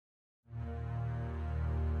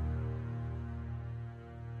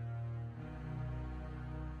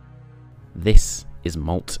This is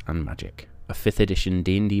Malt and Magic, a 5th edition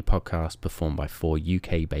D&D podcast performed by 4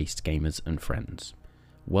 UK-based gamers and friends.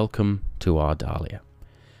 Welcome to Ardalia,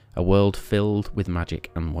 a world filled with magic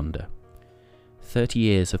and wonder. 30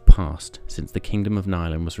 years have passed since the Kingdom of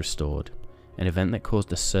Nylon was restored, an event that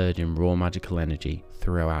caused a surge in raw magical energy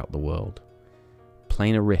throughout the world.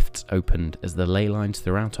 Planar rifts opened as the ley lines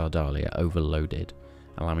throughout Ardalia overloaded,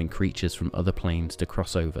 allowing creatures from other planes to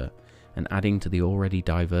cross over and adding to the already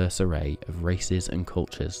diverse array of races and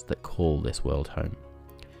cultures that call this world home.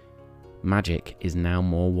 Magic is now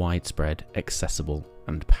more widespread, accessible,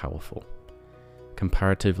 and powerful.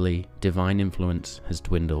 Comparatively, divine influence has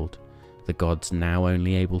dwindled, the gods now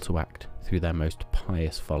only able to act through their most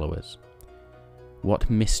pious followers. What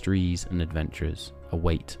mysteries and adventures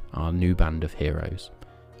await our new band of heroes?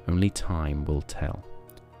 Only time will tell.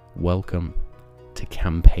 Welcome to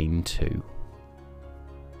Campaign 2.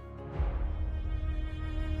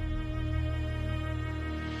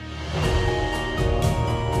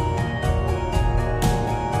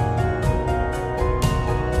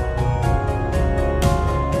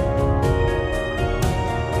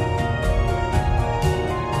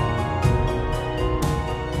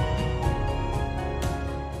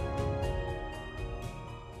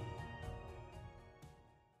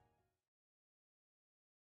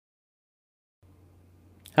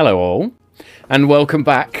 Hello all, and welcome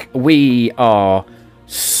back. We are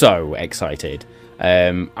so excited.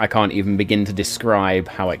 I can't even begin to describe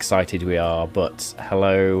how excited we are, but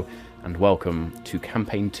hello and welcome to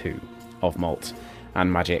Campaign 2 of Malt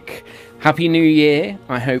and Magic. Happy New Year.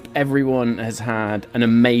 I hope everyone has had an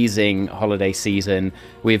amazing holiday season.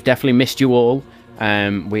 We've definitely missed you all.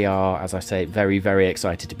 We are, as I say, very, very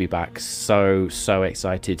excited to be back. So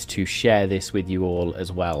excited to share this with you all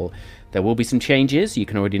as well. There will be some changes. You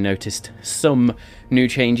can already notice some new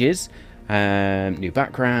changes, new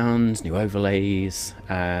backgrounds, new overlays,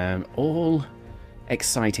 all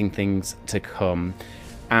exciting things to come.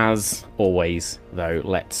 As always, though,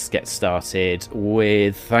 let's get started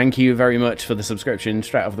with thank you very much for the subscription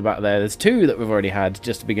straight off the bat there. There's 2 that we've already had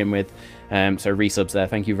just to begin with, so resubs there.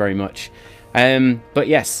 Thank you very much. But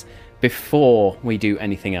yes, before we do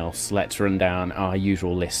anything else, let's run down our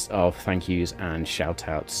usual list of thank yous and shout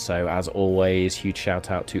outs. So as always, huge shout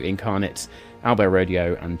out to Incarnate, Owlbear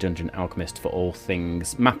Rodeo and Dungeon Alchemist for all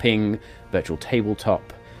things mapping, virtual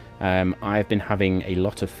tabletop. I've been having a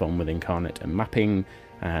lot of fun with Incarnate and mapping,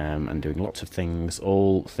 and doing lots of things,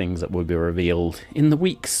 all things that will be revealed in the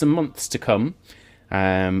weeks and months to come,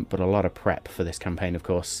 but a lot of prep for this campaign, of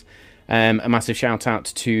course. A massive shout out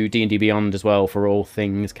to D&D Beyond as well for all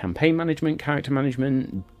things campaign management, character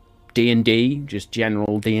management, D&D, just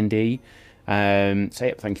general D&D. So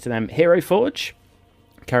yep, thank you to them. Hero Forge,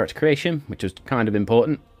 character creation, which was kind of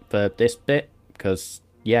important for this bit because,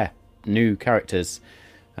 yeah, new characters.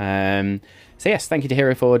 So yes, thank you to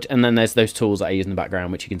Hero Forge. And then there's those tools that I use in the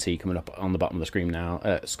background, which you can see coming up on the bottom of the screen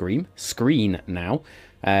now. Screen now.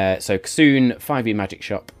 So soon, 5e Magic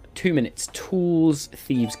Shop, 2 Minutes Tools,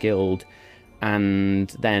 Thieves Guild, and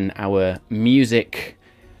then our music.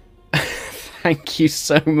 Thank you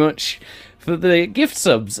so much for the gift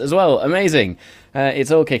subs as well. Amazing.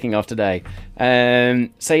 It's all kicking off today.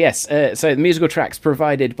 So yes, so the musical tracks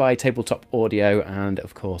provided by Tabletop Audio and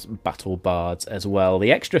of course Battle Bards as well.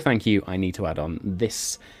 The extra thank you I need to add on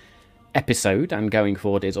this episode and going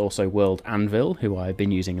forward is also World Anvil, who I've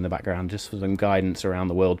been using in the background just for some guidance around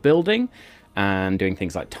the world building and doing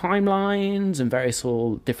things like timelines and various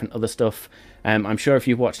all different other stuff. I'm sure if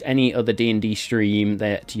you've watched any other D&D stream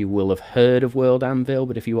that you will have heard of World Anvil,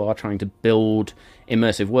 but if you are trying to build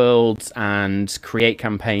immersive worlds and create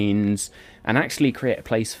campaigns and actually create a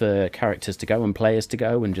place for characters to go and players to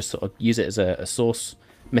go and just sort of use it as a source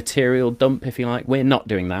material dump, if you like. We're not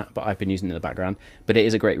doing that, but I've been using it in the background. But it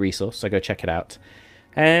is a great resource, so go check it out.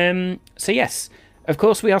 So yes, of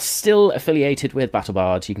course, we are still affiliated with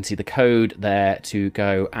BattleBards. You can see the code there to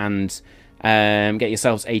go and get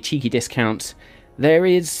yourselves a cheeky discount. There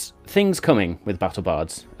is things coming with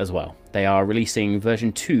BattleBards as well. They are releasing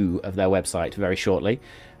version 2 of their website very shortly,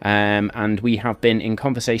 and we have been in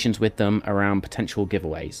conversations with them around potential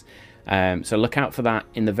giveaways. So look out for that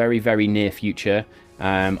in the very, very near future.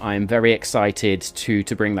 I'm very excited to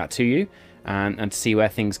bring that to you and to see where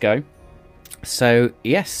things go. So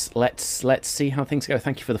yes, let's see how things go.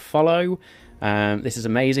 Thank you for the follow. This is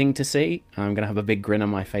amazing to see. I'm going to have a big grin on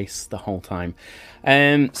my face the whole time.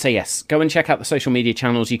 So yes, go and check out the social media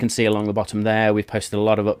channels. You can see along the bottom there. We've posted a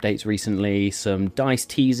lot of updates recently. Some dice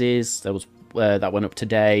teases. There was that went up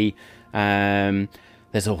today.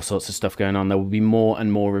 There's all sorts of stuff going on. There will be more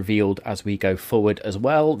and more revealed as we go forward as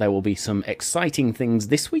well. There will be some exciting things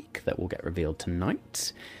this week that will get revealed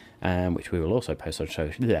tonight, which we will also post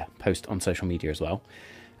on social media as well.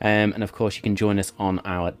 And of course, you can join us on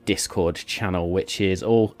our Discord channel, which is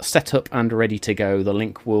all set up and ready to go. The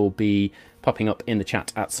link will be popping up in the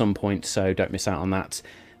chat at some point, so don't miss out on that.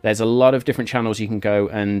 There's a lot of different channels you can go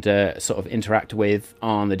and sort of interact with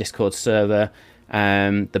on the Discord server.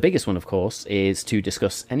 The biggest one, of course, is to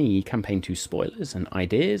discuss any Campaign 2 spoilers and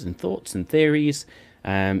ideas and thoughts and theories.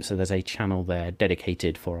 So there's a channel there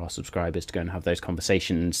dedicated for our subscribers to go and have those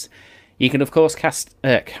conversations. You can, of course,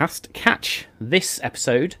 catch this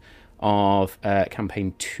episode of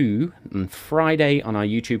Campaign 2 on Friday on our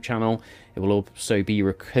YouTube channel. It will also be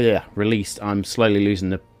released. I'm slowly losing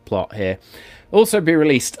the plot here. Also be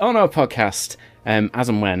released on our podcast as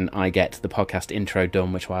and when I get the podcast intro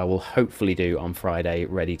done, which I will hopefully do on Friday,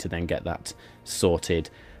 ready to then get that sorted.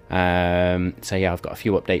 So yeah, I've got a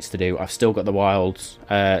few updates to do. I've still got the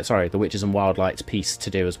Witches and Wildlights piece to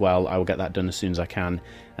do as well. I will get that done as soon as I can,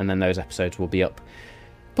 and then those episodes will be up.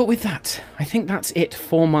 But with that, I think that's it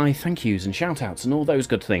for my thank yous and shout outs and all those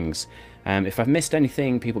good things. If I've missed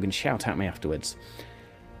anything, people can shout at me afterwards.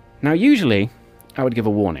 Now, usually I would give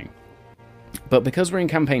a warning, but because we're in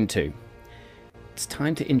Campaign 2, it's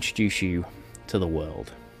time to introduce you to the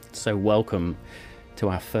world. So welcome to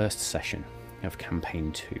our first session of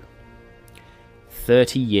Campaign 2.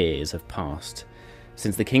 30 years have passed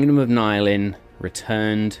since the Kingdom of Nylin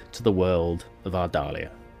returned to the world of Ardalia,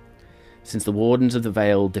 since the Wardens of the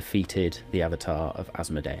Vale defeated the Avatar of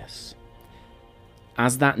Asmodeus.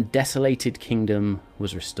 As that desolated kingdom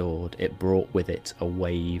was restored, it brought with it a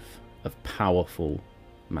wave of powerful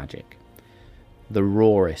magic. The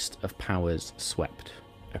rawest of powers swept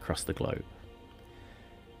across the globe.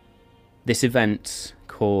 This event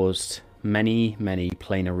caused many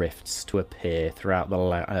planar rifts to appear throughout the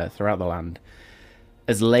land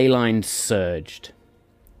as ley lines surged.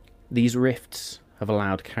 These rifts have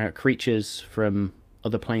allowed creatures from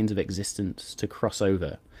other planes of existence to cross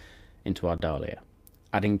over into Ardalia,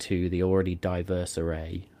 adding to the already diverse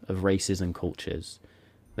array of races and cultures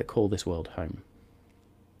that call this world home.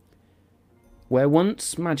 Where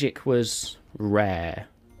once magic was rare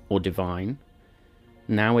or divine,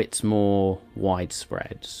 now it's more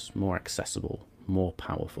widespread, more accessible, more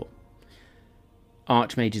powerful.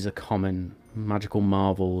 Archmages are common, magical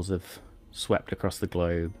marvels have swept across the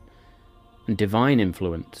globe, and divine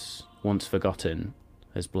influence, once forgotten,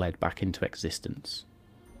 has bled back into existence.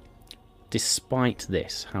 Despite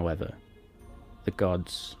this, however, the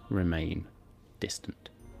gods remain distant,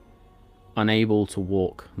 unable to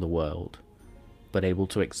walk the world, but able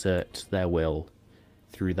to exert their will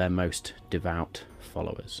through their most devout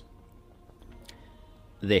followers.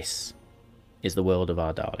 This is the world of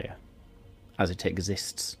Ardalia, as it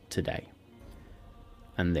exists today.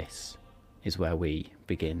 And this is where we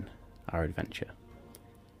begin our adventure.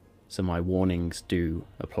 So my warnings do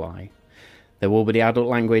apply. There will be the adult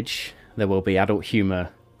language, there will be adult humour.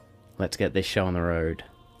 Let's get this show on the road.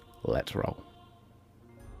 Let's roll.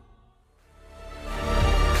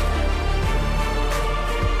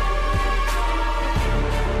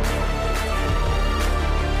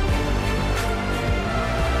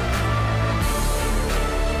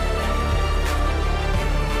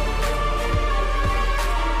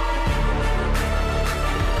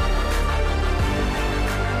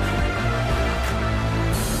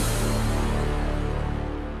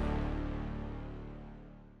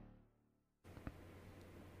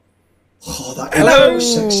 Hello!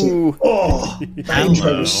 Sexy. Oh, that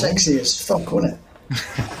intro was sexy as fuck, wasn't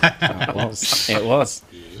it? It was.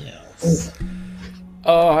 Yes.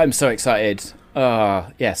 Oh, I'm so excited.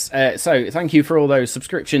 Yes. So thank you for all those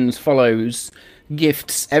subscriptions, follows,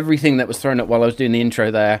 gifts, everything that was thrown up while I was doing the intro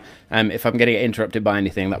there. If I'm getting interrupted by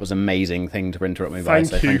anything, that was an amazing thing to interrupt me by.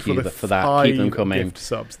 So thank you for that. Keep them coming. Gift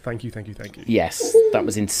subs. Thank you. Yes, that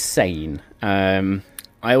was insane.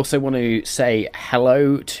 I also want to say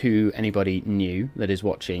hello to anybody new that is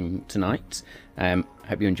watching tonight.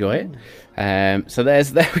 Hope you enjoy it. So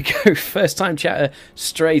there we go. First time chatter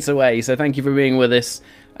straight away. So thank you for being with us.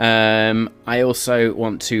 I also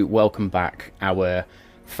want to welcome back our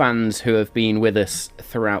fans who have been with us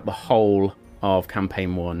throughout the whole of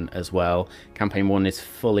Campaign 1 as well. Campaign 1 is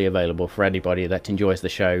fully available for anybody that enjoys the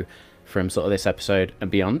show from sort of this episode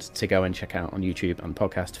and beyond to go and check out on YouTube and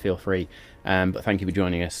podcast. Feel free. But thank you for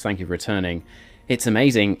joining us. Thank you for returning. It's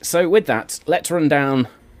amazing. So with that, let's run down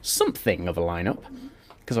something of a lineup,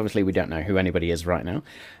 because obviously we don't know who anybody is right now.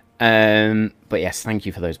 But yes, thank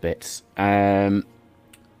you for those bits.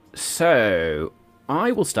 So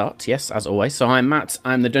I will start, yes, as always. So I'm Matt,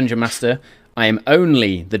 I'm the Dungeon Master. I am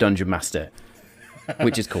only the Dungeon Master,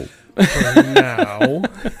 which is cool. For now.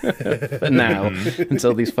 For now,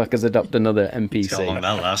 until these fuckers adopt another NPC. See how long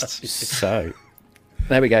that lasts. So,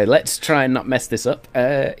 there we go. Let's try and not mess this up.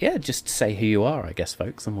 Yeah, just say who you are, I guess,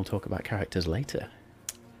 folks, and we'll talk about characters later.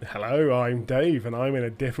 Hello, I'm Dave, and I'm in a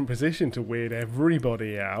different position to weird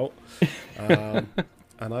everybody out. And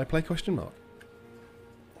I play question mark.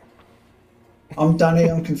 I'm Danny,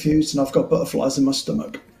 I'm confused, and I've got butterflies in my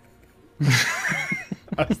stomach.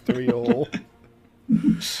 As do we all.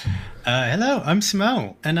 Hello, I'm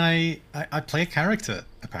Simone, and I play a character,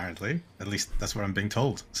 apparently. At least that's what I'm being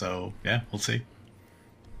told. So, yeah, we'll see.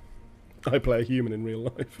 I play a human in real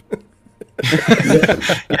life.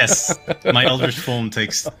 Yes, my eldritch form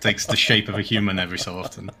takes the shape of a human every so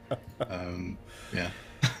often. Yeah.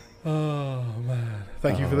 Oh, man.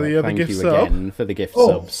 Thank you for the other gift sub. Thank you again for the gift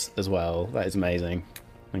subs as well. That is amazing.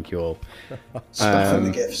 Thank you all. Stuff in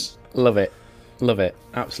the gifts. Love it. Love it.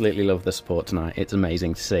 Absolutely love the support tonight. It's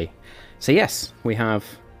amazing to see. So yes, we have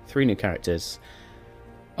 3 new characters.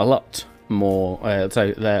 A lot more.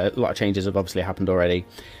 So a lot of changes have obviously happened already.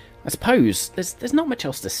 I suppose there's not much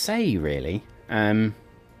else to say really.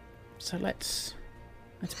 So let's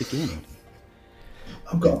begin.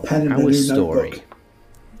 I've got a pen and a Our new story. notebook.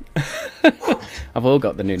 I've all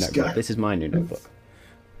got the new Let's notebook. go. This is my new notebook.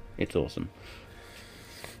 It's awesome.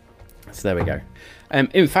 So there we go.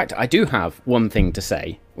 In fact, I do have one thing to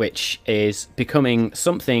say, which is becoming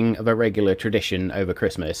something of a regular tradition over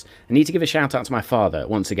Christmas. I need to give a shout out to my father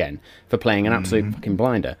once again for playing an absolute fucking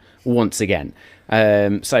blinder once again.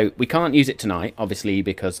 So we can't use it tonight, obviously,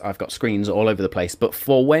 because I've got screens all over the place. But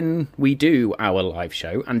for when we do our live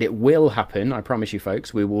show, and it will happen, I promise you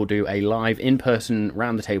folks, we will do a live in-person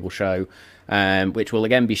round the table show, which will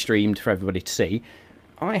again be streamed for everybody to see.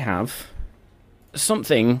 I have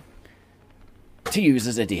something to use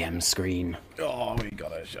as a DM screen. Oh, we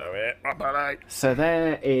gotta show it. So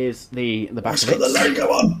there is the back It's of got the it,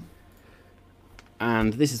 logo on.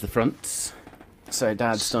 and this is the front. So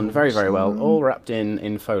Dad's done very, very well, all wrapped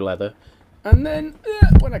in faux leather. And then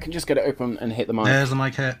when I can just get it open and hit the mic. There's the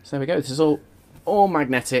mic here. So there we go. This is all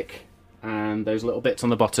magnetic, and those little bits on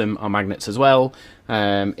the bottom are magnets as well.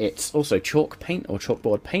 It's also chalk paint or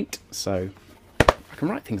chalkboard paint, so I can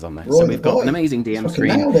write things on there. So we've got an amazing DM Fucking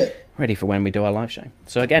screen nailed it. ready for when we do our live show.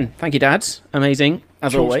 So again, thank you, Dads. Amazing,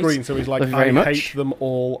 as Short always. screen, so he's like, Love you very I much. hate them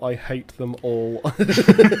all, I hate them all.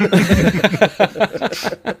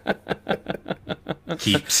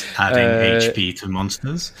 Keeps adding HP to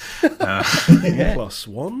monsters.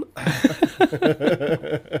 +1.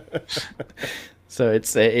 So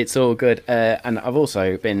it's all good. And I've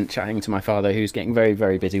also been chatting to my father, who's getting very,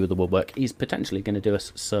 very busy with the woodwork. He's potentially going to do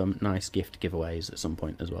us some nice gift giveaways at some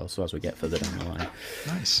point as well, so as we get further down the line.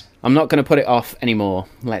 Nice. I'm not going to put it off anymore.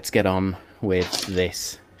 Let's get on with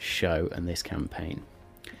this show and this campaign.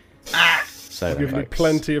 So I've then, given you folks.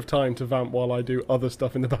 plenty of time to vamp while I do other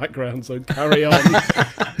stuff in the background, so carry on.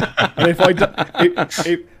 And if I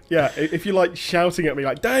if you're like shouting at me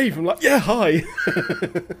like, Dave, I'm like, yeah, hi.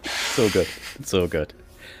 It's all good. It's all good.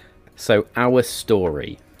 So our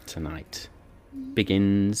story tonight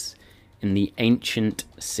begins in the ancient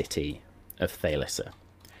city of Thalissa,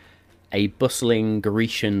 a bustling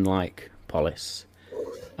Grecian-like polis,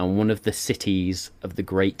 and one of the cities of the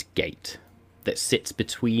Great Gate that sits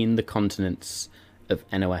between the continents of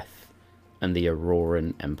Enoeth and the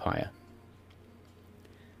Auroran Empire.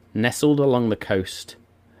 Nestled along the coast,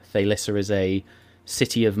 Thalissa is a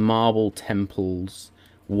city of marble temples,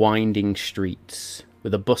 winding streets,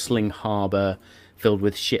 with a bustling harbour filled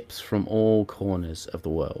with ships from all corners of the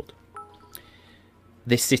world.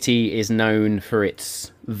 This city is known for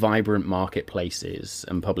its vibrant marketplaces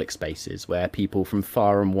and public spaces where people from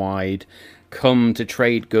far and wide come to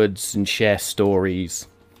trade goods and share stories.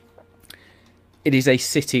 It is a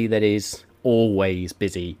city that is always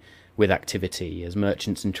busy with activity as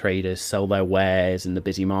merchants and traders sell their wares in the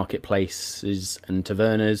busy marketplaces and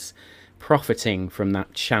tavernas, profiting from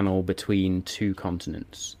that channel between two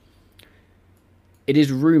continents. It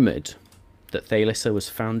is rumoured that Thalissa was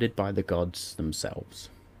founded by the gods themselves,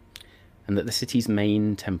 and that the city's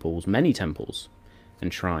main temples, many temples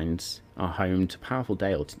and shrines, are home to powerful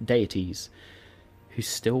deities who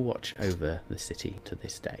still watch over the city to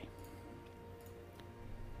this day.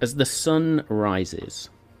 As the sun rises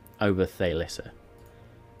over Thalissa,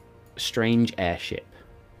 a strange airship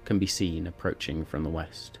can be seen approaching from the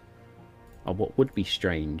west, or what would be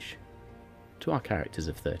strange to our characters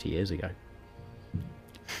of 30 years ago.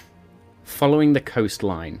 Following the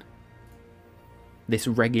coastline, this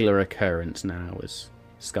regular occurrence now as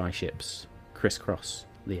skyships crisscross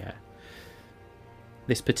the air.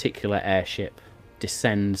 This particular airship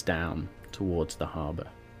descends down towards the harbour.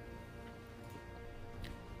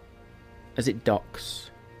 As it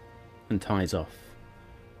docks and ties off,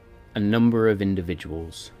 a number of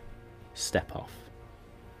individuals step off.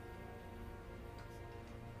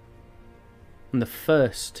 And the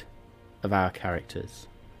first of our characters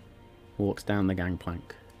walks down the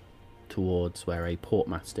gangplank towards where a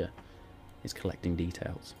portmaster is collecting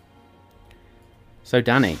details. So,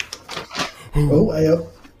 Danny. Oh, ayo.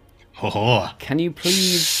 Oh, Can you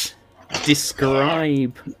please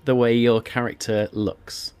describe the way your character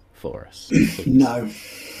looks for us, please, No.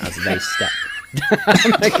 as they step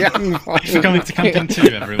down the gangplank? thanks for coming to Campaign 2,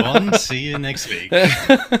 everyone. See you next week.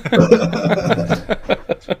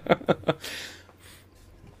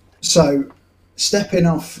 So, stepping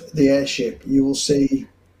off the airship, you will see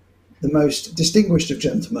the most distinguished of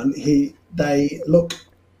gentlemen. They look,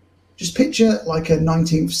 just picture like a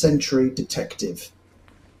 19th century detective.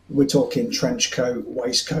 We're talking trench coat,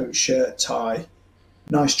 waistcoat, shirt, tie,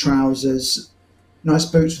 nice trousers, nice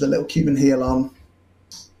boots with a little Cuban heel on,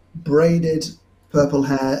 braided purple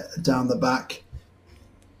hair down the back.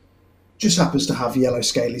 Just happens to have yellow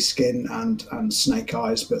scaly skin and snake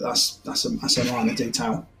eyes, but that's a minor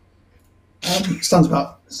detail. Stands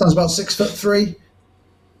about 6'3",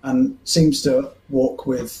 and seems to walk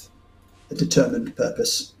with a determined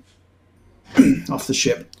purpose off the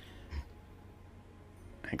ship.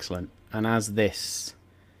 Excellent. And as this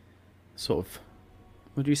sort of,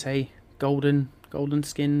 would you say, golden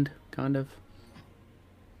skinned kind of?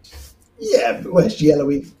 Yeah, well, it's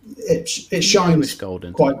yellowy. It shines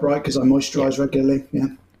golden. quite bright because I moisturise regularly. Yeah.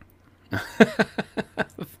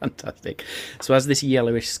 Fantastic. So as this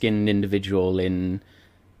yellowish skinned individual in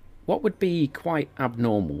what would be quite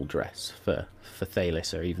abnormal dress for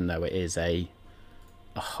Thalissa, even though it is a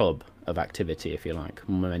hub of activity, if you like,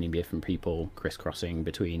 many different people crisscrossing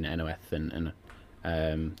between NOF and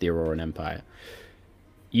the Auroran Empire.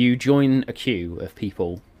 You join a queue of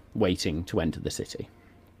people waiting to enter the city.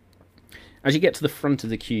 As you get to the front of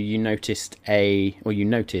the queue, you notice a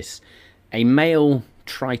male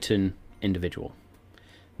Triton individual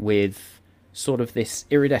with sort of this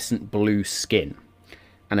iridescent blue skin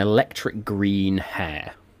and electric green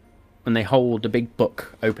hair. And they hold a big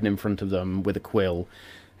book open in front of them with a quill,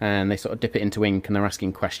 and they sort of dip it into ink, and they're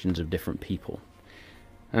asking questions of different people.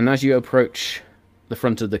 And as you approach the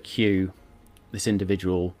front of the queue, this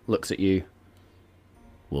individual looks at you.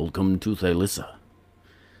 "Welcome to Thalissa.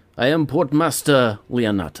 I am Portmaster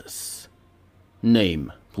Leonatus.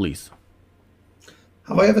 Name, please."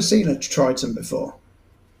 Have I ever seen a Triton before?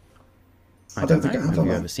 I don't think I have. Have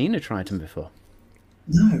you ever seen a Triton before?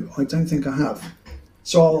 No, I don't think I have.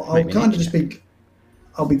 So I'll Maybe kind of nature just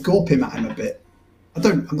I'll be gawping at him a bit. I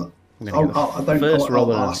don't. I'm not.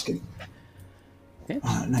 I'll ask him.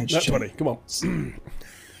 Yeah. Nature That's check. 20. Come on.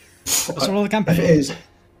 That's all the If campaign. it is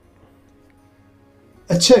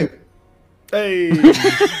a 2. Hey,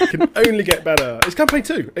 can only get better. It's campaign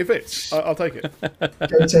 2. It fits. I'll take it.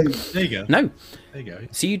 Go team. There you go. No. There you go.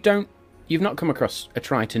 So you've not come across a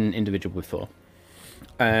Triton individual before.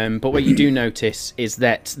 But what you do notice is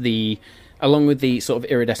that along with the sort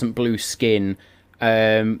of iridescent blue skin,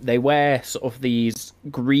 they wear sort of these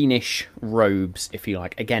greenish robes, if you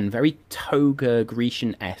like. Again, very toga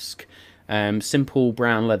Grecian-esque. Simple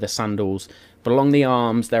brown leather sandals. But along the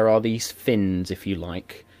arms, there are these fins, if you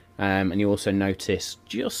like. And you also notice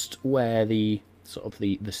just where the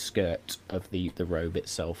skirt of the robe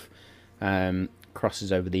itself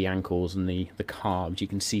crosses over the ankles and the calves. You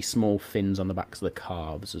can see small fins on the backs of the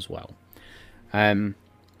calves as well.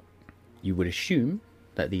 You would assume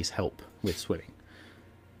that these help with swimming.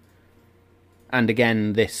 And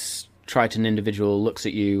again, this Triton individual looks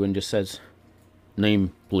at you and just says,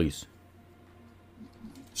 "Name, please."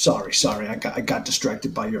 Sorry. I got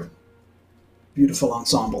distracted by your beautiful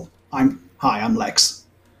ensemble. I'm Lex.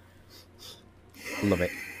 Love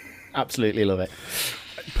it. Absolutely love it.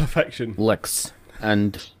 Perfection. Lex.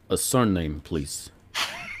 And a surname, please.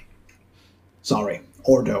 Sorry,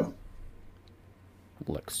 Ordo.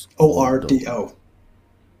 Lex. ORDO.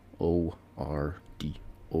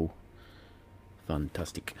 ORDO.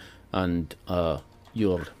 Fantastic. And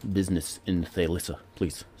your business in Thalissa,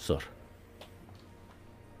 please, sir.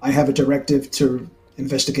 I have a directive to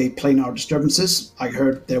investigate planar disturbances. I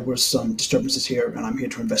heard there were some disturbances here, and I'm here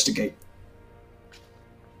to investigate.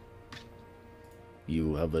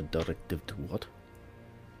 You have a directive to what?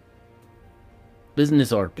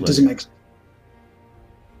 Business or It pleasure? doesn't make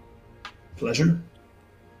pleasure.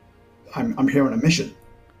 I'm here on a mission.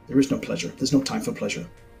 There is no pleasure. There's no time for pleasure.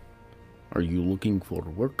 Are you looking for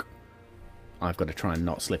work? I've got to try and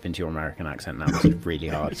not slip into your American accent now. This is really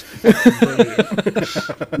hard.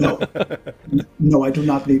 No, no, I do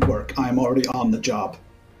not need work. I am already on the job.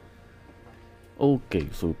 Okay,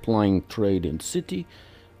 so applying trade in city.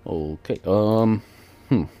 Okay,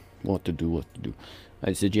 what to do?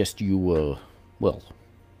 I suggest you, well,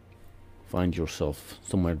 find yourself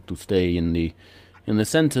somewhere to stay in the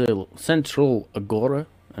central agora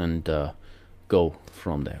and go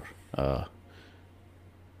from there.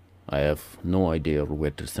 I have no idea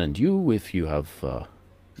where to send you if you have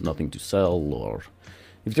nothing to sell, or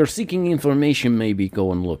if you're seeking information, maybe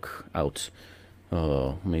go and look out.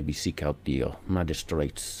 Maybe seek out the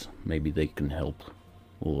magistrates. Maybe they can help.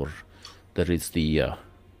 Or there is the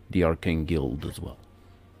Arcane Guild as well.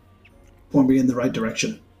 Point me in the right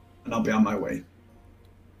direction, and I'll be on my way.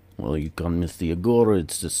 Well, you can't miss the Agora.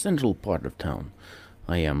 It's the central part of town.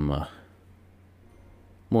 I am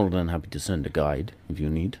more than happy to send a guide if you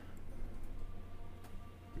need.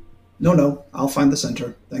 No, I'll find the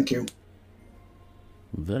center. Thank you.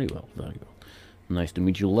 Very well, very well. Nice to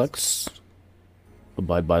meet you, Lex.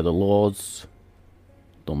 Abide by the laws.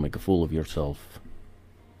 Don't make a fool of yourself.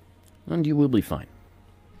 And you will be fine.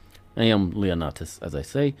 I am Leonatus, as I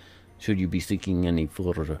say. Should you be seeking any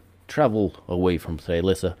further travel away from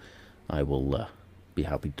Thailissa, I will be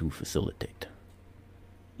happy to facilitate.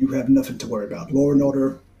 You have nothing to worry about. Law and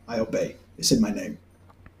order, I obey. It's in my name.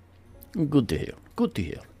 Good to hear. Good to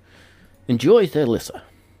hear. Enjoy Thailissa,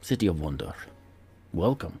 City of Wonder.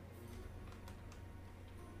 Welcome.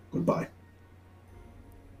 Goodbye.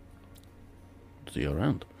 See you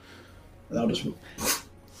around. And I'll just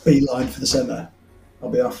beeline for the center. I'll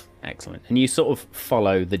be off. Excellent. And you sort of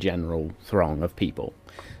follow the general throng of people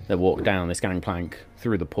that walk down this gangplank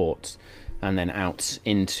through the ports and then out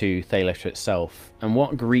into Thailissa itself. And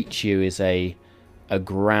what greets you is a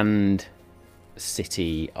grand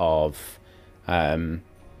city of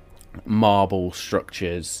marble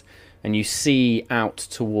structures. And you see out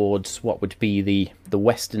towards what would be the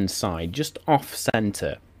western side, just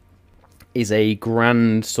off-centre, is a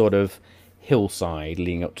grand sort of hillside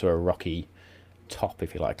leading up to a rocky top,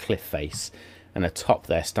 if you like, cliff face, and atop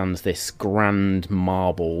there stands this grand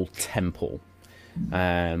marble temple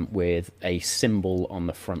with a symbol on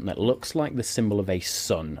the front that looks like the symbol of a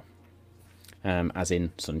sun, as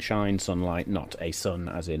in sunshine, sunlight, not a son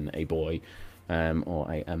as in a boy,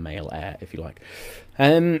 or a male heir, if you like.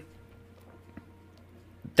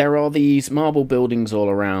 There are these marble buildings all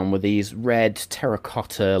around with these red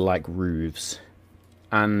terracotta-like roofs,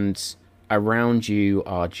 and around you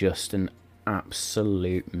are just an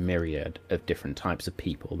absolute myriad of different types of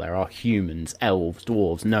people. There are humans, elves,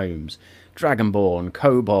 dwarves, gnomes, dragonborn,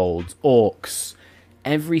 kobolds, orcs.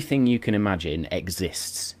 Everything you can imagine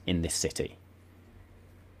exists in this city.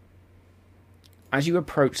 As you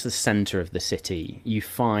approach the centre of the city, you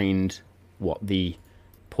find what the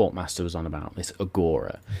Portmaster was on about, this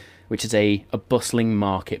agora, which is a bustling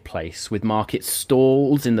marketplace with market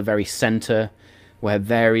stalls in the very centre where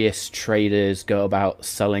various traders go about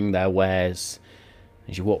selling their wares.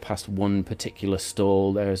 As you walk past one particular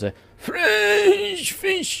stall, there is a fresh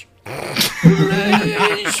fish.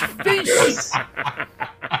 Fresh fish.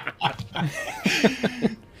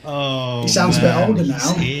 Oh, He sounds a bit man, older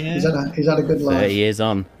now. he's here. He's had a good life. 30 years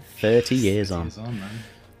on. 30 years on. He's on,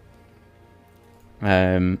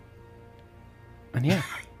 man. And yeah,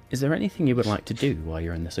 is there anything you would like to do while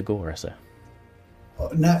you're in this agora, sir?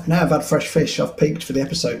 Now I've had fresh fish. I've peaked for the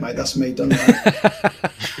episode, mate. That's me done now.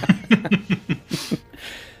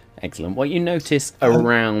 Excellent. What you notice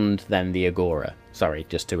around then the agora, sorry,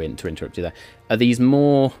 just to interrupt you there, are these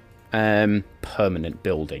more permanent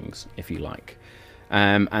buildings, if you like.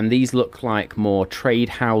 And these look like more trade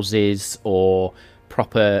houses or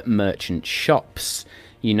proper merchant shops.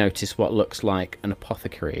 You notice what looks like an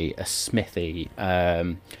apothecary, a smithy,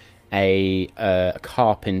 a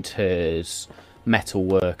carpenter's, metal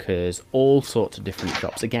workers, all sorts of different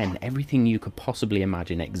shops. Again, everything you could possibly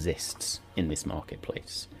imagine exists in this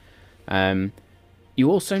marketplace. You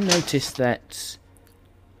also notice that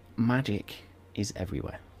magic is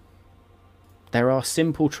everywhere. There are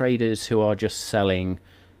simple traders who are just selling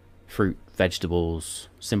fruit, vegetables,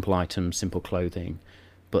 simple items, simple clothing,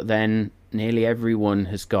 but then nearly everyone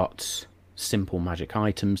has got simple magic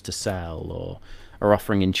items to sell, or are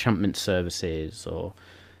offering enchantment services, or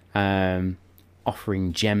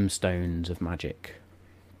offering gemstones of magic.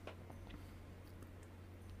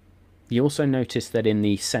 You also notice that in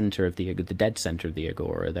the centre of the dead centre of the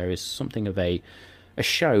agora, there is something of a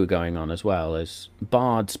show going on, as well as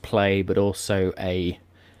bards play, but also a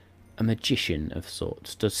magician of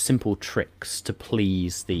sorts does simple tricks to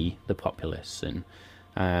please the populace, and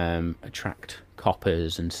attract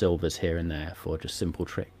coppers and silvers here and there for just simple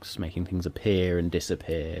tricks, making things appear and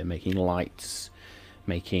disappear, making lights,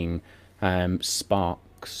 making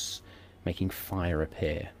sparks, making fire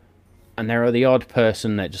appear. And there are the odd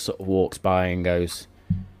person that just sort of walks by and goes,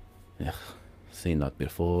 "Ugh, seen that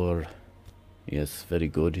before. Yes, very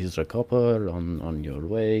good. Here's a copper on your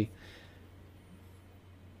way."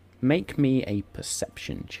 Make me a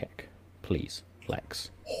perception check, please,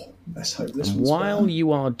 Lex. Let's hope this And one's while better.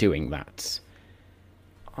 you are doing that,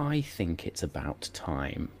 I think it's about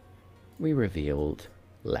time we revealed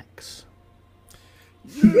Lex.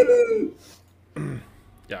 Yeah,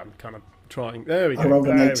 I'm kind of trying. There we go. I rolled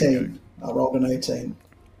an there we 18. I rolled an 18.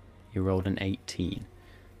 You rolled an 18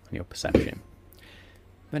 on your perception.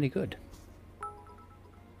 Very good.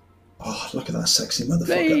 Oh, look at that sexy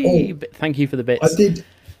motherfucker. Hey, Oh, thank you for the bits.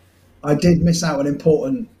 I did miss out an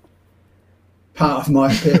important part of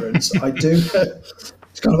my appearance. I do.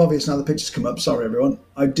 It's kind of obvious now the pictures come up. Sorry, everyone.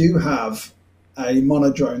 I do have a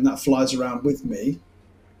monodrone that flies around with me,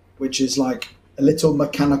 which is like a little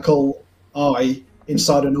mechanical eye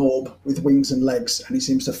inside an orb with wings and legs, and he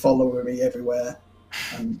seems to follow me everywhere.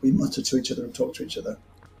 And we mutter to each other and talk to each other.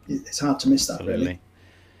 It's hard to miss that, Absolutely. really.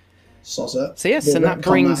 Sozza. So yes, We'll and that retcon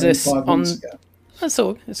brings in us 5 on. minutes ago.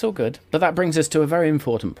 It's all good. But that brings us to a very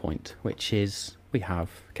important point, which is we have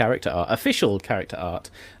character art, official character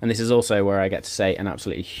art, and this is also where I get to say an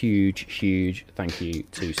absolutely huge thank you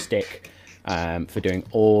to Stick for doing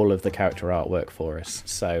all of the character artwork for us.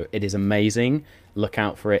 So it is amazing. Look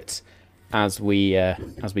out for it as we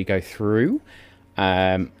go through.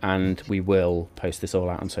 And we will post this all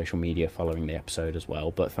out on social media following the episode as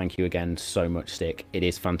well. But thank you again so much, Stick. It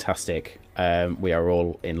is fantastic. We are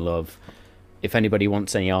all in love. If anybody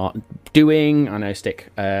wants any art doing, I know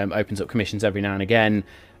Stick opens up commissions every now and again.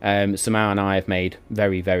 Samau and I have made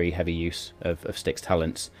very heavy use of Stick's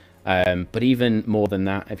talents. But even more than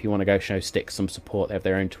that, if you want to go show Stick some support, they have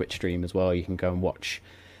their own Twitch stream as well. You can go and watch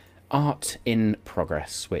Art in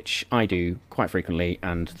Progress, which I do quite frequently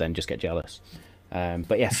and then just get jealous.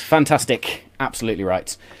 But yes, fantastic. Absolutely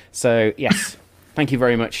right. So yes, thank you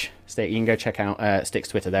very much, Stick. You can go check out Stick's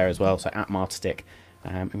Twitter there as well, so @MartStick,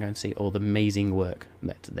 and go and see all the amazing work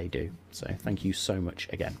that they do. So thank you so much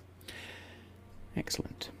again.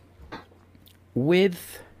 Excellent.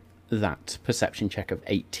 With that perception check of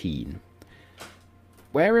 18,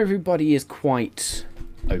 where everybody is quite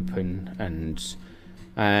open and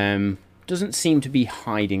doesn't seem to be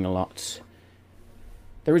hiding a lot,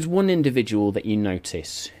 there is one individual that you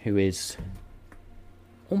notice who is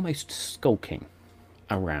almost skulking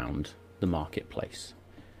around the marketplace.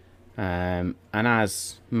 And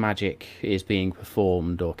as magic is being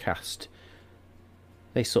performed or cast,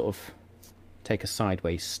 they sort of take a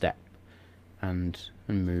sideways step and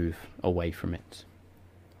move away from it.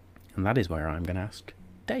 And that is where I'm going to ask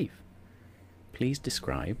Dave. Please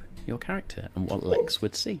describe your character and what Lex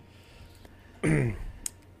would see.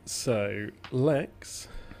 So, Lex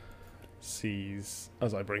sees,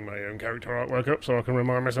 as I bring my own character artwork up so I can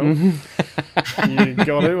remind myself. You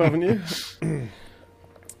got it, haven't you?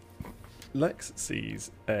 Lex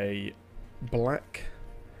sees a black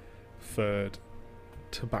furred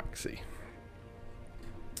tabaxi.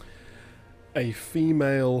 A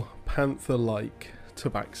female panther-like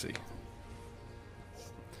tabaxi.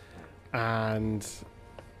 And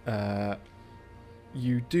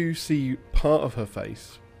you do see part of her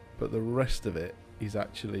face, but the rest of it is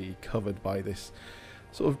actually covered by this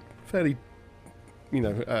sort of fairly,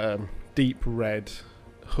 deep red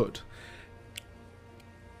hood.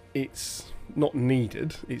 It's not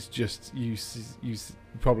needed. It's just you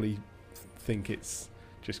probably think it's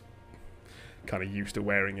just kind of used to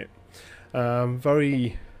wearing it.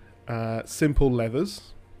 Very simple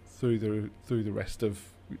leathers through the rest of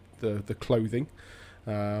the clothing.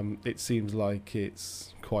 It seems like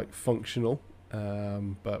it's quite functional,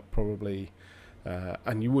 but probably,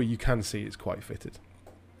 and you can see it's quite fitted.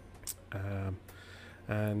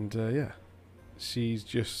 She's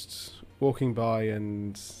just walking by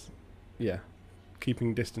and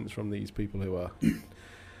keeping distance from these people who are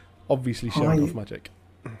obviously showing off magic.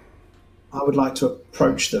 I would like to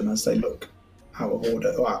approach them as they look out of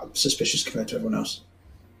order or out suspicious compared to everyone else.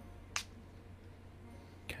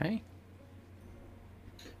 Okay.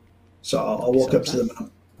 So I'll walk up to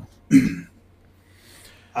them. And,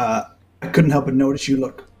 I couldn't help but notice you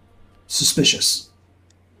look suspicious.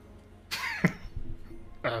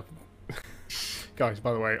 Guys,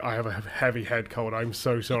 by the way, I have a heavy head cold. I'm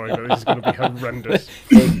so sorry, but this is going to be horrendous.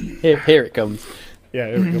 Here it comes.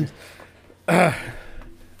 Yeah, here it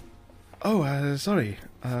comes. Sorry.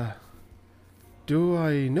 Do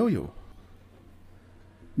I know you?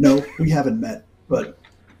 No, we haven't met, but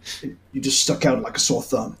you just stuck out like a sore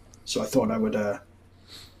thumb. So I thought I would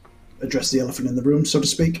address the elephant in the room, so to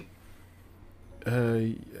speak.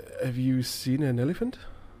 Have you seen an elephant?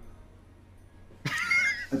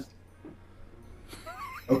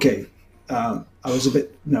 Okay, I was a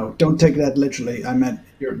bit. No, don't take that literally. I meant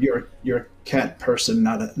you're a cat person,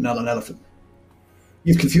 not an elephant.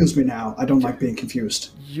 You've confused me now. I don't like being confused.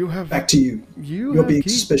 You have Back to you. You You're have being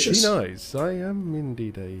suspicious. keen eyes. I am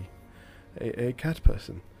indeed a cat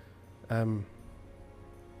person.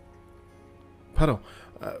 Pardon.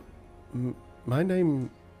 My name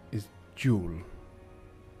is Jewel.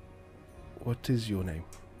 What is your name?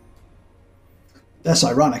 That's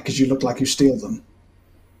ironic because you look like you steal them.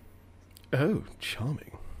 Oh,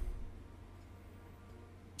 charming.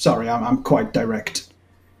 Sorry, I'm quite direct.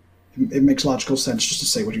 It makes logical sense just to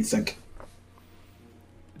say what you think.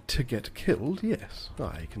 To get killed, yes,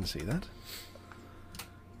 I can see that.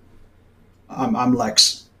 I'm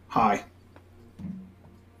Lex. Hi.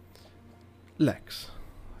 Lex.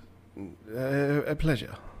 A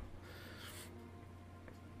pleasure.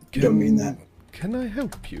 You don't mean that. Can I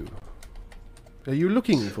help you? Are you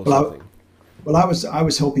looking for Well, something? Well, I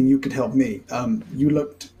was hoping you could help me. You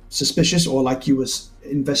looked suspicious, or like you was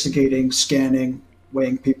investigating, scanning,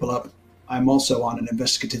 weighing people up. I'm also on an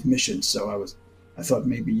investigative mission, so I thought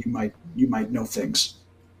maybe you might know things.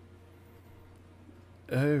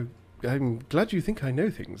 Oh, I'm glad you think I know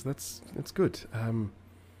things. That's good.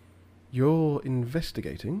 You're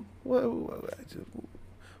investigating? Well,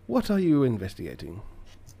 what are you investigating?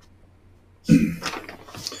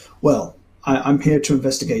 Well, I'm here to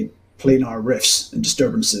investigate planar rifts and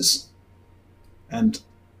disturbances, and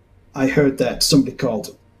I heard that somebody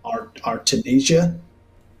called Artemisia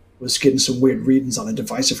was getting some weird readings on a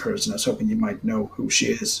device of hers, and I was hoping you might know who she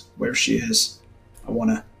is, where she is. I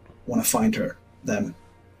wanna find her. Them.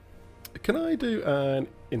 Can I do an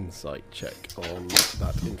insight check on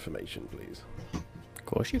that information, please? Of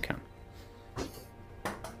course you can.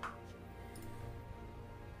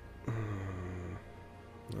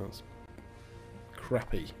 That's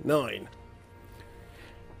crappy. 9.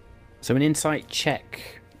 So an insight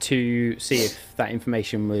check to see if that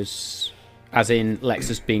information was, as in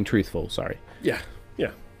Lexus being truthful, sorry. Yeah.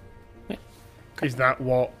 Yeah. Is that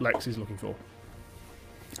what Lex is looking for?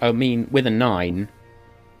 I mean, with a 9,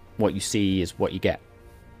 what you see is what you get.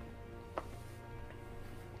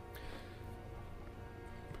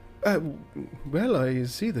 Well, I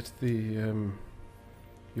see that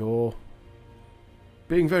you're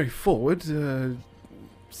being very forward.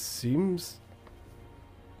 Seems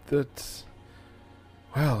that...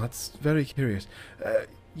 Well, that's very curious.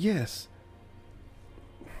 Yes.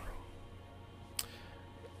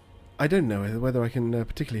 I don't know whether I can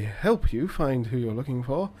particularly help you find who you're looking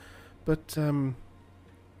for, but I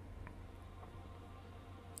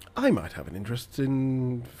might have an interest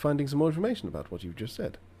in finding some more information about what you've just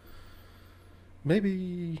said.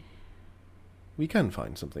 Maybe we can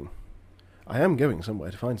find something. I am going somewhere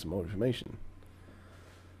to find some more information.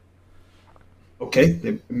 Okay,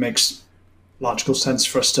 it makes logical sense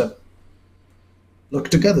for us to look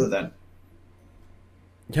together then.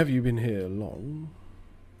 Have you been here long?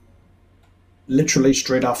 Literally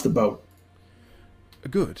straight off the boat.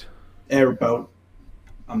 Good. Airboat.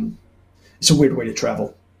 It's a weird way to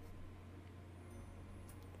travel.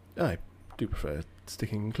 I do prefer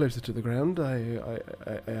sticking closer to the ground, I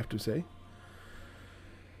have to say.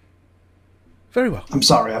 Very well. I'm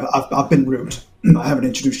sorry, I've been rude. I haven't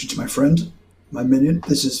introduced you to my friend, my minion.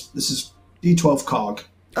 This is D12 Cog.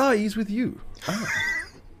 Ah, he's with you.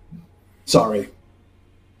 Sorry,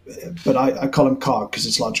 but I call him Cog because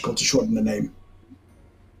it's logical to shorten the name.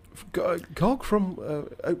 Cog from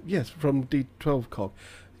yes, from D12 Cog.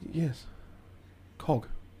 Yes, Cog.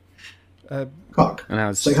 Cog. And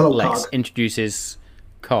as Say hello, Lex Cog. introduces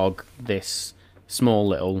Cog, this small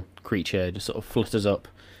little creature just sort of flutters up,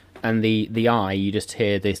 and the eye, you just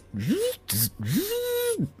hear this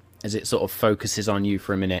as it sort of focuses on you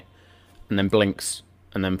for a minute, and then blinks,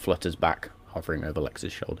 and then flutters back, hovering over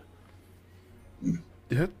Lex's shoulder.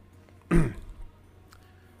 Yeah.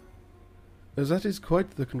 That is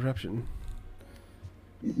quite the contraption.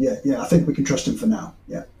 Yeah, I think we can trust him for now.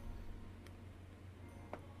 Yeah.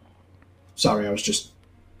 Sorry, I was just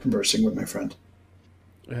conversing with my friend.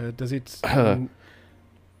 Does it...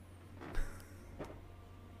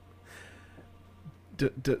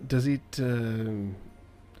 does it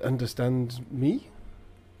understand me?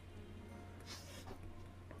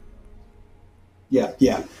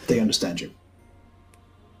 Yeah, they understand you.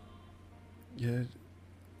 Yeah.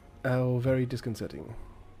 Oh, very disconcerting.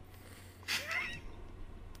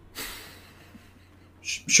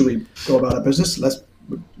 should we go about our business? It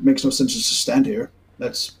makes no sense just to stand here.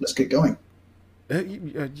 Let's get going.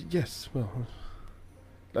 Yes. Well,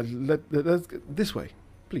 let's this way,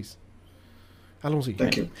 please. Allons-y.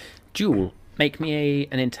 Thank you. Jewel, make me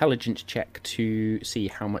an intelligence check to see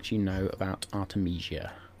how much you know about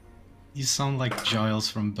Artemisia. You sound like Giles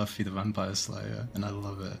from Buffy the Vampire Slayer, and I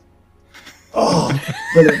love it. Oh,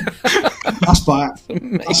 brilliant. That's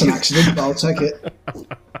an accident, but I'll take it.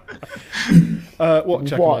 What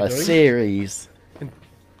check What am I a doing? series.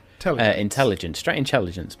 Intelligence. Intelligence. Straight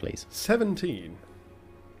intelligence, please. 17.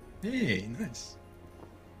 Hey, nice.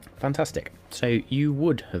 Fantastic. So you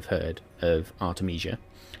would have heard of Artemisia,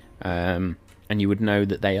 and you would know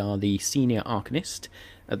that they are the senior arcanist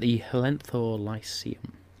at the Helenthor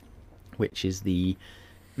Lyceum, which is the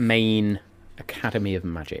main academy of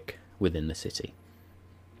magic within the city.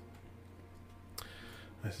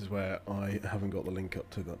 This is where I haven't got the link up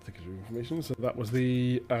to that particular information. So that was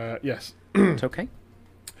the yes. It's okay.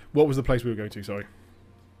 What was the place we were going to? Sorry.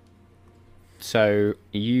 So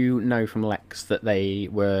you know from Lex that they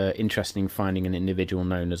were interested in finding an individual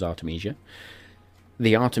known as Artemisia.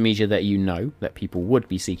 The Artemisia that you know that people would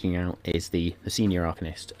be seeking out is the senior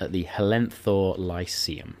arcanist at the Helenthor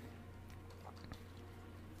Lyceum.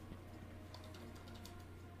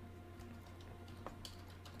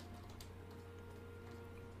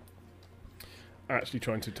 Actually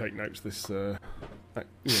trying to take notes this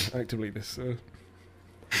actively this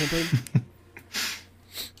campaign.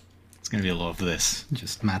 It's going to be a lot of this.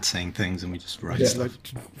 Just Matt saying things and we just write Yeah. stuff.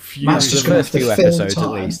 Matt's For just the gonna first have to few fill episodes, at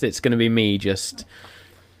time. least, it's going to be me just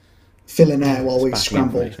Fill in air while we spouting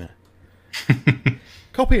scramble. information.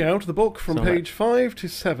 Copy out the book from It's all right. page 5 to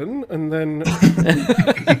 7, and then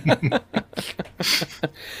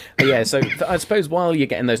Yeah, so I suppose while you're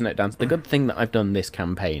getting those note downs, the good thing that I've done this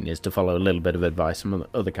campaign is to follow a little bit of advice from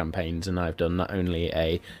other campaigns, and I've done not only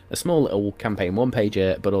a small little campaign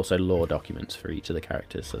one-pager, but also lore documents for each of the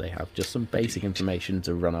characters, so they have just some basic information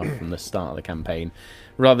to run off from the start of the campain,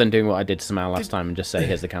 rather than doing what I did to Samal last time and just say,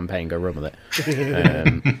 here's the campaign, go run with it.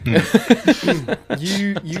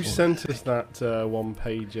 you sent us that one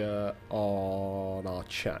pager on our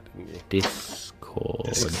chat, didn't you?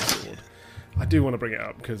 Discord. I do want to bring it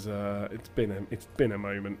up because it's been a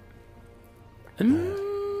moment.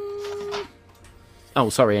 Oh,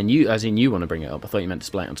 sorry, and you, as in you want to bring it up. I thought you meant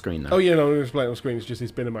display it on screen, though. Oh yeah, no, I'm going to display it on screen.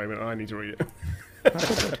 It's been a moment. And I need to read it.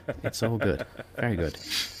 It's all good. Very good.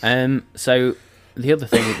 So the other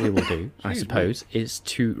thing that we will do, I suppose, is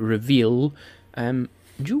to reveal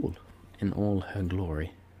Jewel in all her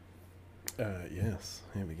glory. Yes,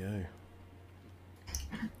 here we go.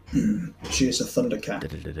 She is a Thundercat.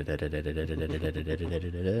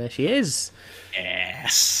 She is.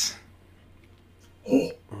 Yes.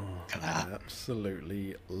 Oh, Look at that. I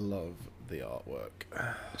absolutely love the artwork.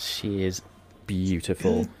 She is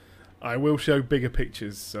beautiful. I will show bigger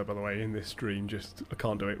pictures, by the way, in this stream. Just I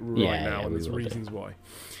can't do it right Yeah, now, yeah, and we there's will do. reasons why.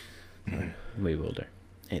 We will do.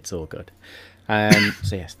 It's all good.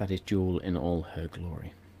 So yes, that is Jewel in all her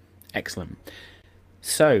glory. Excellent.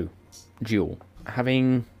 So, Jewel,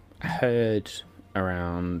 having heard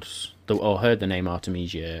heard the name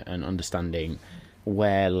Artemisia and understanding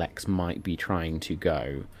where Lex might be trying to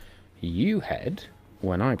go, you head,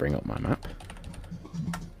 when I bring up my map,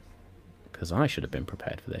 because I should have been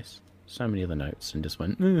prepared for this. So many other notes and just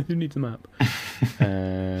went, who needs a map?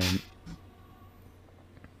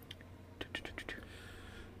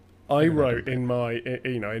 I wrote in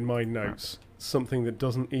my notes something that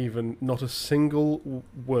doesn't even, not a single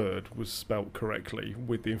word was spelt correctly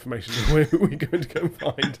with the information that we're going to go and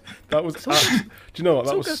find. That was, do you know what?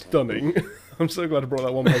 That was stunning. I'm so glad I brought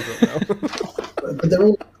that one paper up now. but they're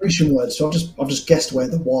all Grecian words, so I've just guessed where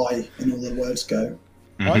the Y in all the words go.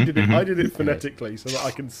 I did it phonetically so that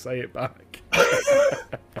I can say it back.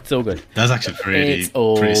 It's all good. That's actually It's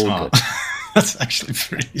all pretty smart. good. That's actually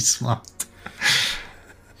pretty smart.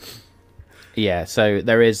 Yeah, so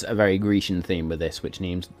there is a very Grecian theme with this, which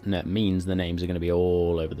means the names are going to be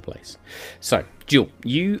all over the place. So, Jewel,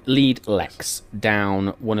 you lead Lex down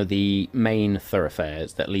one of the main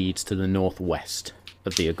thoroughfares that leads to the northwest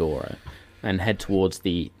of the Agora and head towards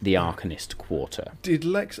the Arcanist Quarter. Did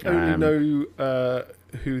Lex only know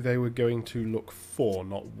who they were going to look for,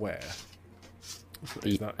 not where?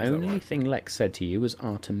 The only right? thing Lex said to you was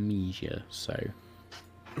Artemisia, so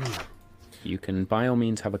you can by all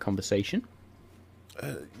means have a conversation.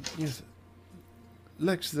 Yes.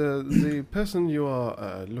 Lex, the person you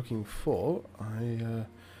are looking for, I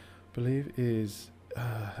believe, is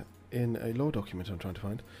in a law document I'm trying to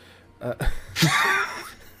find.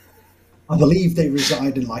 I believe they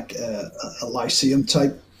reside in like a Lyceum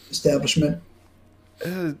type establishment.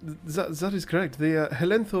 That is correct. The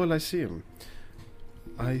Helentho Lyceum.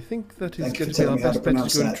 I think that is Thank you going for to be our telling me how to best bet to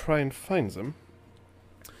pronounce go and that. try and find them.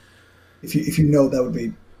 If you know, that would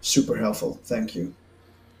be super helpful. Thank you.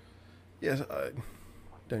 Yes, I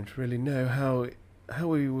don't really know how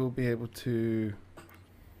we will be able to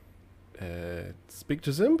speak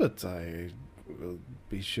to them, but I will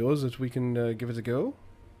be sure that we can give it a go.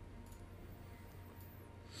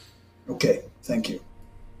 Okay, thank you.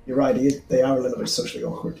 You're right. They are a little bit socially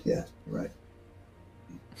awkward. Yeah, you're right.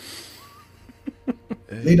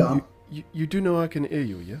 Lead on. You do know I can hear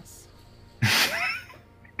you, yes?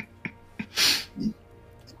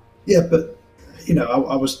 Yeah, but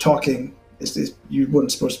I was talking. You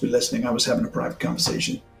weren't supposed to be listening. I was having a private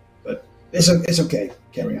conversation, but it's okay.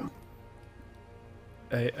 Carry on.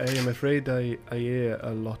 I am afraid I hear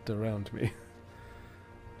a lot around me.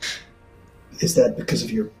 Is that because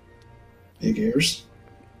of your big ears?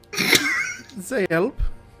 They help,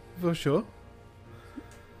 for sure.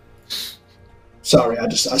 Sorry, I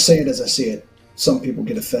say it as I see it. Some people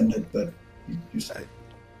get offended, but you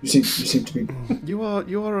seem to be. You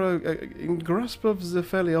are in grasp of the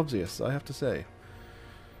fairly obvious, I have to say.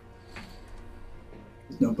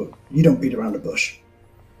 No, but you don't beat around the bush.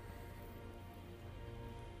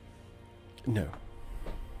 No. It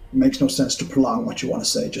makes no sense to prolong what you want to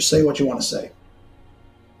say. Just say what you want to say.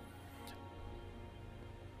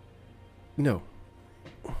 No.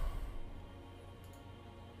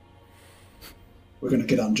 We're going to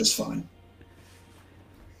get on just fine.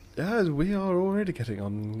 As we are already getting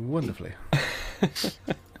on wonderfully.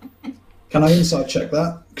 Can I inside check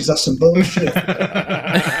that? Because that's some bullshit.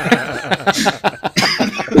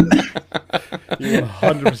 You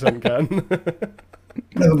 100% can.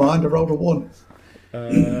 Never mind, I rolled a 1.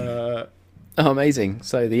 Oh, amazing.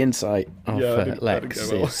 So the insight of Yeah, that Lex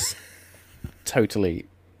didn't go well. is totally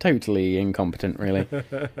incompetent, really.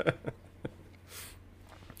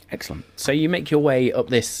 Excellent. So you make your way up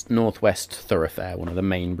this northwest thoroughfare, one of the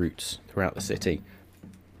main routes throughout the city,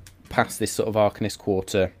 past this sort of Arcanist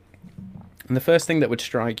quarter. And the first thing that would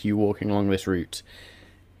strike you walking along this route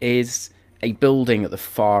is a building at the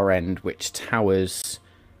far end which towers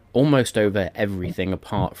almost over everything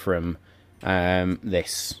apart from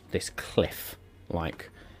this cliff-like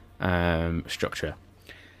structure.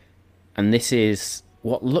 And this is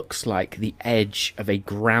what looks like the edge of a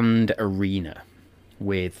grand arena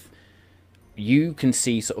with, you can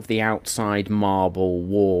see sort of the outside marble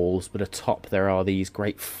walls, but atop there are these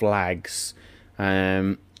great flags,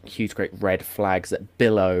 huge great red flags that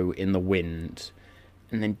billow in the wind.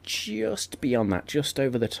 And then just beyond that, just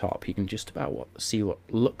over the top, you can just about see what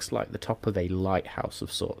looks like the top of a lighthouse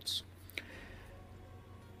of sorts.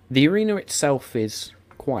 The arena itself is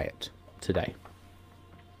quiet today,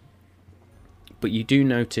 but you do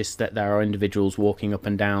notice that there are individuals walking up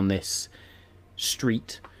and down this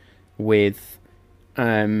street with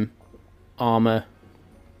armor,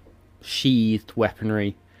 sheathed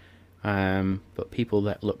weaponry, but people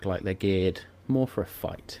that look like they're geared more for a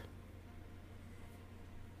fight.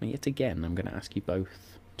 And yet again, I'm going to ask you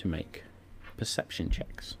both to make perception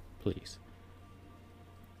checks, please.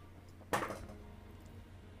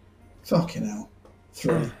 Fucking hell.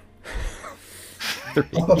 3. 3.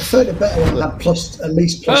 I prefer it better when I had at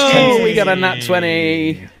least plus 10. Oh, we got a nat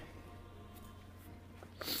 20.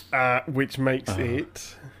 Which makes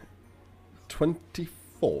it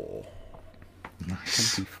 24.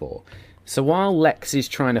 24. So while Lex is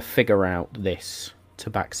trying to figure out this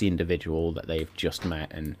Tabaxi individual that they've just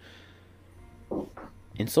met and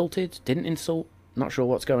insulted, didn't insult, not sure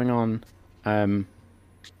what's going on,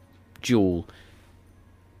 Jewel,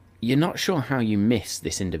 you're not sure how you miss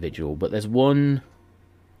this individual, but there's one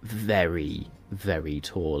very, very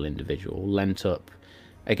tall individual leant up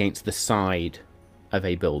against the side of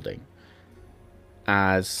a building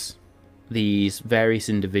as these various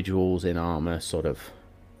individuals in armor sort of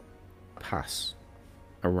pass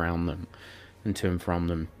around them and to and from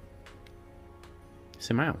them.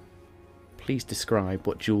 Simao, please describe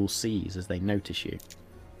what Jules sees as they notice you.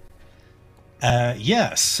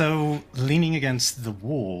 So leaning against the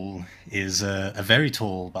wall is a very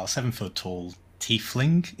tall, about 7 foot tall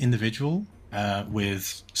tiefling individual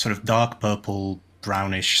with sort of dark purple,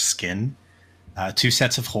 brownish skin. 2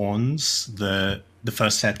 sets of horns. The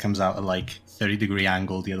first set comes out at like 30-degree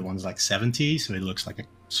angle. The other one's like 70, so it looks like a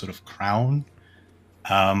sort of crown.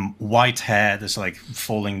 White hair that's like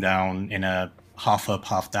falling down in a half up,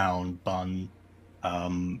 half down bun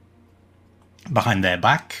behind their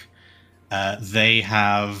back. They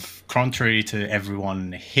have, contrary to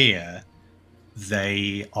everyone here,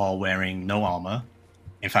 they are wearing no armor.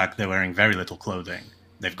 In fact, they're wearing very little clothing.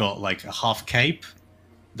 They've got like a half cape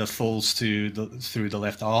that falls through the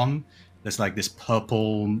left arm. There's like this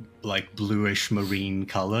purple, like bluish marine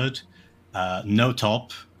colored. No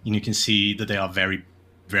top, and you can see that they are very,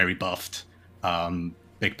 very buffed.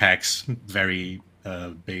 Big pecs, very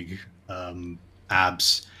big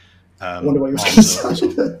abs. I wonder what you were going to say.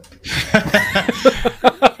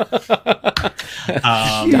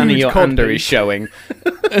 Danny, your under is showing.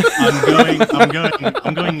 I'm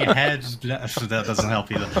going ahead. That doesn't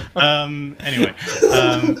help either. Anyway,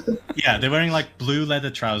 yeah, they're wearing like blue leather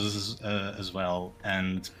trousers as well,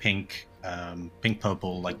 and pink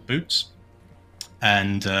purple like boots,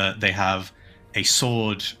 and they have a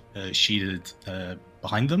sword sheathed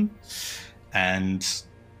behind them. And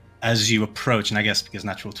as you approach, and I guess because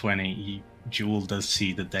natural 20, Jewel does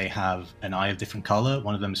see that they have an eye of different color.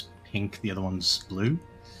 One of them is pink, the other one's blue.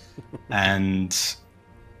 And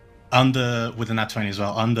with the nat 20 as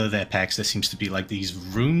well, under their pecs, there seems to be like these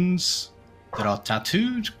runes that are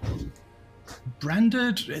tattooed,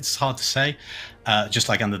 branded. It's hard to say, just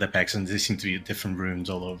like under their pecs, and there seem to be different runes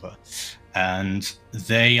all over. And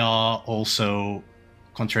they are also,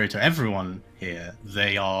 contrary to everyone here,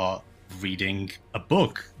 they are reading a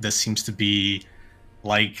book that seems to be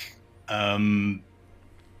like when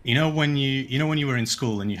you were in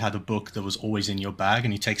school and you had a book that was always in your bag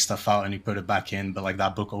and you take stuff out and you put it back in, but like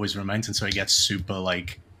that book always remains, and so it gets super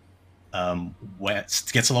like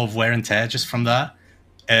gets a lot of wear and tear just from that.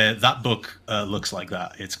 That book looks like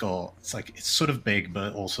that. It's sort of big,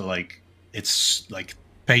 but also like it's like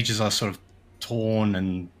pages are sort of torn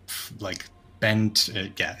and like bent.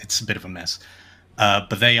 Yeah, it's a bit of a mess.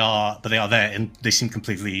 But they are there, and they seem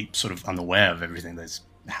completely sort of unaware of everything that's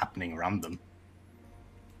happening around them.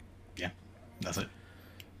 Yeah, that's it.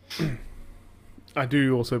 I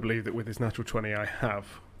do also believe that with this natural 20, I have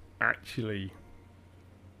actually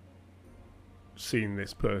seen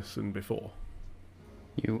this person before.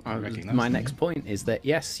 My next point is that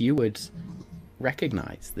yes, you would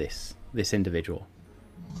recognize this individual.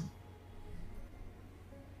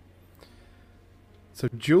 So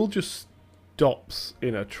Jewel just stops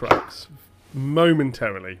in her tracks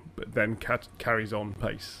momentarily, but then carries on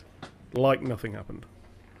pace, like nothing happened.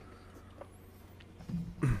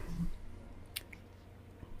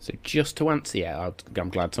 So just to answer, I'm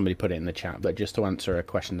glad somebody put it in the chat, but just to answer a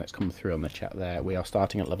question that's come through on the chat there, we are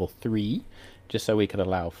starting at level 3, just so we could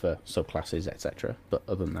allow for subclasses, etc. But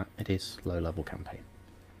other than that, it is low-level campaign.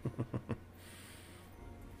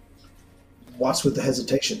 What's with the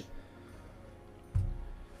hesitation?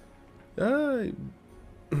 I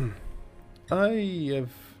have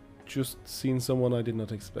just seen someone I did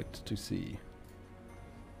not expect to see.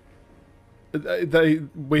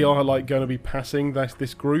 We are like going to be passing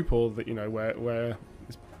this group, or that where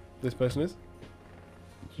this person is.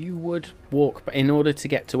 You would walk, but in order to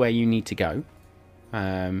get to where you need to go,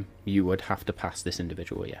 you would have to pass this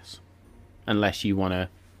individual. Yes, unless you want to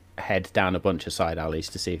head down a bunch of side alleys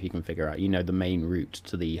to see if you can figure out. The main route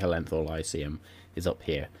to the Helenthal Lyceum is up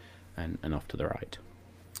here, and off to the right.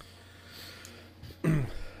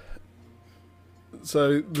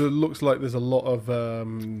 So there looks like there's a lot of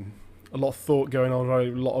thought going on, right?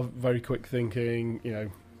 A lot of very quick thinking.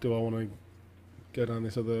 Do I want to go down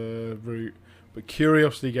this other route? But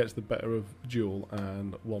curiosity gets the better of Jewel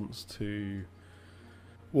and wants to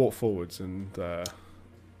walk forwards. And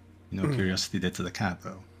curiosity did to the cat,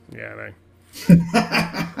 though. Yeah, I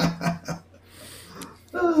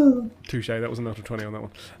know. Touche. That was a natural 20 on that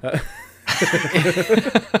one.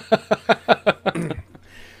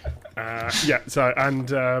 Yeah. So and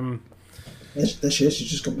there she is. She's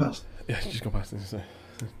just gone past. Yeah, she's just gone past. This is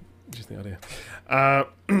just the idea.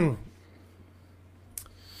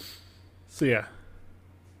 So yeah,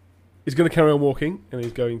 he's going to carry on walking, and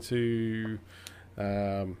he's going to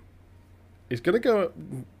go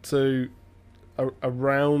to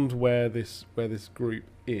around where this group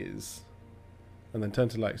is, and then turn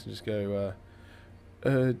to Lex and just go.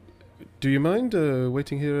 Do you mind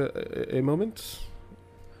waiting here a moment?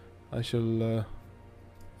 I shall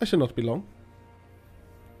not be long.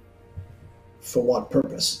 For what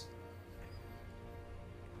purpose?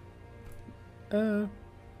 An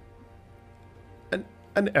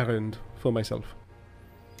errand for myself.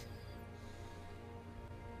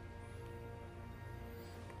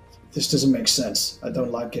 This doesn't make sense. I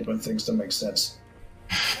don't like it when things don't make sense.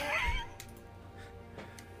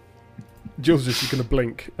 Jill's just going to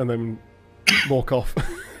blink and then walk off.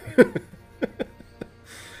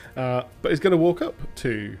 But he's going to walk up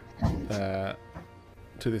to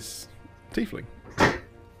this tiefling.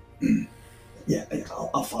 Yeah,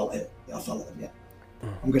 I'll follow him. I'll follow him, yeah.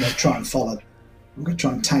 I'm going to try and follow. I'm going to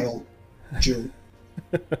try and tail Jewel.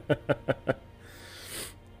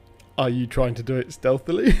 Are you trying to do it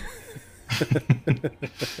stealthily?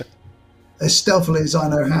 As stealthily as I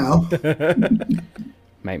know how.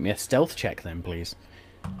 Make me a stealth check then, please.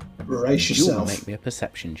 Brace You'll yourself. make me a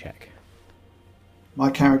perception check. My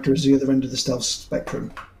character is the other end of the stealth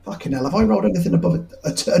spectrum. Fucking hell, have I rolled anything above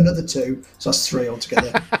another 2? So that's 3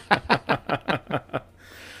 altogether.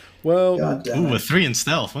 Well, God damn Ooh, a it. 3 in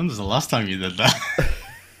stealth. When was the last time you did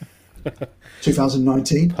that?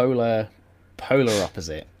 2019. Polar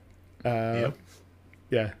opposite. Yep.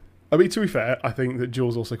 yeah. I mean, to be fair, I think that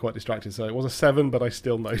Jules also quite distracted, so it was a 7, but I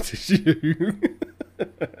still noticed you.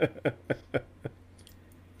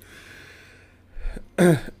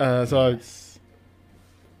 So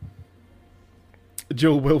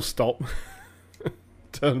Jewel will stop,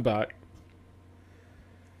 turn back.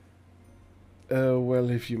 Well,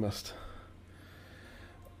 if you must.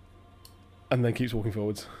 And then keeps walking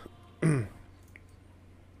forwards.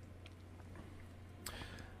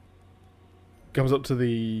 Comes up to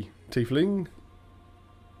the tiefling,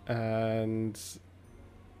 and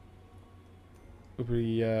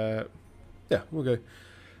we'll go.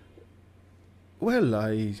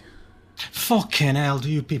 Well, Fucking hell, do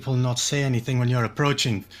you people not say anything when you're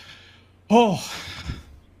approaching? Oh.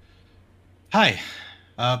 Hi.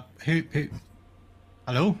 Who?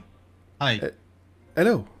 Hello? Hi.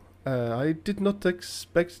 hello. I did not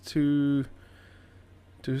expect to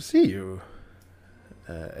see you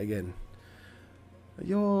again.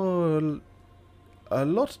 You're a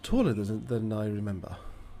lot taller than I remember.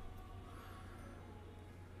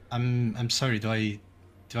 I'm sorry, do I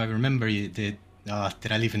remember you? Did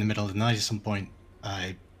I leave in the middle of the night at some point?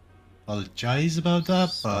 I apologize about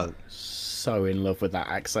that, but So in love with that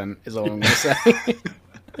accent is all I'm going to say.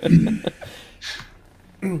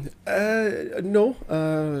 No.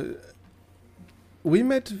 We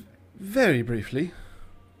met very briefly.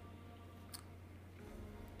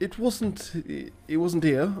 It wasn't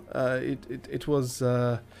here. It was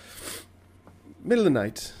middle of the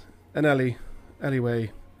night, an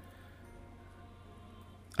alleyway.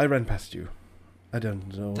 I ran past you. I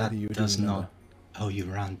don't know that whether you does do not. Oh, you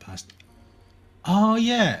ran past. Oh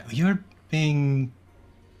yeah, you're being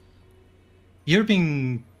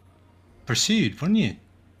pursued, weren't you?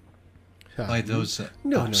 By those.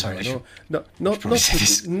 No, sorry. not probably say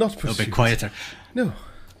this not a little bit pursuit. quieter. No.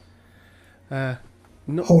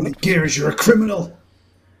 Not, Holy Gears, you're a criminal.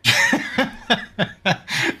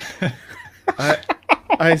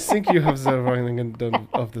 I think you have the wrong end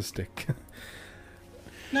of the stick.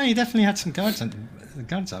 No, you definitely had some guards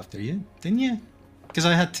after you, didn't you? Because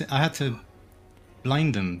I had to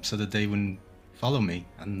blind them so that they wouldn't follow me,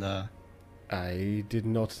 and I did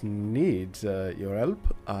not need your help.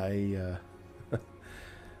 I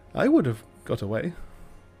would have got away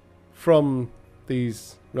from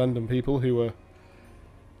these random people who were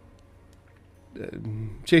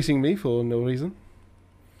chasing me for no reason.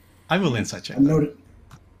 I will insight check.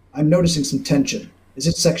 I'm noticing some tension. Is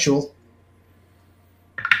it sexual?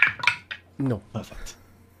 No. Perfect.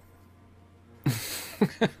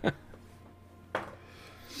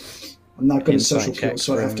 I'm not good at Insight social check skills,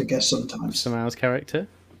 so I have from to guess sometimes. Samar's character.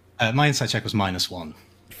 My insight check was -1.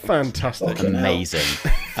 Fantastic. Fucking hell. Amazing.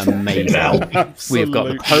 Amazing. We've got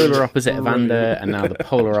the polar opposite of Ander and now the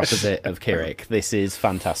polar opposite of Kirik. This is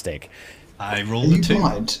fantastic. I Are rolled a you 2.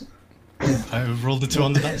 blind? I rolled a 2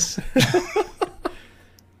 on the dice.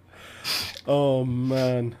 Oh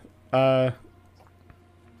man.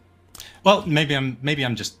 Well, maybe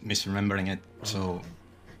I'm just misremembering it. So,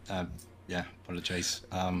 yeah, apologize.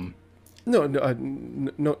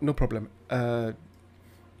 No problem.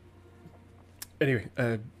 Anyway,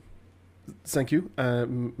 thank you.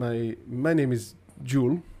 My name is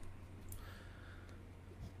Jewel.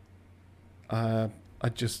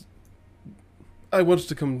 I wanted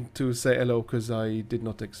to come to say hello because I did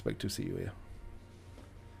not expect to see you here.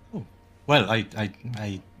 Oh, well, I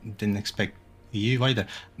didn't expect you either.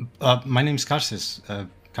 My name's Karsis.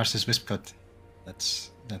 Karsis Wispcut.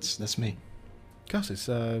 That's me. Cassis,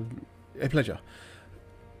 a pleasure.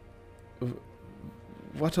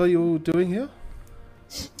 What are you doing here?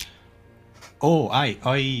 Oh, I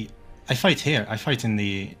fight here. I fight in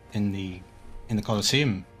the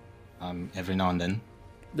Colosseum every now and then.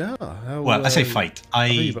 Yeah. Well, I say fight.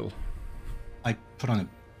 Horrible. I put on a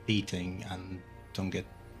beating and don't get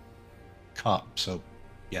caught. So,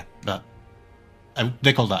 yeah, but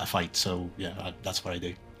they call that a fight. So, yeah, that's what I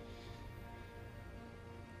do.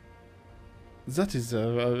 That is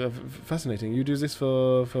fascinating. You do this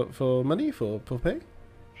for money, for pay,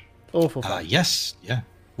 or for fun? Yes, yeah.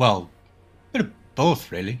 Well, a bit of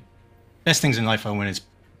both, really. Best things in life are when it's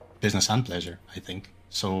business and pleasure, I think.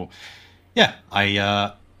 So, yeah,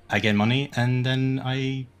 I I get money and then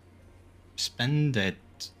I spend it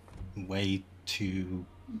way to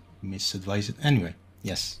misadvise it. Anyway,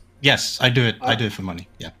 yes, I do it. I do it for money.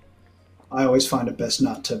 Yeah. I always find it best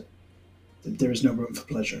not to. There is no room for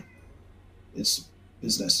pleasure. It's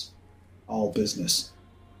business, all business.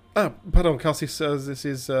 Pardon, Cassis says this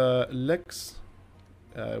is Lex.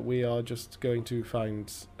 We are just going to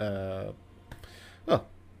find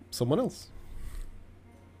someone else.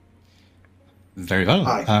 Very well.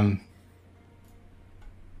 Hi.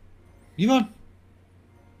 You are.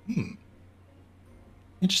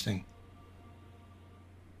 Interesting.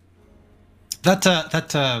 That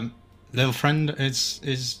little friend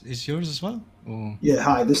is yours as well? Or? Yeah.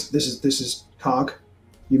 Hi. This is Cog.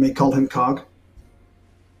 You may call him Cog.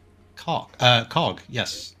 Cog.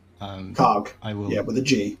 Yes. Cog. I will. Yeah, with a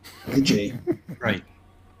G. With a G. Right.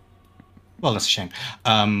 Well, that's a shame.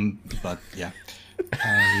 But yeah.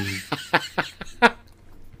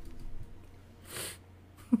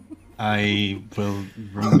 I will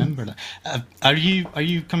remember that. Are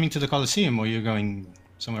you coming to the Colosseum, or are you going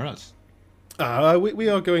somewhere else? We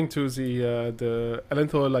are going to the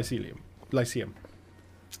Elenthor Lyceum.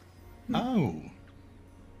 Oh.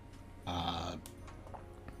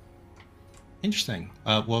 Interesting.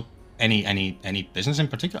 Well, any business in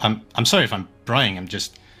particular? I'm sorry if I'm prying. I'm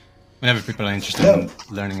just, whenever people are interested in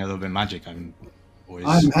learning a little bit of magic, I'm always.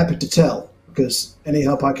 I'm happy to tell, because any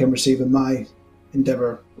help I can receive in my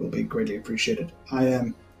endeavor will be greatly appreciated. I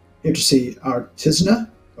am here to see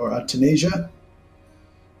Artisna, or Artenasia.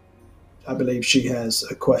 I believe she has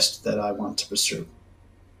a quest that I want to pursue.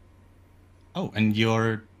 Oh, and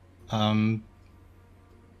your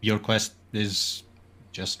quest is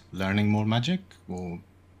just learning more magic, or?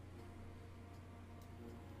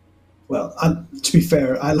 Well, to be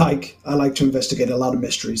fair, I like to investigate a lot of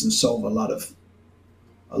mysteries and solve a lot of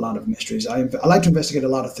mysteries. I like to investigate a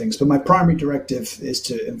lot of things, but my primary directive is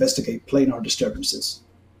to investigate planar disturbances.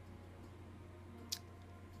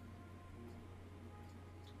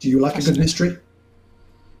 Do you like a good mystery?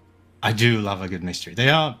 I do love a good mystery. They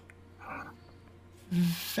are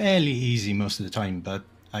fairly easy most of the time, but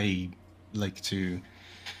I like to,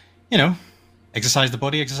 exercise the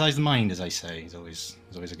body, exercise the mind, as I say. It's always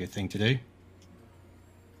a good thing to do.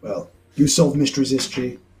 Well, you solve mysteries,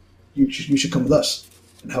 SG. You should come with us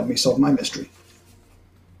and help me solve my mystery.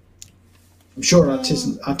 I'm sure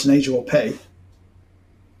Artenasia will pay.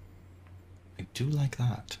 I do like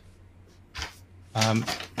that.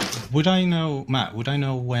 Would I know, Matt,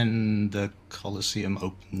 when the Colosseum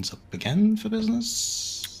opens up again for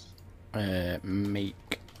business?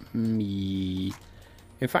 Make me...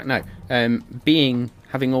 In fact, no.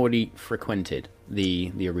 Having already frequented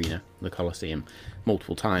the arena, the Colosseum,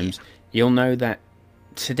 multiple times, you'll know that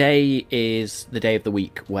today is the day of the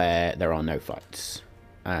week where there are no fights.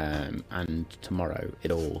 And tomorrow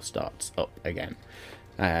it all starts up again.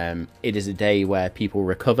 It is a day where people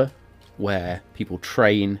recover, where people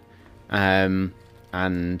train, and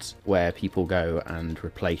where people go and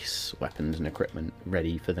replace weapons and equipment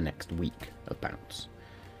ready for the next week of bouts.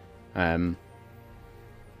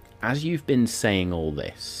 As you've been saying all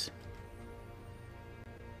this,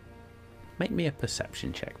 make me a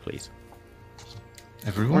perception check, please.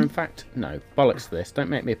 Everyone? Or in fact, no, bollocks to this. Don't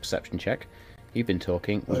make me a perception check. You've been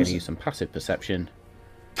talking. We're going to use some passive perception.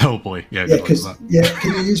 Oh boy, can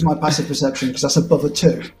you use my passive perception, because that's above a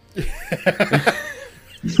 2.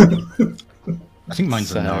 I think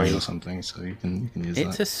mine's a 9 or something, so you can use that.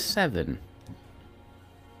 It's a 7.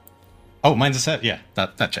 Oh, mine's a 7. Yeah,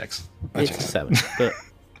 that checks. It's a 7, but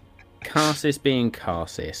Karsis being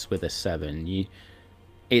Karsis with a 7,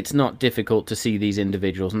 it's not difficult to see these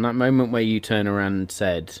individuals. And that moment where you turn around and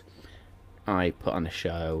said, I put on a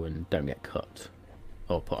show and don't get cut,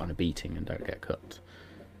 or put on a beating and don't get cut.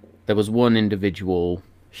 There was one individual,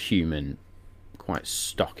 human, quite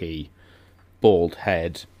stocky, bald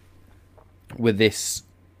head, with this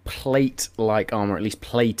plate-like armour, at least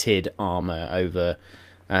plated armour over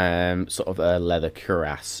sort of a leather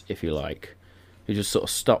cuirass, if you like, who just sort of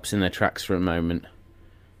stops in their tracks for a moment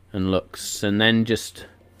and looks, and then just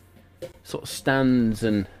sort of stands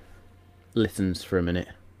and listens for a minute.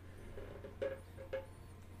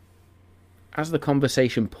 As the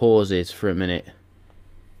conversation pauses for a minute,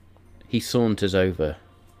 he saunters over.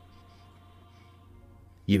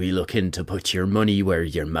 You be looking to put your money where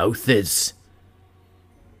your mouth is.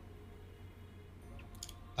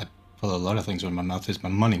 I put a lot of things where my mouth is. My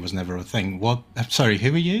money was never a thing. What? Sorry,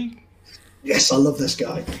 who are you? Yes, I love this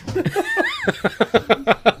guy.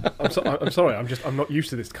 I'm I'm sorry. I'm not used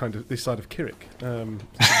to this side of Kirik.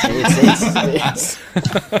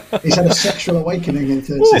 He's had a sexual awakening in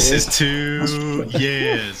 30 This years. is 2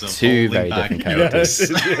 years of Two holding very back different characters.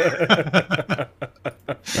 Yeah.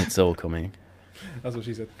 It's all coming. That's what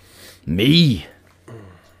she said. Me?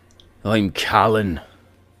 I'm Callan.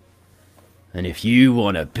 And if you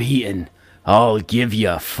want a beating, I'll give you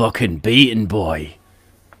a fucking beating, boy.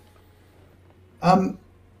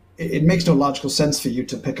 It makes no logical sense for you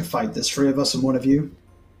to pick a fight. There's 3 of us and 1 of you.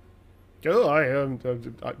 Oh,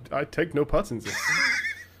 I take no part in this.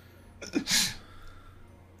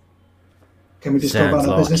 Can we just go about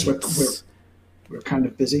Sounds our like business? We're kind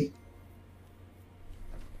of busy.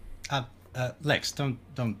 Lex, don't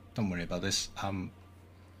worry about this.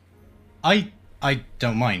 I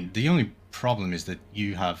don't mind. The only problem is that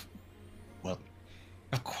you have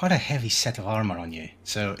quite a heavy set of armor on you.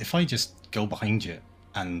 So if I just go behind you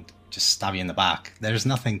and just stab you in the back, there's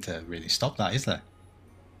nothing to really stop that, is there?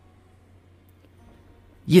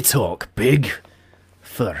 You talk big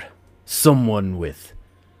for someone with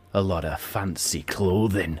a lot of fancy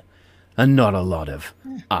clothing and not a lot of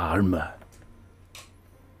armor.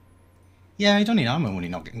 Yeah, you don't need armor when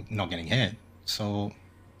you're not getting hit. So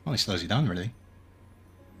only slows you down, really.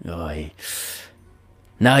 Aye.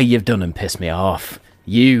 Now you've done and pissed me off.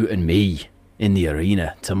 You and me in the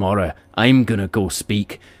arena tomorrow. I'm gonna go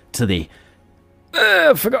speak to the...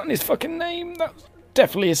 I've forgotten his fucking name. That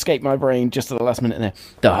definitely escaped my brain just at the last minute there.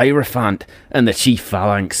 The Hierophant and the Chief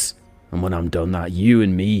Phalanx. And when I'm done that, you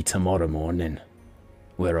and me tomorrow morning,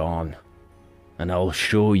 we're on. And I'll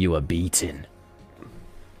show you a beating.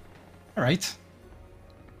 All right.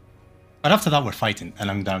 But after that, we're fighting,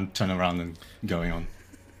 and I'm down, turning around and going on.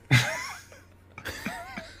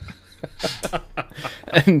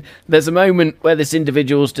 And there's a moment where this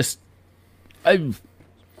individual's just... Oh,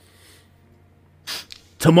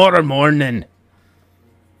 tomorrow morning.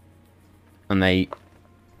 And they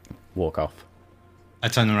walk off. I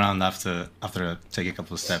turn around after I take a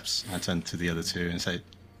couple of steps. I turn to the other 2 and say,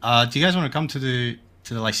 "Do you guys want to come to the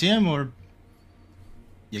Lyceum, or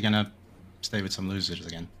you're gonna stay with some losers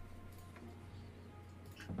again?"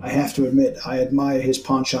 I have to admit, I admire his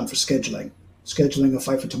penchant for scheduling. Scheduling a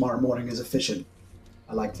fight for tomorrow morning is efficient.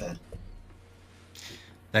 I like that.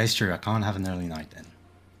 That is true. I can't have an early night then.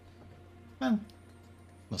 Well,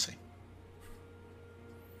 we'll see.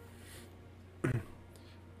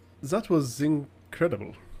 That was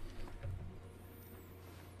incredible.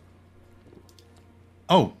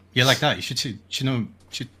 Oh, you like that? You should see.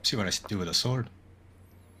 Should see what I do with a sword.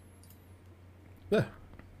 Yeah,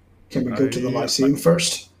 Can we go to the Lyceum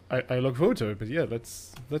first? I look forward to it. But yeah,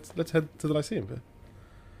 let's head to the Lyceum. Yeah.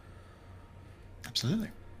 Absolutely.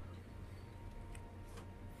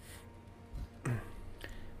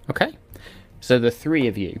 Okay. So the 3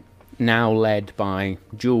 of you, now led by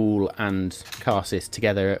Jewel and Karsus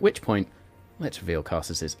together, at which point, let's reveal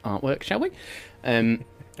Karsus's artwork, shall we?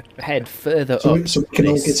 Head further So up we can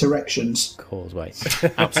all this get erections. causeway.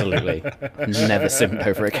 Absolutely. Never simped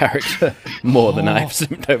over a character more than I've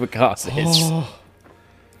simped over Karsus.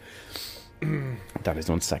 That is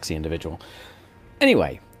one sexy individual.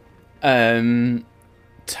 Anyway,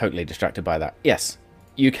 totally distracted by that. Yes,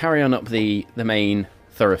 you carry on up the main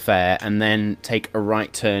thoroughfare and then take a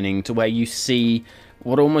right turning to where you see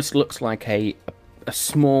what almost looks like a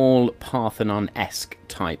small Parthenon-esque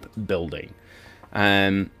type building.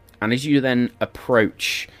 And as you then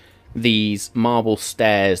approach these marble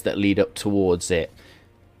stairs that lead up towards it,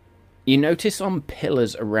 you notice on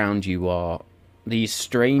pillars around you are these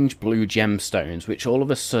strange blue gemstones which all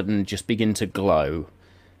of a sudden just begin to glow,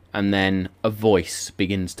 and then a voice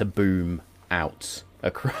begins to boom out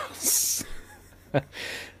across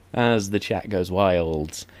as the chat goes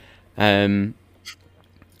wild. And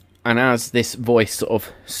as this voice sort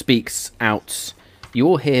of speaks out, you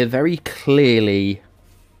all hear very clearly,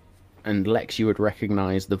 and Lex, you would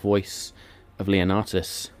recognise the voice of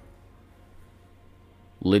Leonatus.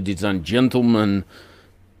 Ladies and gentlemen,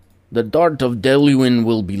 the Dart of Deluin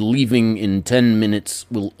will be leaving in 10 minutes.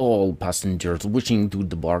 Will all passengers wishing to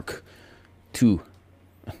depart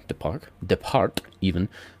even,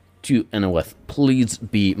 to Enoweth, please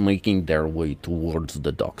be making their way towards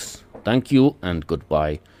the docks. Thank you and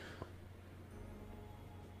goodbye.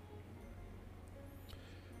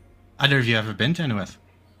 Either of you ever been to Enoweth?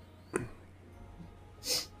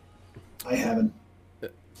 I haven't.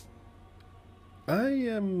 I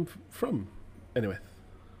am from Enoweth.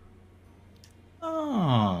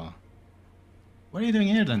 Oh. What are you doing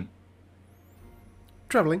here then?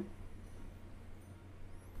 Traveling.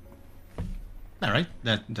 All right.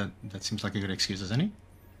 That seems like a good excuse as any.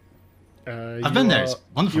 I've been there. It's a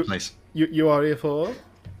wonderful place. You are here for?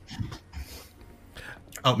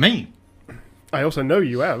 Oh, me? I also know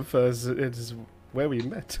you have, as it is where we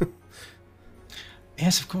met.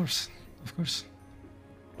 Yes, of course. Of course.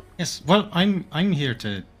 Yes, well, I'm here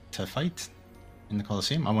to fight in the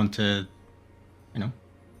Colosseum. I want to,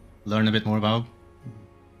 learn a bit more about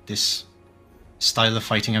this style of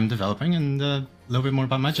fighting I'm developing and a little bit more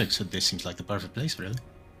about magic, so this seems like the perfect place, really.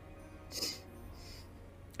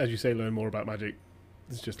 As you say, learn more about magic.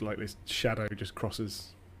 It's just like this shadow just crosses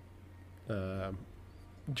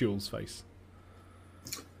Jules' face.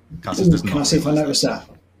 Ooh, can I see if I notice that?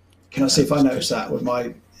 Can I see if I notice that with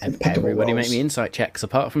my impeccable Everybody rolls? make me insight checks,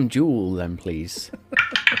 apart from Jewel, then, please.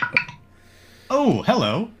 Oh,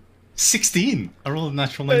 hello! 16! I rolled a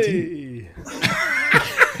natural 19. Hey!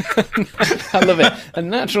 I love it. A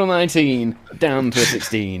natural 19 down to a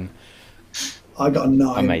 16. I got a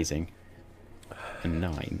 9. Amazing. A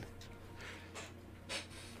 9.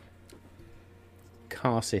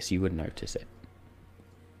 Karsis, you would notice it.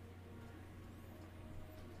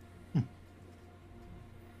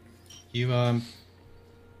 You don't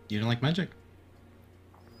like magic?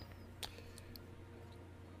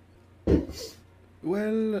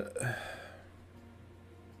 Well,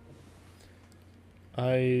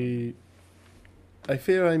 I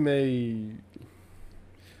fear I may.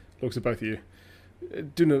 Looks at both of you.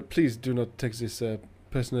 Please do not take this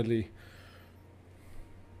personally.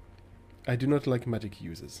 I do not like magic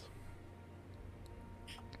users.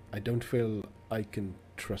 I don't feel I can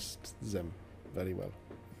trust them very well.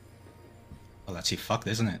 Well, that's you fucked,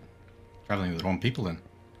 isn't it? Traveling with the wrong people then.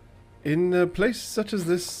 In a place such as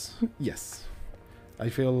this, yes. I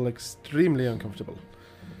feel extremely uncomfortable.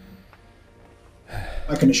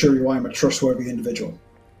 I can assure you I am a trustworthy individual.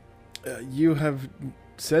 You have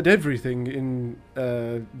said everything in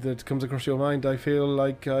that comes across your mind. I feel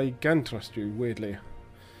like I can trust you, weirdly.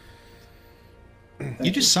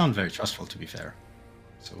 You just sound very trustful, to be fair.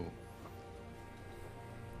 So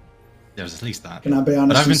there's at least that. Can I be honest?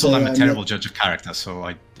 But I've been and told say I'm a I'm terrible judge of character, so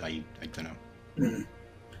I don't know.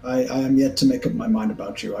 I am yet to make up my mind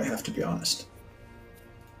about you. I have to be honest.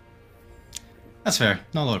 That's fair.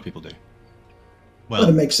 Not a lot of people do. Well, But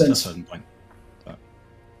it makes to a sense. certain point. But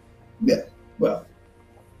Yeah. Well,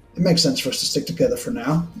 it makes sense for us to stick together for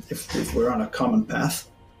now, if we're on a common path.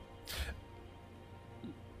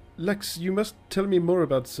 Lex, you must tell me more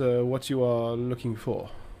about what you are looking for.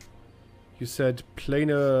 You said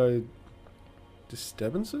planar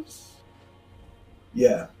disturbances?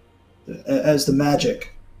 Yeah. As the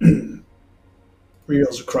magic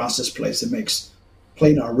reels across this place, it makes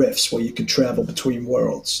planar rifts where you can travel between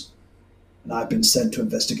worlds. And I've been sent to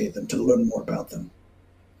investigate them, to learn more about them.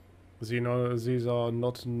 These are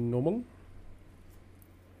not normal?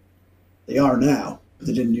 They are now, but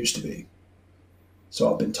they didn't used to be.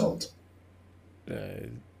 So I've been told.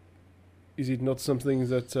 Is it not something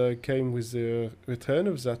that came with the return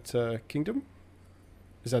of that kingdom?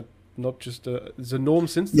 Is that not just the norm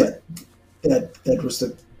since then? Yeah, that was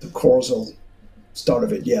the causal start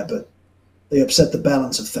of it, yeah, but they upset the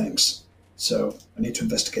balance of things. So I need to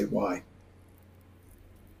investigate why.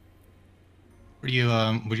 were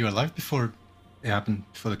you alive before it happened?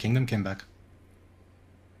 Before the kingdom came back?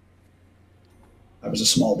 I was a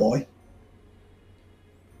small boy.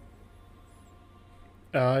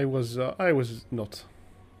 I was not.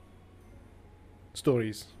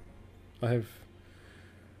 Stories. I have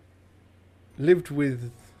lived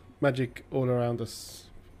with magic all around us,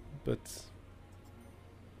 but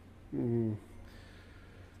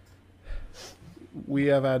we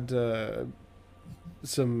have had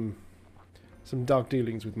some dark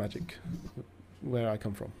dealings with magic where I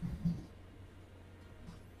come from.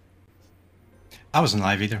 I wasn't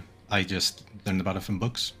alive either. I just learned about it from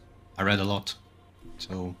books. I read a lot.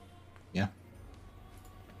 So, yeah.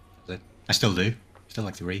 That's it. I still do. Still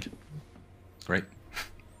like to read. It's great.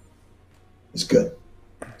 It's good.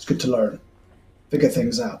 It's good to learn. Figure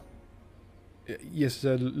things out. Yes,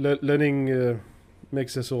 learning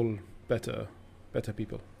makes us all better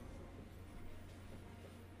people.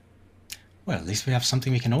 Well, at least we have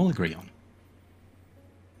something we can all agree on.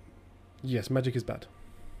 Yes, magic is bad.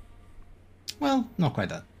 Well, not quite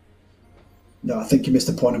that. No, I think you missed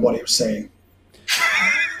the point of what he was saying.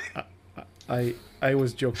 I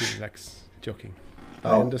was joking, Lex. Joking.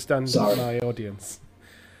 I Oh, understand sorry. my audience.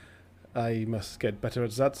 I must get better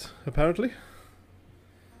at that, apparently.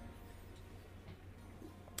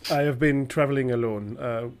 I have been traveling alone,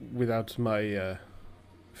 without my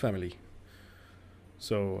family.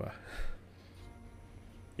 So,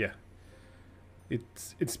 yeah.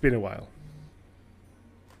 It's been a while.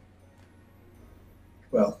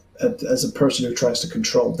 Well, as a person who tries to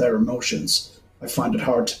control their emotions, I find it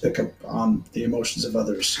hard to pick up on the emotions of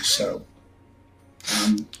others. So,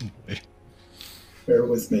 bear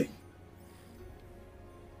with me.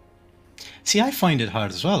 See, I find it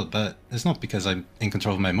hard as well, but it's not because I'm in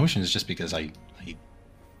control of my emotions. It's just because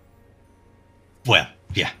well,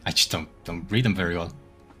 yeah, I just don't read them very well.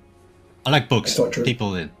 I like books.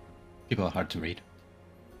 People are hard to read.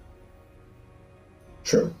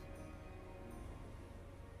 True.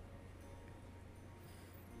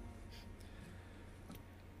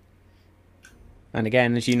 And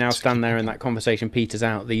again, as you now stand there and that conversation peters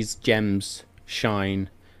out, these gems shine,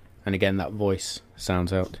 and again that voice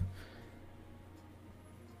sounds out.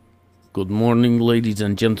 Good morning, ladies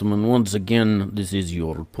and gentlemen. Once again, this is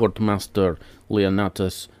your Portmaster,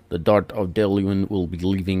 Leonatus. The Dart of Deluin will be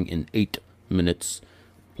leaving in 8 minutes.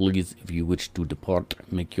 Please, if you wish to depart,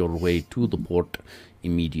 make your way to the port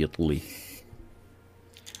immediately.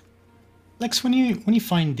 Lex, when you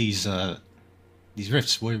find these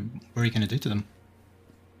rifts, what are you going to do to them?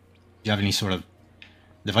 Do you have any sort of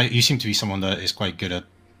device? You seem to be someone that is quite good at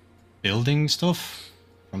building stuff,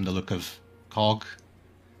 from the look of Cog,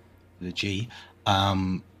 the G.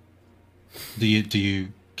 Can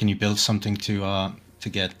you build something to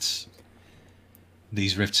get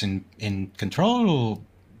these rifts in control, or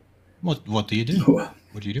what do you do?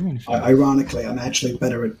 What do you do when you find Ironically, I'm actually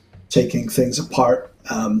better at taking things apart.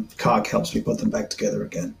 Cog helps me put them back together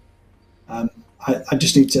again. I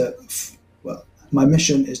just need to. Well, my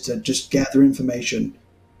mission is to just gather information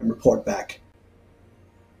and report back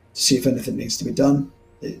to see if anything needs to be done.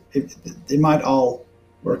 They might all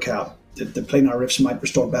work out. The planar rifts might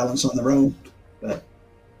restore balance on their own, but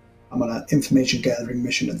I'm on an information gathering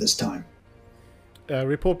mission at this time.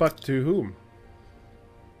 Report back to whom?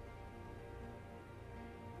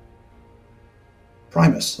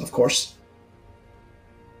 Primus, of course.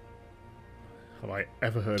 Have I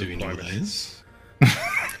ever heard of you know what Primus? that is?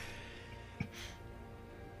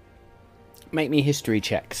 Make me history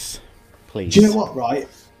checks, please. Do you know what, right?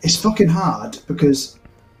 It's fucking hard because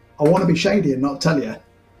I want to be shady and not tell you.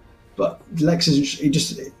 But Lex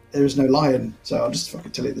isn't, there is no lying, so I'll just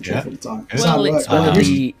fucking tell you the truth all the time. Well,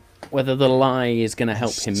 it's whether the lie is going to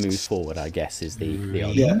help him move forward, I guess, is the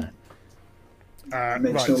argument. Yeah. It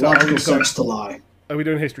makes Right, no so logical sense to lie. Are we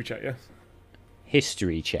doing history check, yeah?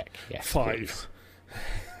 History check, yes. 5.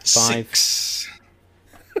 6.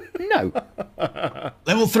 No.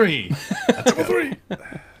 Level 3. Level 3!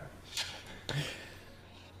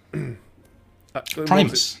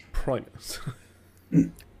 Primus. Primus.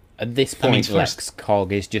 At this That means point, Lex,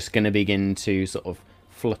 Cog is just going to begin to sort of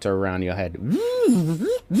flutter around your head.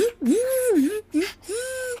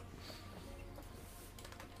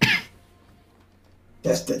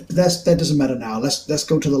 That doesn't matter now. Let's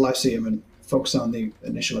go to the Lyceum and focus on the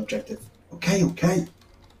initial objective. Okay.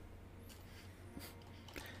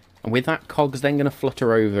 And with that, Cog's then going to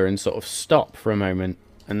flutter over and sort of stop for a moment,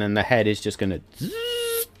 and then the head is just going to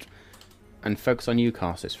and focus on you,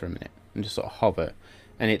 Karsus, for a minute, and just sort of hover.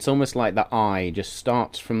 And it's almost like the eye just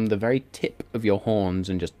starts from the very tip of your horns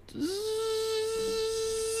and just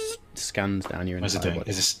scans down your What is it entire doing?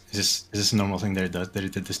 body. Is this a normal thing that it does? That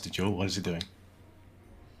it did this to Joe? What is it doing?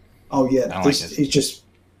 Oh yeah, I like it. he's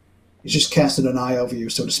just casting an eye over you,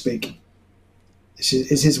 so to speak. It's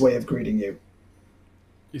his way of greeting you.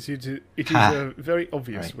 You see, it is very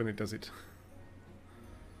obvious Right. when it does it.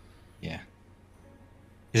 Yeah.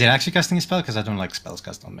 Is it actually casting a spell? Because I don't like spells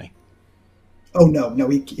cast on me. Oh no,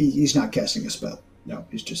 he's not casting a spell. No,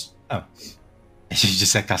 he's just. Oh. You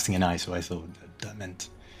just said casting an eye, so I thought that meant.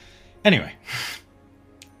 Anyway.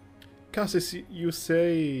 Cassis, you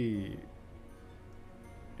say...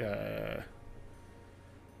 you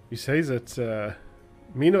say that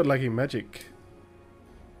me not liking magic,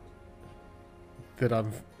 that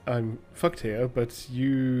I'm fucked here, but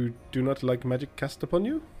you do not like magic cast upon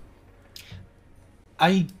you?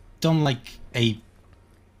 I don't like a...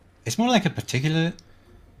 It's more like a particular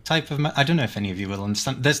type of... I don't know if any of you will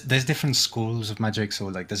understand. There's different schools of magic, so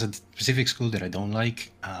like there's a specific school that I don't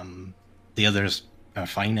like. The others are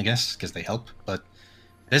fine, I guess, because they help. But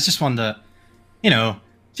there's just one that,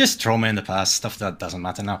 just trauma in the past, stuff that doesn't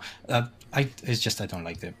matter now. It's just I don't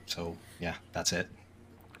like it. So yeah, that's it.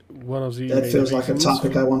 One of the That main feels like a reasons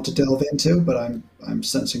topic I want to delve into, but I'm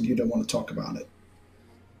sensing you don't want to talk about it.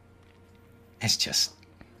 It's just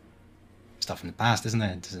stuff in the past, isn't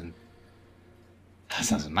it? It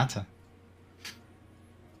doesn't matter.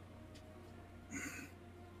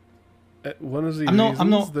 One of the I'm not-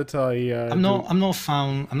 reasons that I I'm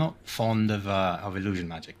not fond of illusion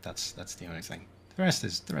magic. That's the only thing. The rest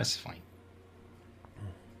is fine.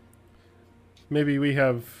 maybe we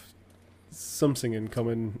have something in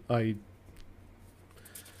common. I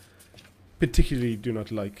particularly do not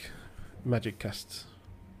like magic cast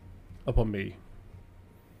upon me.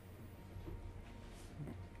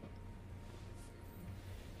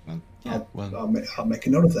 Well, yeah, well, I'll make a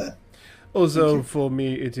note of that. Also, for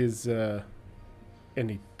me, it is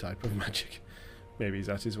any type of magic. Maybe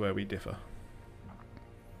that is where we differ.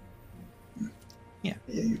 yeah.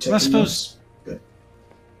 You Well, I take suppose- Good.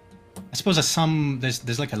 I suppose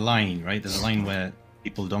there's like a line, right? There's a line where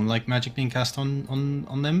people don't like magic being cast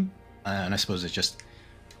on them, and I suppose it's just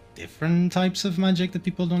different types of magic that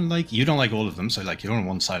people don't like. You don't like all of them, so like you're on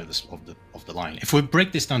one side of the line. If we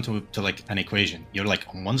break this down to like an equation, you're like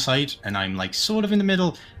on one side, and I'm like sort of in the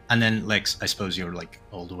middle, and then Lex, I suppose you're like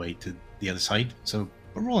all the way to the other side. So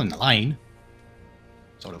we're all in the line,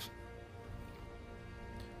 sort of.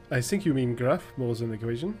 I think you mean graph more than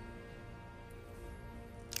equation.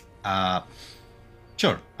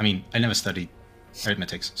 Sure. I mean, I never studied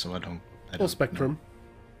arithmetics, so I don't Or spectrum.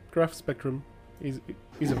 Graph, spectrum.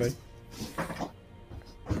 Either way.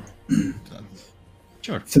 know.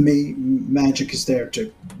 Sure. For me, magic is there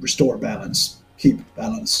to restore balance, keep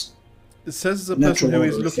balance. It says the Natural person who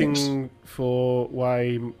is order of looking things. for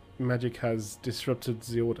why magic has disrupted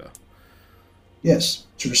the order. Yes,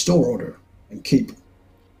 to restore order and keep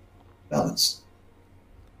balance.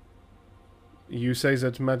 You say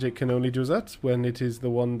that magic can only do that when it is the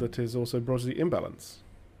one that is also brought the imbalance.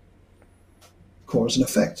 Cause and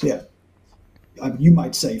effect, yeah. You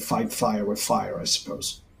might say fight fire with fire, I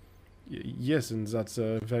suppose. Yes, and that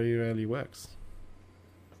very rarely works.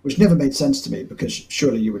 Which never made sense to me because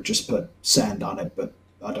surely you would just put sand on it, but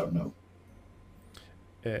I don't know.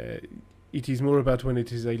 It is more about when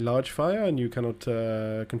it is a large fire and you cannot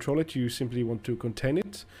control it, you simply want to contain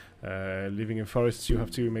it. Living in forests, you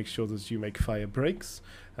have to make sure that you make fire breaks,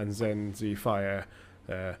 and then the fire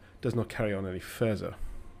does not carry on any further.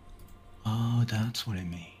 Oh, that's what I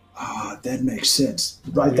mean. Ah, that makes sense.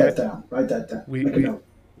 Write that down. Write that down. Make a note.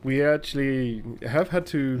 We actually have had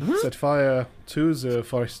to set fire to the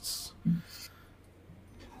forests.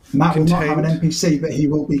 Matt will not have an Contained. NPC, but he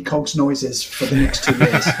will be Cogs Noises for the next 2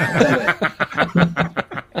 years.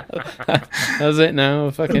 That's it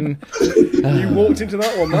now. Fucking. You walked into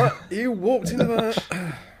that one, Matt. You walked into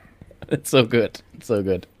that. It's so good. It's so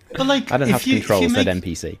good. But like, I don't have if you control, said make,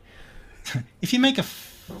 NPC. if you make a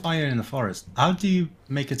fire in the forest, how do you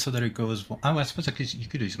make it so that it goes? Oh, I suppose you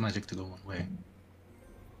could use magic to go one way.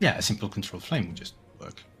 Yeah, a simple control flame would just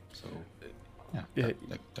work. So, yeah, Yeah.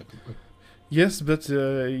 that could work. Yes, but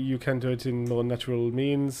you can do it in more natural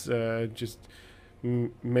means. Just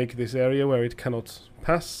make this area where it cannot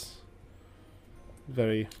pass.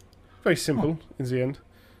 Very, very simple in the end.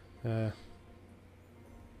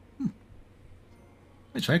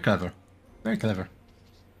 It's very clever. Very clever.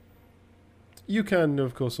 You can,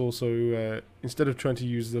 of course, also, instead of trying to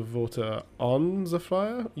use the water on the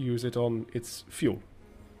fire, use it on its fuel.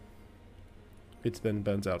 It then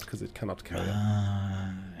burns out because it cannot carry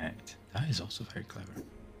on. Right. That is also very clever.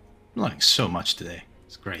 I'm learning so much today.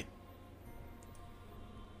 It's great.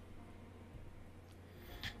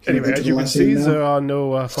 Anyway, as you can see, now? there are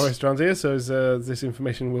no forests around here, so this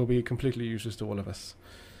information will be completely useless to all of us.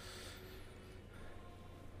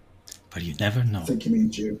 But you never know. I think you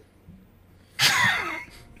mean you.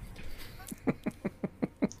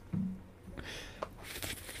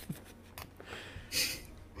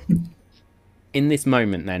 In this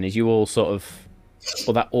moment, then, as you all sort of,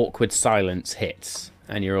 or that awkward silence hits,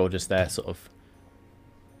 and you're all just there, sort of.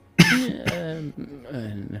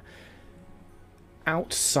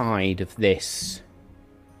 Outside of this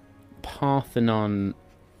Parthenon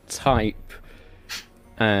type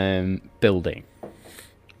building,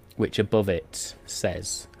 which above it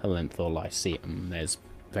says Helenthor Lyceum, there's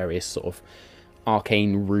various sort of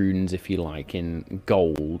arcane runes, if you like, in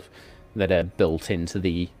gold that are built into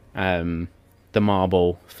the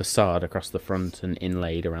marble facade across the front and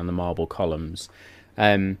inlaid around the marble columns.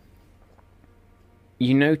 You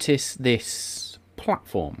notice this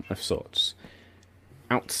platform of sorts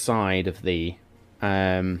outside of the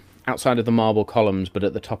marble columns, but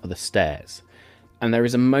at the top of the stairs. And there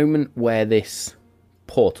is a moment where this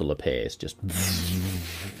portal appears, just,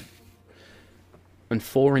 and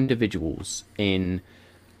four individuals in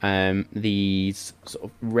these sort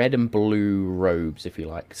of red and blue robes, if you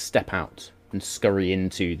like, step out and scurry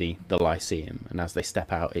into the Lyceum. And as they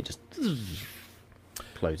step out, it just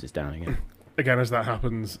closes down again. Again, as that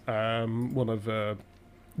happens, one of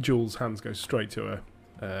Jules' hands goes straight to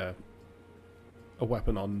a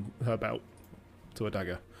weapon on her belt, to a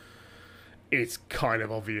dagger. It's kind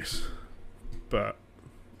of obvious, but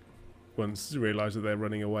once you realise that they're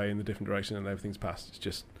running away in the different direction and everything's passed, it's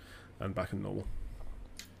just and back in normal.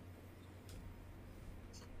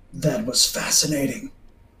 That was fascinating.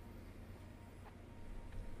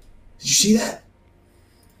 Did you see that?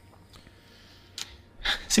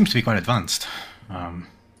 Seems to be quite advanced.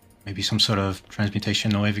 Maybe some sort of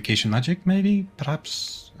transmutation or evocation magic, maybe,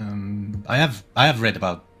 perhaps. I have read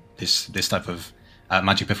about this type of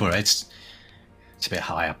magic before. It's a bit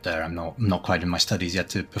high up there. I'm not quite in my studies yet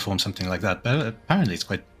to perform something like that. But apparently, it's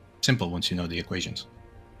quite simple once you know the equations.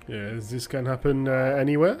 Yeah, does this can happen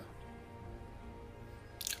anywhere?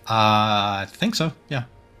 I think so. Yeah.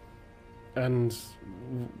 And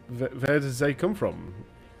where does they come from?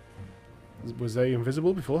 Was they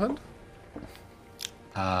invisible beforehand?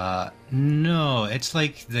 No, it's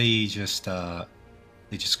like they just go.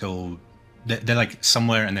 They're like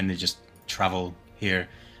somewhere, and then they just travel here.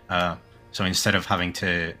 So instead of having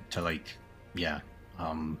to instead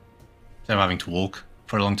of having to walk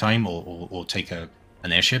for a long time or take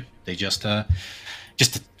an airship, they just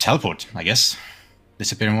teleport, I guess.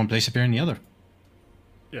 Disappear in one place, appear in the other.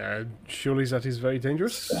 Yeah, surely that is very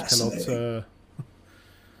dangerous. Cannot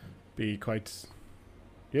be quite,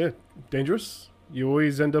 dangerous. You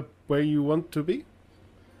always end up where you want to be.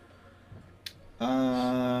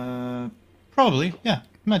 Probably, yeah.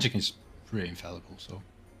 Magic is pretty infallible, so.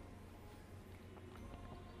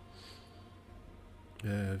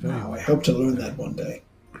 Yeah, very. Wow, I hope to learn that one day.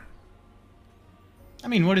 I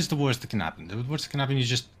mean, what is the worst that can happen? The worst that can happen is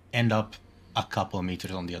just end up a couple of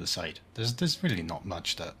meters on the other side. There's really not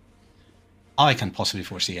much that I can possibly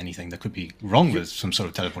foresee anything that could be wrong with some sort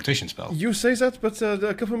of teleportation spell. You say that, but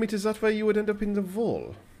a couple of meters that way you would end up in the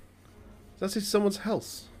wall. That is someone's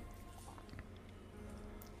house.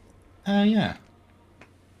 Yeah.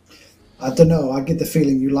 I don't know. I get the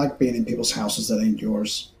feeling you like being in people's houses that ain't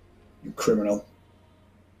yours. You criminal.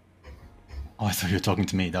 Oh, I thought you were talking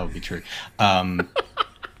to me. That would be true.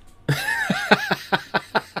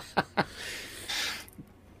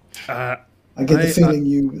 I get the feeling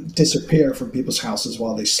you disappear from people's houses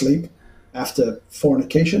while they sleep after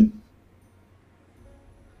fornication.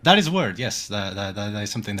 That is a word, yes. That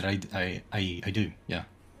is something that I do, yeah.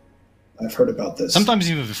 I've heard about this.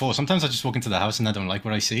 Sometimes even before. Sometimes I just walk into the house and I don't like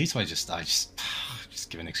what I see, so I just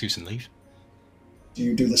give an excuse and leave. Do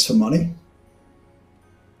you do this for money?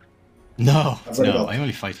 No, I've read about I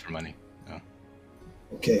only fight for money. No.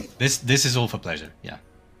 Okay. This is all for pleasure, yeah.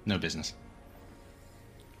 No business.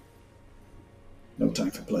 No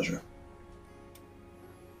time for pleasure.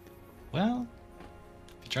 Well,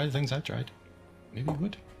 if you try the things I've tried, maybe you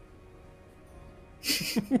would.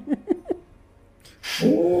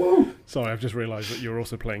 Oh. Sorry, I've just realised that you're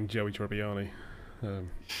also playing Joey Tribbiani.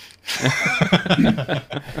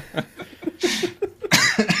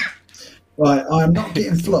 Right, I'm not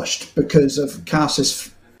getting flushed because of Cass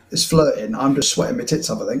is flirting. I'm just sweating my tits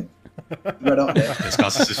up, I think. Right up there. This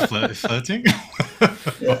Cassus is flirting?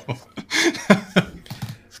 Yeah.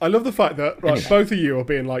 I love the fact that both of you are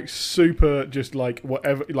being like super, just like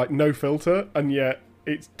whatever, like no filter, and yet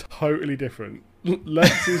it's totally different.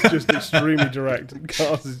 Lex is just extremely direct, and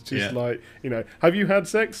Cars is just like, have you had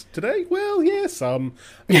sex today? Well, yeah, some.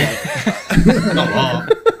 Not a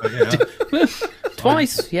lot, but yeah.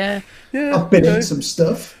 Twice, yeah. I've been in some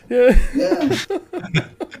stuff. Yeah. Yeah.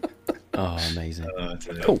 Oh, amazing.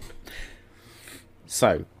 Cool.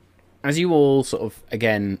 So, as you all sort of,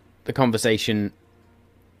 again, the conversation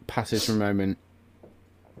passes for a moment,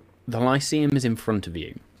 the Lyceum is in front of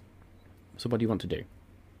you. So what do you want to do? Do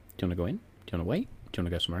you want to go in? Do you want to wait? Do you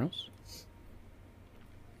want to go somewhere else?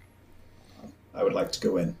 I would like to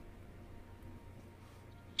go in.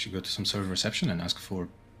 Should go to some sort of reception and ask for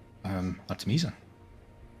Artemisa.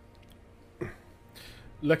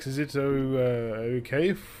 Lex, is it okay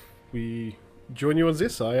if we join you on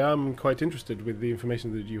this? I am quite interested with the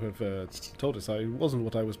information that you have told us. It wasn't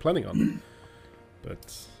what I was planning on,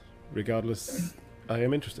 but regardless, I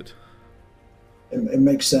am interested. It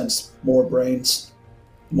makes sense. More brains,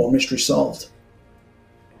 more mystery solved.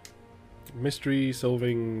 Mystery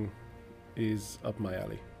solving is up my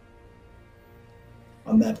alley.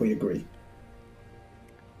 On that we agree.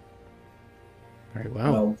 Very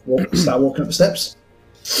well. I'll start walking up the steps.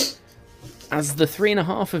 As the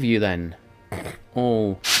 3.5 of you then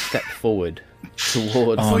all step forward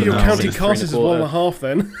towards... Oh, you're counting casters as 1.5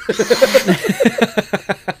 then.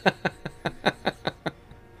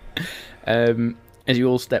 As you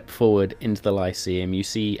all step forward into the Lyceum, you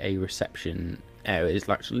see a reception area. It's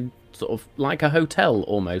actually sort of like a hotel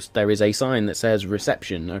almost. There is a sign that says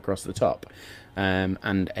reception across the top,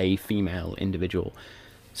 and a female individual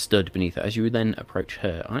stood beneath it. As you then approach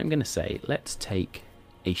her, I'm going to say, let's take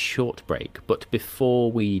a short break. But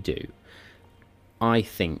before we do, I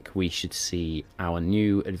think we should see our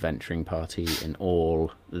new adventuring party in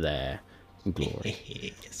all their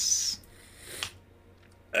glory. Yes.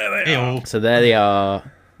 So there they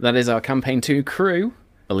are. That is our Campaign 2 crew,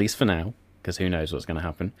 at least for now, because who knows what's going to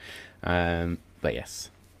happen. But yes,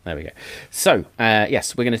 there we go. So,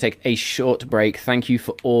 yes, we're going to take a short break. Thank you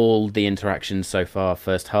for all the interactions so far,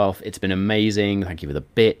 first half. It's been amazing. Thank you for the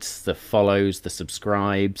bits, the follows, the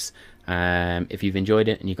subscribes. If you've enjoyed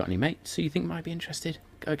it and you've got any mates who you think might be interested,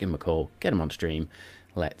 go give them a call, get them on stream.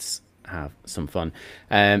 Let's have some fun.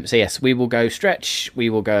 So yes, we will go stretch, we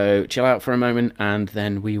will go chill out for a moment, and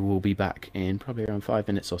then we will be back in probably around 5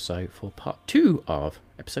 minutes or so for part 2 of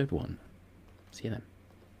episode 1. See you then.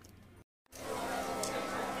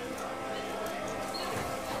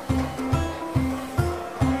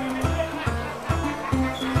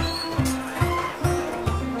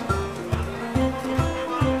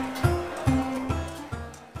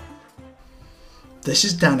 This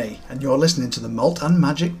is Danny, and you're listening to the Malt and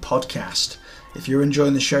Magic podcast. If you're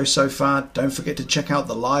enjoying the show so far, don't forget to check out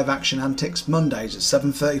the live action antics Mondays at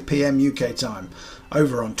 7:30 PM UK time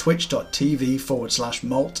over on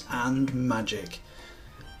twitch.tv/malt and magic.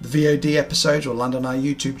 The VOD episodes will land on our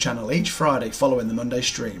YouTube channel each Friday following the Monday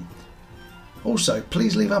stream. Also,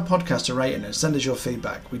 please leave our podcast a rating and send us your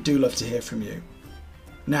feedback. We do love to hear from you.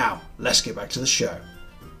 Now, let's get back to the show.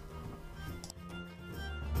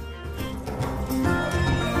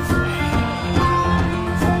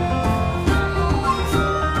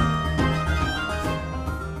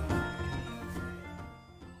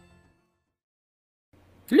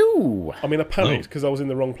 Hello. I mean, I panicked because I was in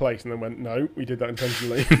the wrong place and then went, no, we did that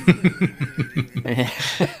intentionally.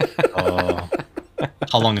 Oh.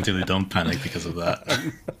 How long until they don't panic because of that?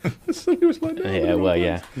 So he was like, no, Yeah, well,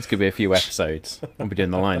 yeah. This could be a few episodes. We'll be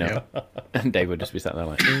doing the lineup, and Dave will just be sat there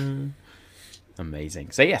like,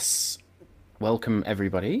 amazing. So yes, welcome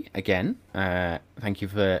everybody again. Thank you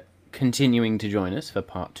for continuing to join us for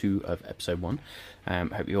part 2 of episode 1.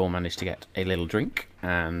 Hope you all managed to get a little drink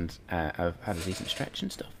and have had a decent stretch and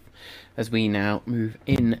stuff as we now move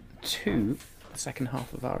into the second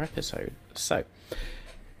half of our episode. So,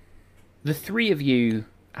 the three of you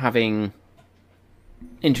having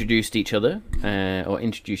introduced each other, or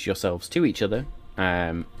introduced yourselves to each other,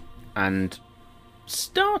 and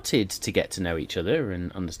started to get to know each other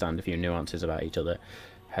and understand a few nuances about each other,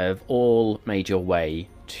 have all made your way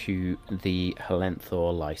to the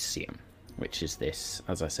Helenthor Lyceum, which is this,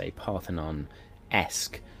 as I say,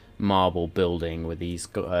 Parthenon-esque marble building with these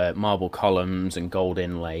marble columns and gold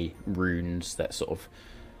inlay runes that sort of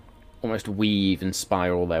almost weave and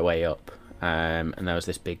spiral their way up. And there was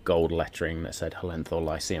this big gold lettering that said Helenthor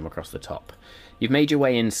Lyceum across the top. You've made your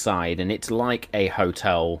way inside, and it's like a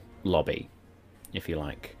hotel lobby, if you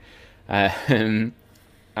like. And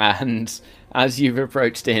as you've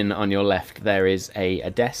approached in on your left, there is a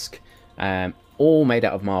desk, all made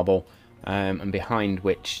out of marble, and behind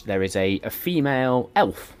which there is a female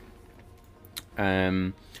elf,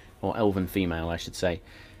 or elven female, I should say,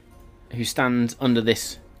 who stands under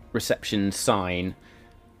this reception sign,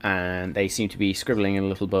 and they seem to be scribbling in a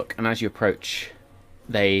little book. And as you approach,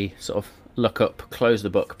 they sort of look up, close the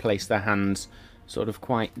book, place their hands sort of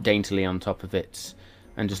quite daintily on top of it,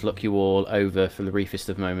 and just look you all over for the briefest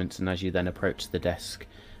of moments. And as you then approach the desk,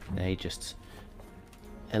 they just,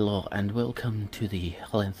 hello and welcome to the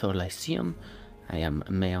Helenthor Lyceum. I am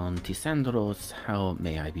Mayon Tisandros. How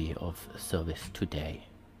may I be of service today?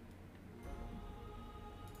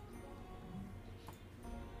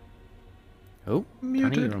 Oh,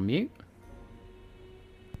 Muted. Danny, you're on mute.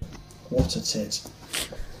 What a tit.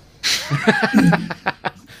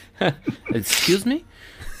 Excuse me?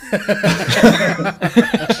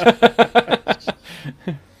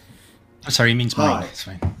 Sorry, he means mine. Hi. It's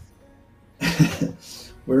fine.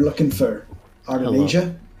 We're looking for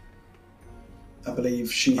Artemisia. I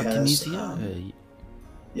believe she has. Artemisia?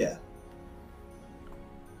 Yeah.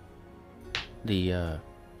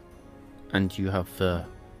 And you have,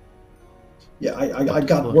 Yeah, I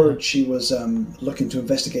got word she was looking to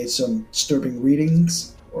investigate some disturbing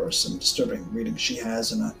readings, or some disturbing readings she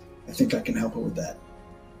has, and I think I can help her with that.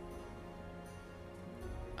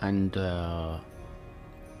 and,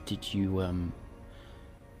 did you,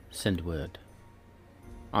 send word?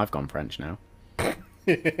 I've gone French now.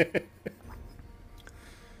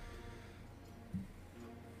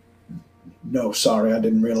 No, sorry, I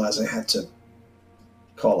didn't realize I had to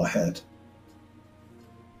call ahead.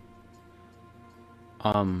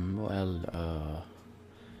 Well,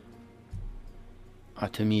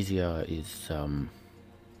 Artemisia is,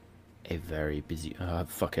 A very busy...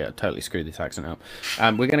 fuck it, I totally screwed this accent up.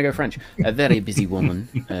 We're going to go French. A very busy woman.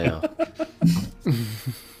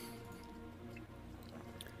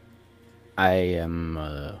 I am...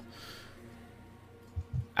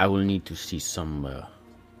 I will need to see some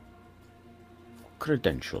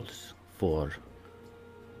credentials for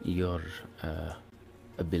your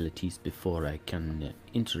abilities before I can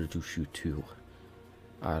introduce you to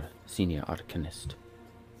our senior arcanist.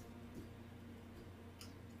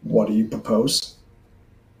 What do you propose?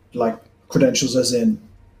 Like credentials as in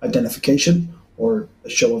identification or a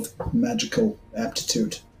show of magical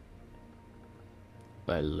aptitude?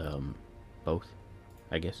 Well, both,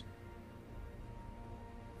 I guess.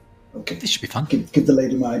 Okay. This should be fun. Give the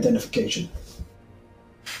lady my identification.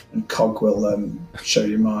 And Cog will show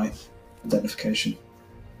you my identification.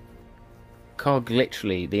 Cog,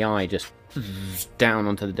 literally, the eye just down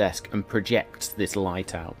onto the desk and projects this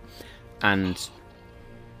light out. And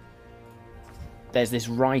there's this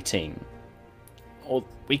writing, or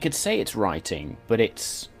we could say it's writing, but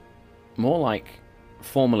it's more like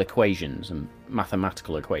formal equations and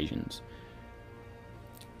mathematical equations.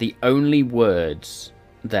 The only words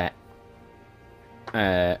that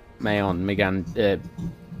Megan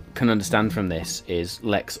can understand from this is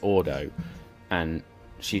Lex Ordo, and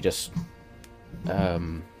she just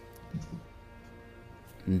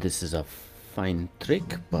this is a fine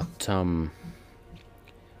trick, but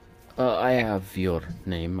I have your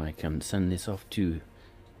name. I can send this off to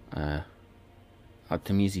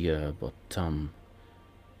Artemisia, but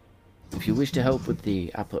if you wish to help with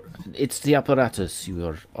the it's the apparatus you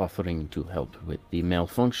are offering to help with the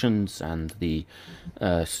malfunctions and the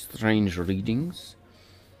strange readings.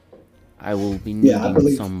 I will be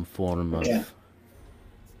needing some form of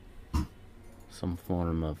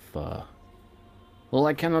well,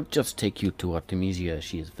 I cannot just take you to Artemisia.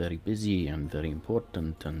 She is very busy and very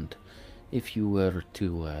important, and if you were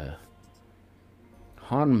to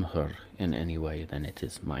harm her in any way, then it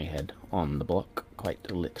is my head on the block,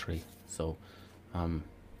 quite literally. So, I'm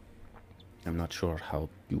not sure how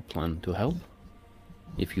you plan to help,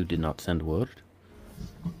 if you did not send word.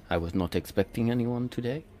 I was not expecting anyone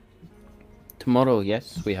today. Tomorrow,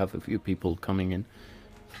 yes, we have a few people coming in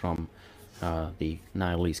from the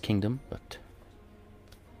Nihilese kingdom, but...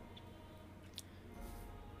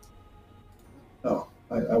 Oh,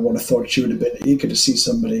 I would have thought she would have been eager to see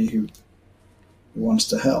somebody who wants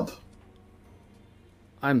to help.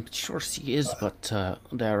 I'm sure she is, but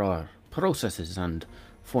there are processes and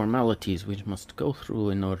formalities we must go through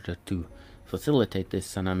in order to facilitate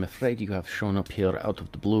this, and I'm afraid you have shown up here out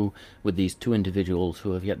of the blue with these two individuals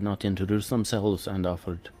who have yet not introduced themselves and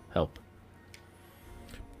offered help.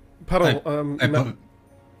 Pardon,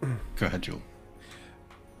 go ahead, Jewel.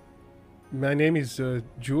 My name is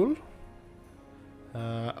Jewel.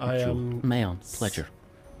 I am... Mayon, pleasure.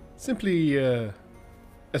 Simply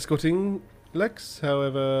escorting Lex,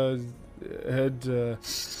 however, heard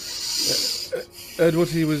what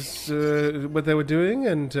he was, what they were doing,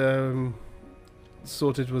 and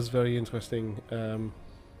thought it was very interesting. And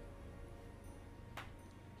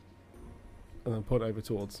then point over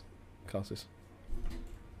towards Cassis.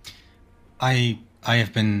 I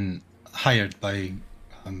have been hired by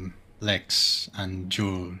Lex and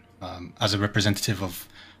Jewel as a representative of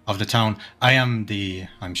the town. I am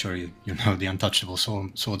I'm sure you know, the untouchable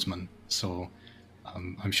swordsman. So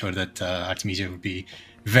I'm sure that Artemisia would be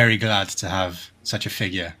very glad to have such a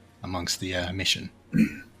figure amongst the mission.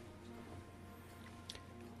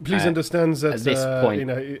 Please understand that at this point, you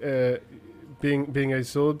know, being a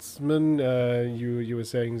swordsman, you were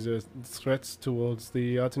saying the threats towards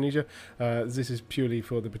the Artemisia. This is purely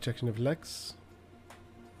for the protection of Lex.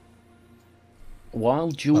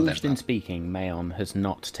 While Jewel's been speaking, Mayon has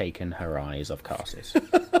not taken her eyes off Cassis.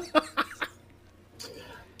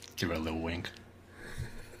 Give her a little wink.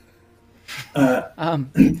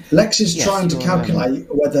 Lex is trying to calculate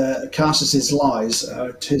whether Cassis' lies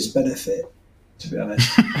are to his benefit, to be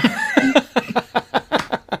honest.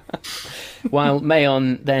 While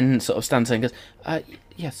Mayon then sort of stands there and goes,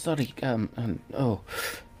 yes, sorry,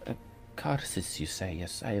 Cassis, you say,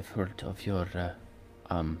 yes, I have heard of your,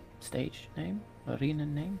 stage name, arena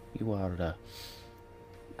name. You are,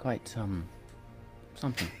 quite,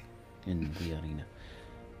 something in the arena.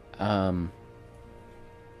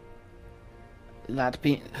 That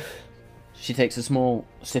being... She takes a small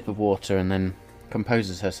sip of water and then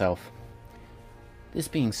composes herself. This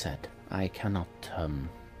being said, I cannot,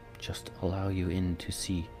 just allow you in to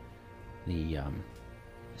see the,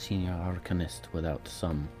 senior arcanist without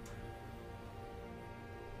some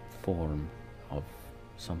form of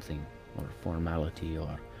something, or formality,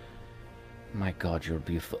 or My God, you're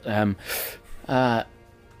beautiful.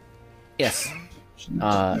 Yes.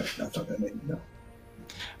 No, that's not what I mean. No.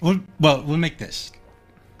 Well, we'll make this.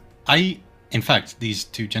 In fact, these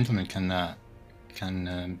two gentlemen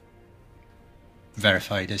can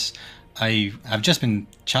verify this. I've just been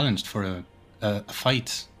challenged for a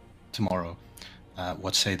fight tomorrow.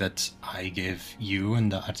 What say that I give you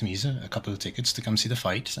and Artemisia a couple of tickets to come see the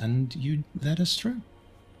fight, and you let us through?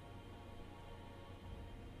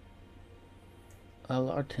 Well,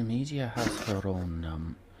 Artemisia has her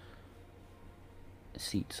own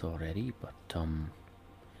seats already, but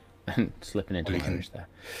and slipping into Well, Irish there.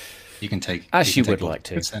 You can take As you she can take would both like to.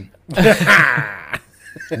 tickets then.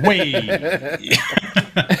 Wait.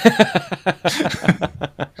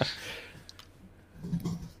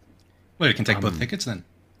 Well, you can take both tickets then.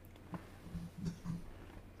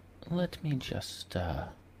 Let me just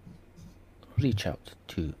reach out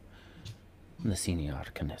to the senior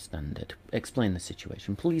arcanist and explain the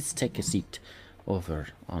situation. Please take a seat over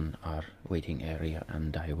on our waiting area,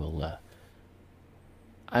 and I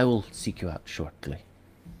will seek you out shortly.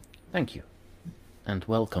 Thank you, and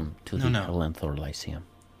welcome to the Kalenthor Lyceum.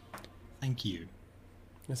 Thank you.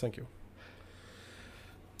 Yes, thank you.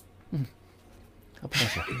 A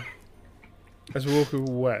pleasure. As we walk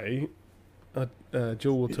away,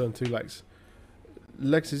 Joel will turn to Lex.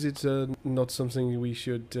 Lex, is it not something we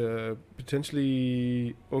should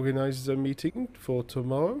potentially organize a meeting for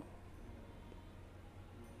tomorrow?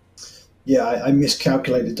 Yeah, I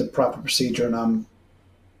miscalculated the proper procedure, and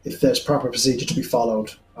if there's proper procedure to be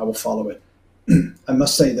followed, I will follow it. I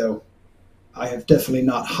must say, though, I have definitely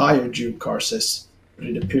not hired you, Karsus, but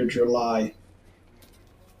it appeared your lie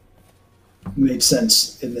made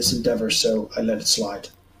sense in this endeavor, so I let it slide.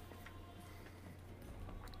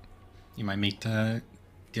 You might meet the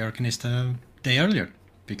Arcanist a day earlier,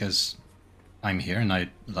 because I'm here and I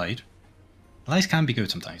lied. Lies can be good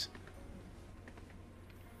sometimes.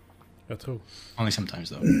 At all. Only sometimes,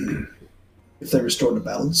 though. If they restore the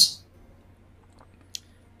balance.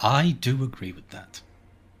 I do agree with that.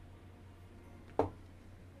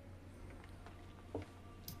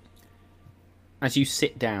 As you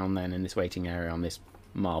sit down then in this waiting area on this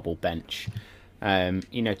marble bench,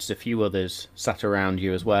 you notice a few others sat around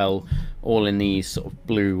you as well, all in these sort of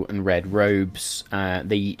blue and red robes.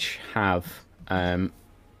 They each have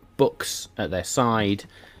books at their side.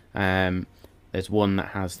 There's one that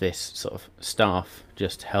has this sort of staff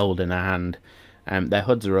just held in a hand. Their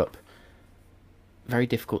hoods are up. Very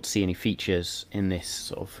difficult to see any features in this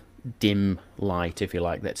sort of dim light, if you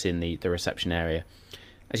like, that's in the reception area.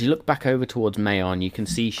 As you look back over towards Mayon, you can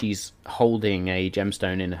see she's holding a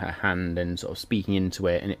gemstone in her hand and sort of speaking into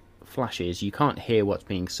it, and it flashes. You can't hear what's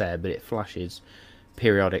being said, but it flashes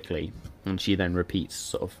periodically, and she then repeats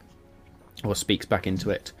sort of, or speaks back into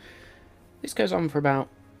it. This goes on for about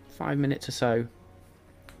 5 minutes or so,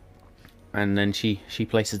 and then she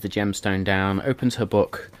places the gemstone down, opens her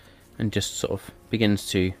book, and just sort of begins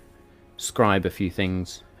to scribe a few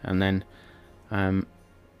things, and then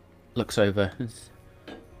looks over and says,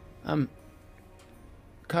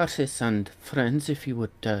 Karsus and friends, if you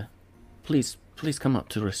would please come up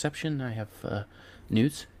to reception. I have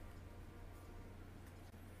news.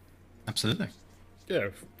 Absolutely.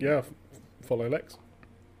 Yeah. Follow Lex.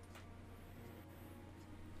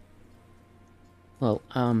 Well,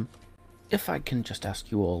 if I can just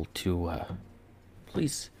ask you all to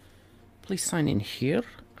please sign in here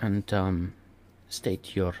and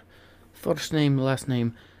state your first name, last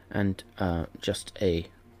name, and just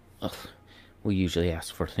we usually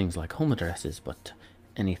ask for things like home addresses, but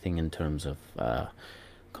anything in terms of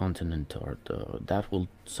continent or that will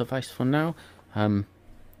suffice for now. The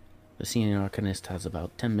senior arcanist has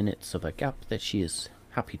about 10 minutes of a gap that she is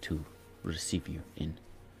happy to receive you in.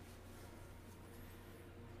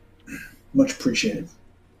 Much appreciated.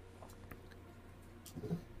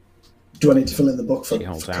 Do I need to fill in the book for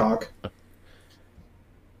Cog?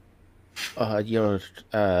 Your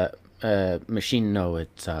machine, no,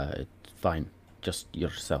 it's fine. Just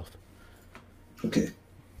yourself. Okay.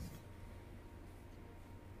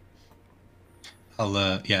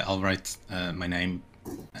 I'll write my name,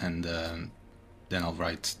 and then I'll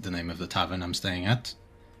write the name of the tavern I'm staying at,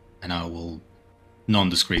 and I will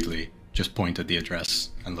non-discreetly just point at the address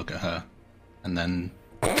and look at her, and then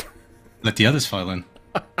let the others file in.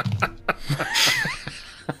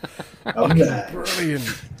 Okay.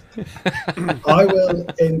 Brilliant. I will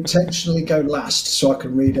intentionally go last so I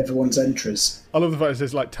can read everyone's entries. I love the fact it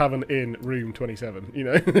says like Tavern Inn, Room 27. You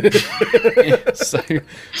know. So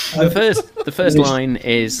the first line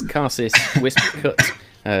is Karsus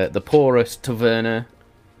Whiskcut, the Porous Taverna,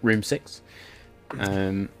 Room 6.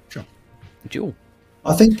 Sure. Jewel.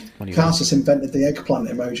 I think What do you Carsus invented the eggplant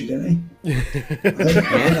emoji, didn't he? I think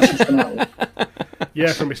that's his finale.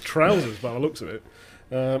 Yeah, from his trousers, by the looks of it.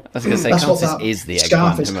 I was going to say, That's what Carsus that is the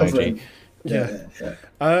scarf eggplant is emoji. covering.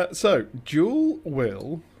 Yeah. So Jewel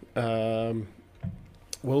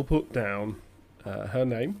will put down her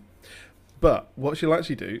name, but what she'll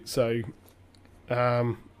actually do, so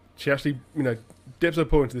she actually, dips her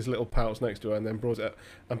paw into this little pouch next to her and then draws it up,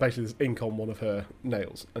 and basically there's ink on one of her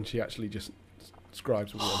nails, and she actually just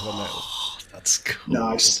scribes with one of her nails. That's cool.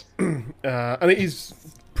 Nice. And it is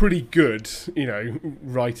pretty good,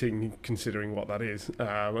 writing considering what that is.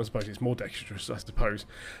 I suppose it's more dexterous, I suppose.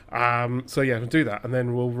 So yeah, we'll do that, and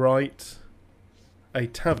then we'll write a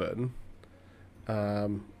tavern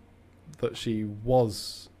that she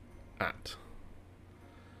was at.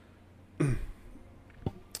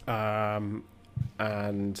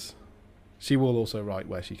 And she will also write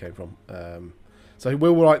where she came from. So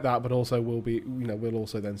we'll write that, but also we'll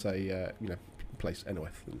also then say, place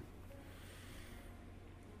Enowith.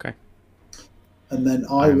 Okay. And then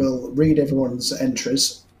I will read everyone's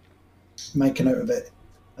entries, make a note of it,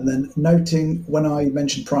 and then noting when I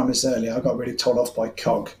mentioned Primus earlier, I got really told off by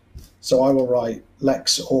Cog. So I will write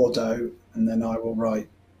Lex Ordo, and then I will write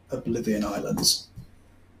Oblivion Islands.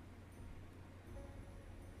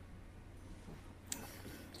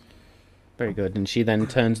 Very good. And she then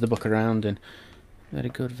turns the book around and... Very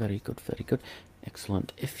good, very good, very good.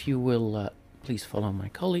 Excellent. If you will please follow my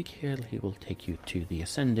colleague here, he will take you to the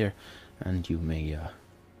Ascender, and you may,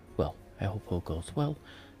 well, I hope all goes well,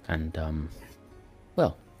 and,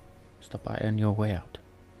 well, stop by on your way out.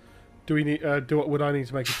 Do we need? Would I need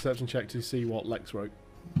to make a perception check to see what Lex wrote?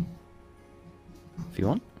 If you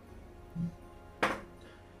want.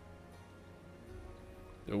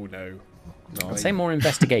 Oh no. I'd say more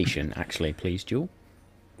investigation, actually, please, Jewel.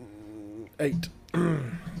 8.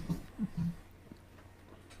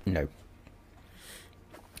 No.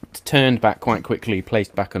 It's turned back quite quickly,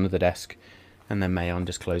 placed back under the desk, and then Mayon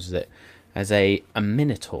just closes it as a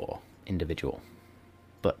Minotaur individual.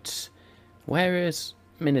 But whereas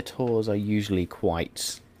Minotaurs are usually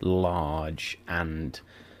quite large and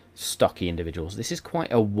stocky individuals, this is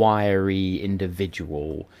quite a wiry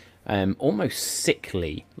individual, almost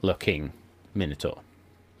sickly looking Minotaur.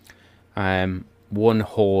 One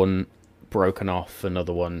horn broken off,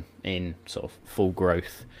 another one in sort of full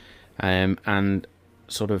growth, and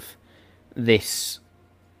sort of this,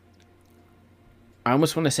 I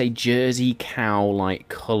almost want to say Jersey cow like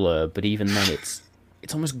colour, but even then it's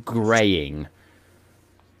almost greying.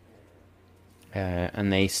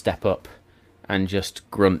 And they step up and just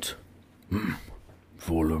grunt,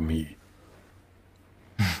 "Follow me."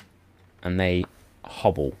 And they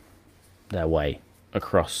hobble their way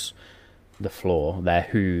across the floor, their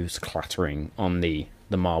hooves clattering on the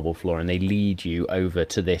marble floor, and they lead you over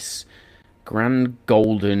to this grand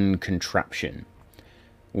golden contraption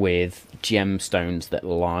with gemstones that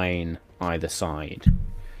line either side.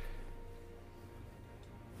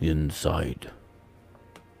 Inside.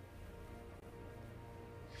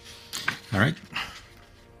 All right.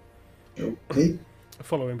 Okay.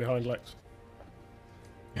 Following behind Lex.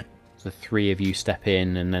 The three of you step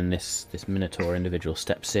in, and then this Minotaur individual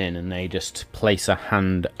steps in, and they just place a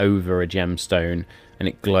hand over a gemstone, and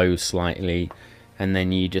it glows slightly, and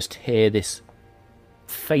then you just hear this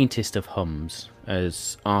faintest of hums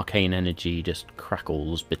as arcane energy just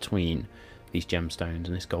crackles between these gemstones,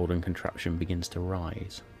 and this golden contraption begins to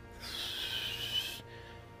rise.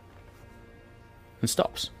 And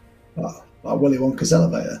stops. Like Willy Wonka's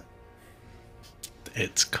elevator.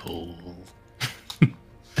 It's cool.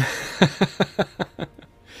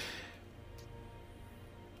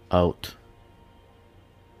 Out.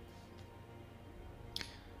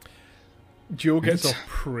 Jewel gets off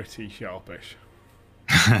pretty sharpish.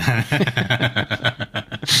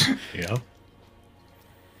 Yeah.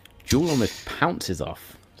 Jewel almost pounces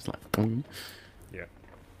off. It's like, boom. Yeah.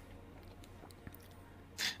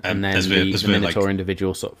 And then as the we're, Minotaur like,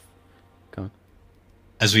 individual sort of... Go on.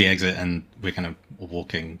 as we exit and we're kind of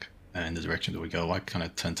walking in the direction that we go, I kind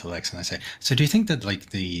of turn to Lex and I say, "So, do you think that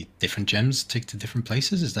like the different gems take to different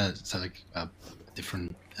places? Is that like a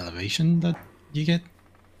different elevation that you get?"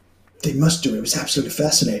 They must do. It was absolutely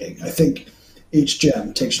fascinating. I think each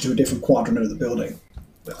gem takes you to a different quadrant of the building.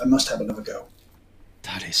 But I must have another go.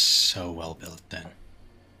 That is so well built. Then,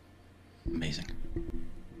 amazing.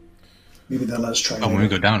 Maybe they'll let us try. Oh, when we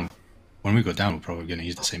go down, we're probably going to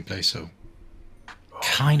use the same place. So,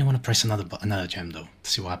 kind of want to press another gem though to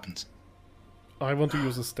see what happens. I want to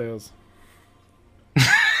use the stairs.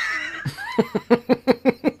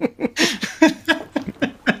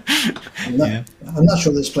 And not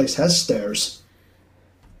sure this place has stairs.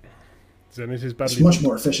 Then it is It's badly. much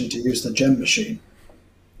more efficient to use the gem machine.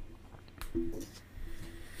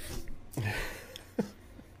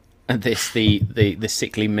 And the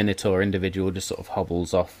sickly Minotaur individual just sort of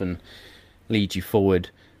hobbles off and leads you forward.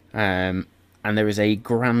 And there is a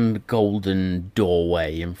grand golden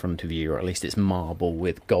doorway in front of you, or at least it's marble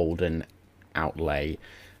with golden outlay.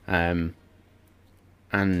 And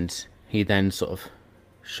he then sort of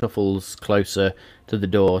shuffles closer to the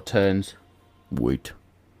door, turns, wait.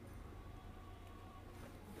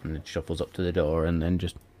 And then shuffles up to the door and then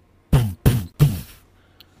just...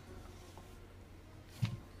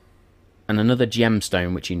 And another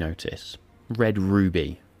gemstone which you notice, red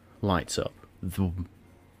ruby, lights up. Vroom.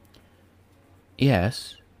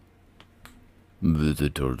 Yes?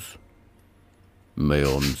 Visitors.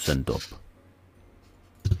 Mayon sent up.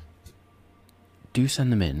 Do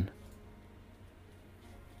send them in.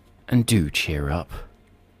 And do cheer up.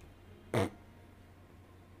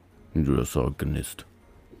 Yes, organist.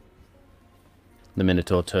 The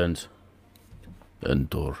Minotaur turns.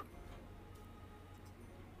 Enter.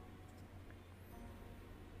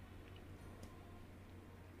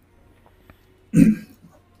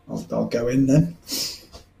 I'll go in then.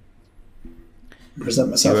 Present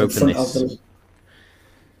myself in open front this. of the...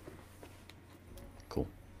 Cool.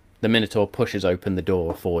 The Minotaur pushes open the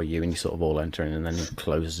door for you and you sort of all enter in and then he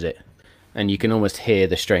closes it. And you can almost hear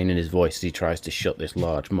the strain in his voice as he tries to shut this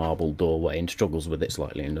large marble doorway and struggles with it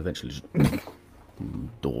slightly and eventually just...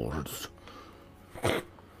 Doors.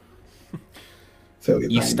 Feel your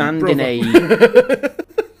You pain. stand in a...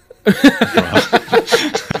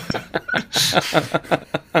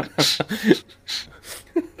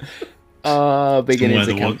 beginning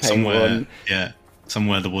to campaign one. Yeah,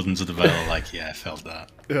 somewhere the Wardens of the Vale are like, yeah, I felt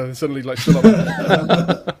that. Yeah, they suddenly like shut up.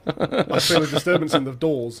 I feel a disturbance in the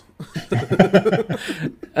doors.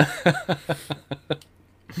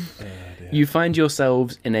 You find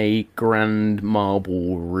yourselves in a grand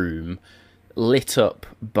marble room lit up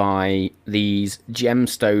by these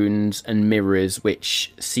gemstones and mirrors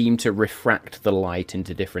which seem to refract the light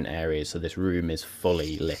into different areas, so this room is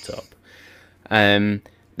fully lit up.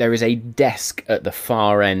 There is a desk at the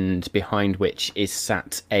far end behind which is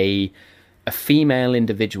sat a female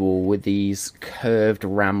individual with these curved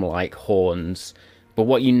ram-like horns. But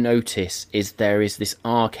what you notice is there is this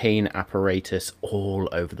arcane apparatus all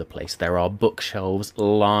over the place. There are bookshelves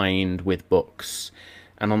lined with books.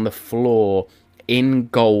 And on the floor, in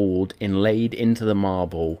gold, inlaid into the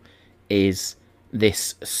marble, is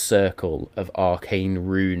this circle of arcane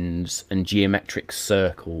runes and geometric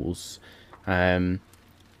circles. Karsus,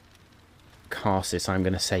 I'm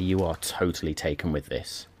going to say you are totally taken with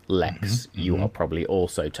this. Lex, you are probably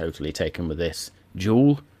also totally taken with this.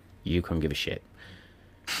 Jewel, you can't give a shit.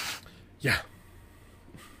 Yeah.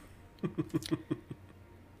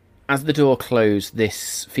 As the door closed,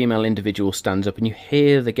 this female individual stands up and you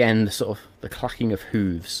hear again the sort of the clacking of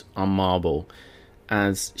hooves on marble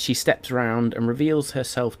as she steps round and reveals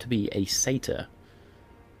herself to be a satyr,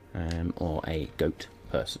 or a goat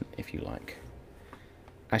person, if you like.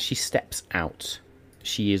 As she steps out,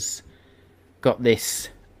 she has got this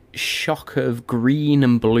shock of green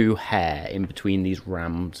and blue hair in between these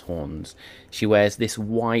ram's horns. She wears this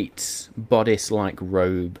white bodice-like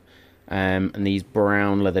robe and these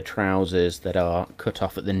brown leather trousers that are cut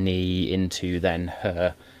off at the knee into then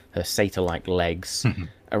her satyr-like legs.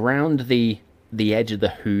 Around the edge of the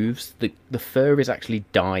hooves, the fur is actually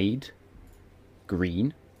dyed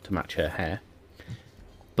green to match her hair.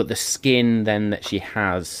 But the skin then that she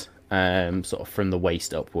has, sort of from the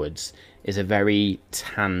waist upwards, is a very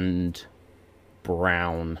tanned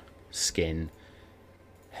brown skin.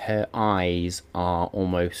 Her eyes are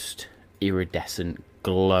almost iridescent,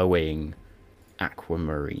 glowing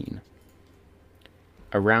aquamarine.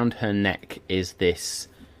 Around her neck is this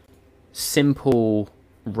simple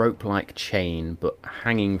rope-like chain, but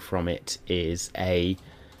hanging from it is a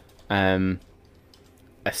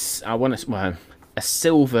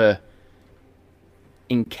silver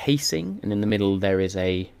encasing, and in the middle there is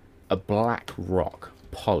a black rock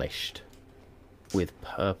polished with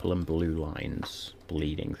purple and blue lines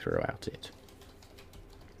bleeding throughout it.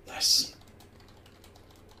 Nice.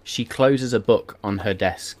 She closes a book on her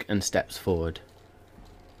desk and steps forward.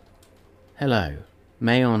 Hello.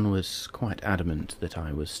 Mayon was quite adamant that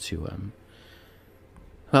I was to,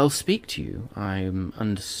 speak to you. I'm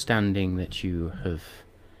understanding that you have,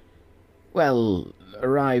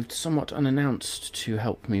 arrived somewhat unannounced to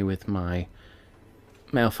help me with my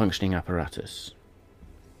malfunctioning apparatus.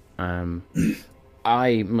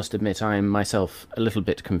 I must admit I am myself a little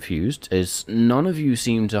bit confused, as none of you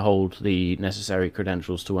seem to hold the necessary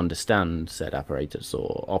credentials to understand said apparatus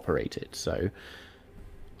or operate it, so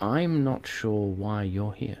I'm not sure why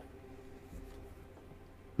you're here.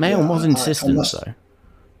 Mayon was insistent, though.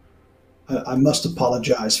 I must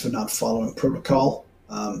apologize for not following protocol,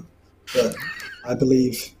 but I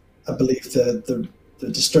believe the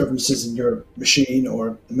disturbances in your machine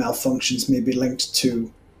or the malfunctions may be linked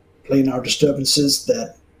to planar disturbances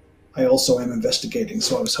that I also am investigating.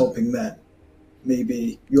 So I was hoping that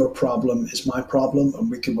maybe your problem is my problem and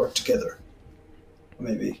we can work together. Or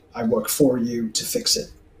maybe I work for you to fix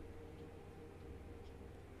it.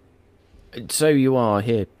 So you are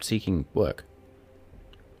here seeking work?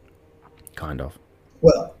 Kind of.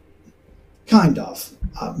 Well, kind of.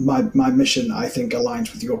 My mission, I think,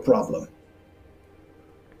 aligns with your problem.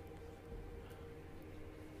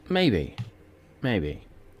 Maybe.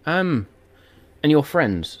 And your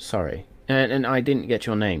friends, sorry. And I didn't get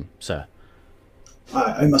your name, sir.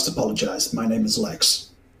 I must apologize. My name is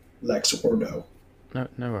Lex. Lex Ordo.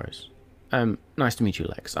 No worries. Nice to meet you,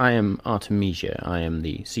 Lex. I am Artemisia. I am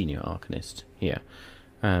the senior arcanist here.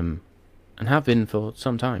 And have been for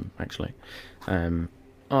some time, actually.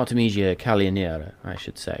 Artemisia Calianiera, I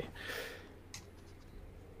should say.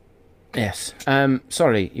 Yes.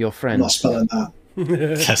 Sorry, your friend. I'm not spelling that.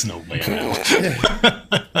 There's no way around.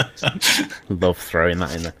 Love throwing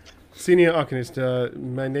that in there. Senior Arcanist,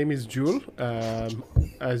 my name is Jewel.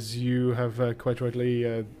 As you have quite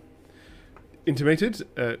rightly intimated,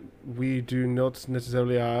 we do not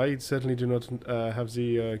necessarily, I certainly do not have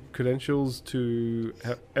the credentials to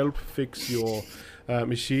help fix your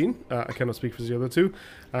machine. I cannot speak for the other two.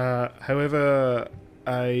 However,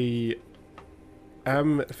 I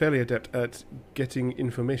am fairly adept at getting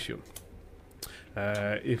information.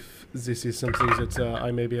 If this is something that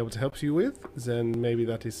I may be able to help you with, then maybe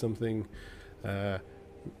that is something that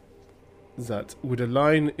would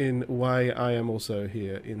align in why I am also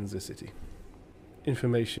here in the city.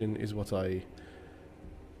 Information is what I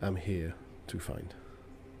am here to find.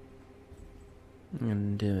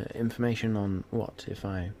 And information on what, if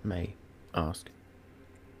I may ask?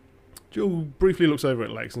 Joel briefly looks over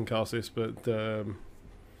at Lex and Cassis, but then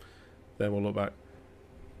we'll look back.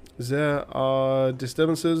 There are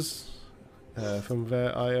disturbances from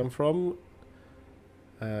where I am from,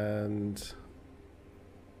 and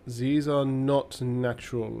these are not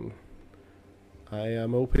natural. I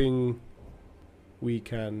am hoping we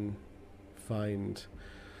can find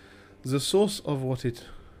the source of what it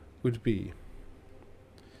would be.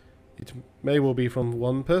 It may well be from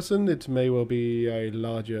one person, it may well be a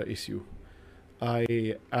larger issue.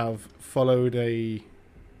 I have followed a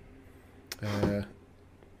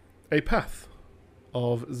path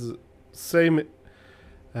of the same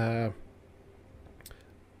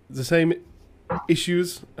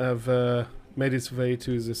issues have made its way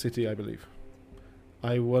to the city, I believe.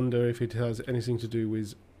 I wonder if it has anything to do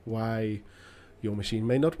with why your machine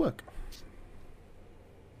may not work.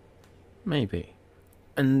 Maybe.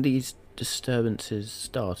 And these disturbances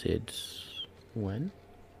started when?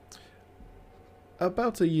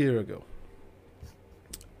 About a year ago.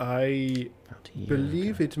 I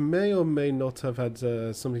believe it may or may not have had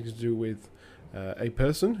something to do with a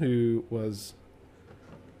person who was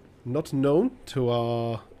not known to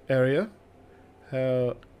our area.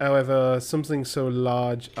 However, something so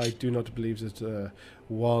large, I do not believe that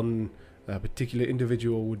one particular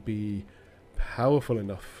individual would be powerful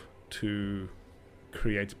enough to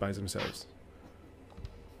create by themselves.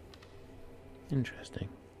 Interesting.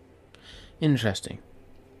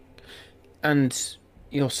 And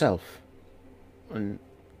yourself, and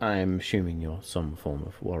I am assuming you're some form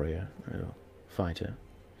of warrior or fighter.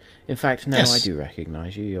 In fact, no, yes. I do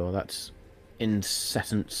recognise you. You're that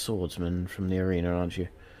incessant swordsman from the arena, aren't you?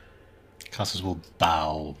 Cassis will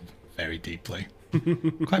bow very deeply.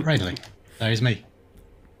 Quite rightly. That is me.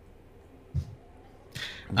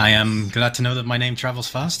 I am glad to know that my name travels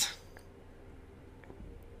fast.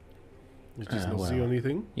 Is this not the only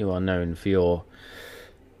thing? You are known for your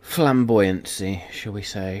flamboyancy, shall we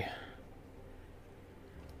say.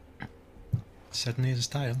 Certainly is a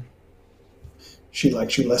style. She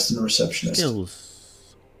likes you less than a receptionist.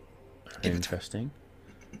 Skills. Interesting.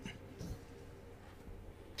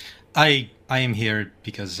 I am here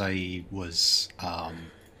because I was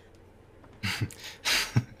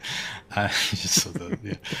just saw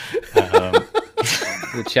the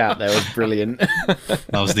the chat there was brilliant.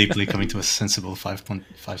 I was deeply coming to a sensible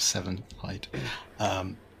 5.57 height.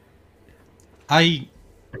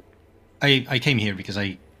 I came here because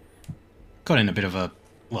I got in a bit of a,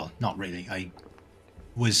 well, not really. I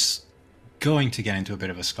was going to get into a bit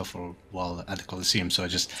of a scuffle while at the Colosseum, so I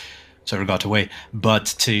just sort of got away.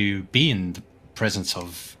 But to be in the presence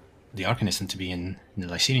of the Arcanist and to be in the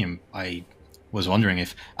Lycenium, I was wondering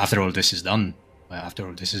if, after all this is done, after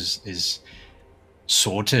all this is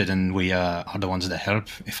sorted, and we are the ones that help,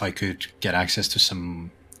 if I could get access to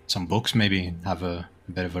some books, maybe have a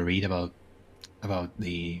bit of a read about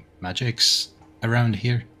the magics around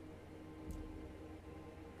here.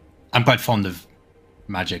 I'm quite fond of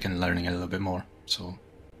magic and learning a little bit more, so...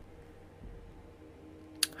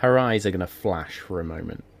 Her eyes are going to flash for a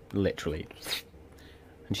moment, literally.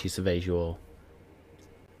 And she surveys you all.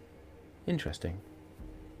 Interesting.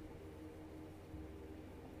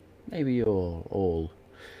 Maybe you're all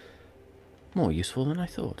more useful than I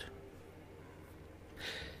thought.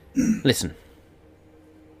 Listen.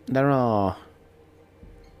 There are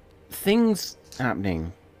things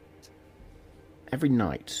happening every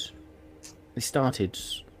night. They started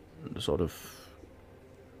sort of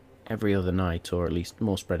every other night, or at least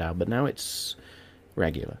more spread out, but now it's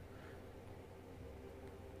regular.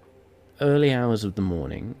 Early hours of the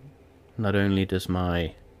morning, not only does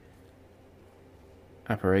my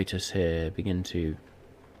apparatus here begin to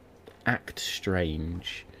act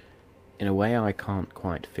strange in a way I can't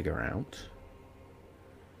quite figure out.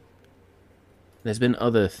 There's been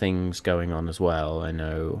other things going on as well. I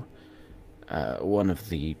know one of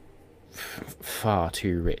the far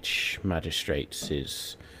too rich magistrates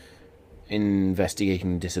is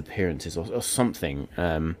investigating disappearances or something,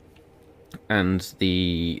 and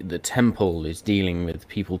the temple is dealing with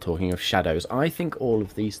people talking of shadows. I think all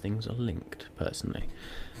of these things are linked, personally.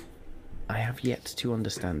 I have yet to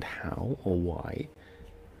understand how or why.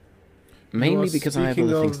 Mainly because I have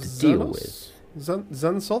other things to deal with.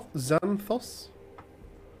 Xanthos?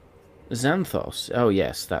 Xanthos? Oh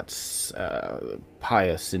yes, that's a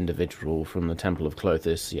pious individual from the Temple of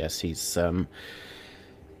Clothis. Yes, he's,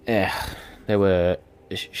 there were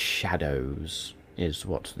shadows, is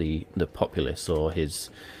what the populace, or his,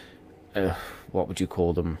 what would you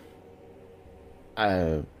call them?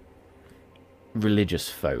 Religious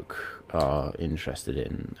folk are interested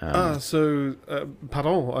in.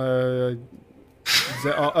 Pardon,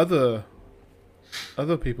 there are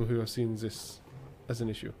other people who have seen this as an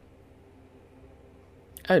issue.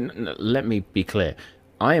 Let me be clear.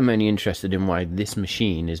 I am only interested in why this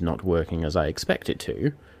machine is not working as I expect it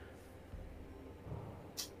to.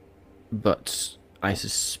 But I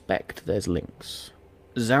suspect there's links.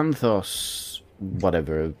 Xanthos,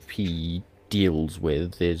 whatever he deals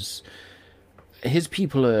with, is... His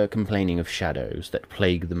people are complaining of shadows that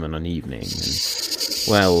plague them on an evening. And,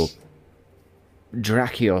 well,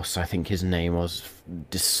 Drakios, I think his name was,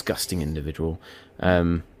 disgusting individual.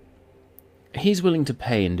 He's willing to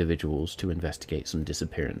pay individuals to investigate some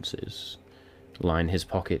disappearances. Line his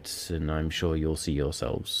pockets, and I'm sure you'll see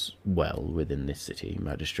yourselves well within this city,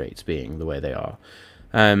 magistrates being the way they are.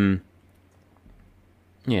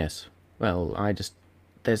 Yes. Well,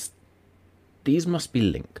 these must be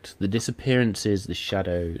linked. The disappearances, the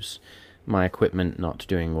shadows, my equipment not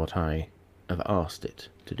doing what I have asked it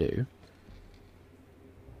to do.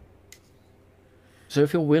 So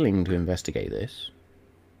if you're willing to investigate this,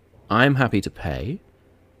 I'm happy to pay.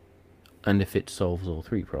 And if it solves all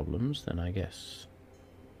three problems, then I guess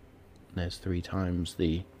there's 3 times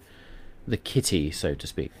the kitty, so to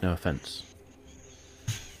speak. No offense.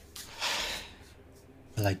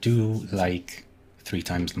 Well, I do like 3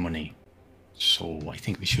 times the money. So I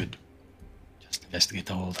think we should just investigate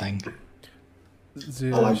the whole thing. I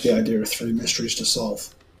like the idea of 3 mysteries to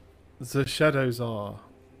solve. The shadows are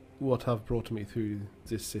what have brought me through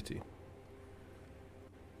this city.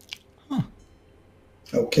 Huh.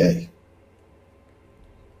 Okay.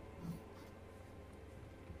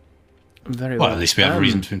 Very well. Well, at least we have a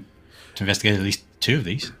reason to investigate at least 2 of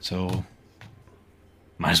these, so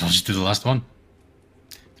might as well just do the last one.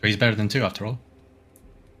 3 is better than 2, after all.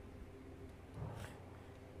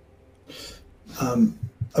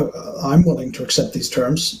 I'm willing to accept these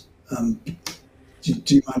terms.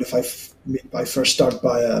 Do you mind if I first start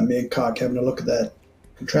by me and Cog having a look at that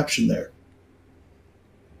contraption there?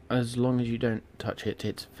 As long as you don't touch it,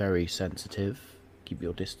 it's very sensitive. Keep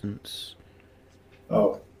your distance.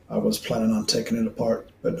 Oh, I was planning on taking it apart,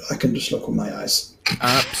 but I can just look with my eyes.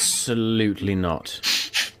 Absolutely not.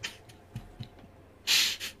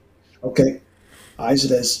 Okay, eyes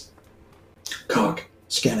it is. Cog,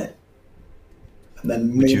 scan it. And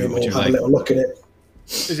then maybe we'll have a little look at it.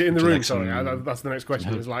 Is it in the room? Sorry, that's the next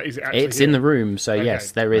question. Is it actually It's in the room, so okay.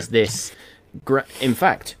 Yes, there is this... In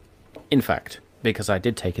fact, because I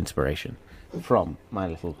did take inspiration from my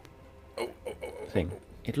little thing.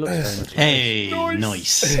 It looks very much. Hey,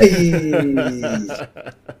 nice. Hey.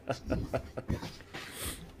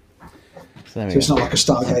 So there we So it's go. not like a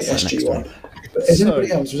Stargate That's the SG next one. one. But is So-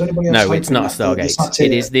 anybody else? Was anybody else? No, hoping it's not a that the Stargate. It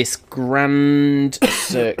satire- is this grand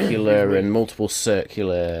circular and multiple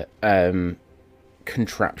circular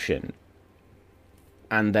contraption.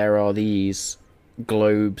 And there are these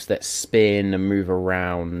globes that spin and move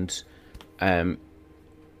around.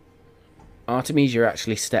 Artemisia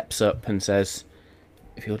actually steps up and says,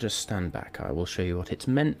 "If you'll just stand back, I will show you what it's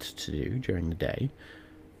meant to do during the day."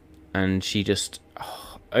 And she just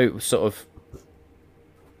sort of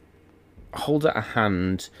holds out a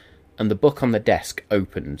hand, and the book on the desk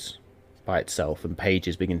opens by itself, and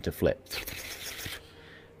pages begin to flip.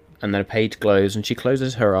 And then a page glows, and she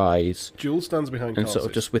closes her eyes Jules stands behind and Carsis. sort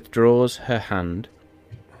of just withdraws her hand.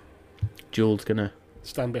 Jules gonna...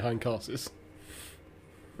 Stand behind Carsis.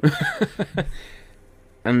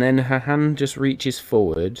 And then her hand just reaches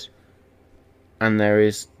forward, and there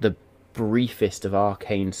is the briefest of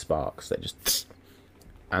arcane sparks that just...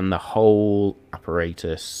 And the whole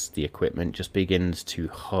apparatus, the equipment, just begins to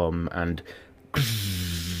hum, and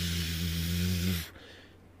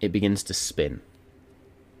it begins to spin.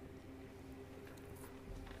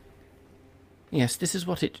 Yes, this is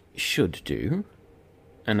what it should do.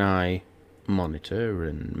 And I monitor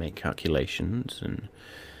and make calculations and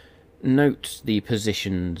note the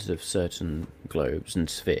positions of certain globes and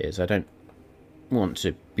spheres. I don't want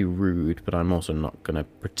to be rude, but I'm also not going to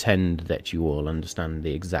pretend that you all understand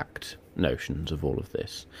the exact notions of all of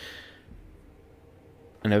this.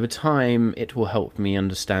 And over time, it will help me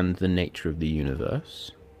understand the nature of the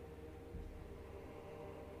universe.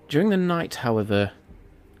 During the night, however,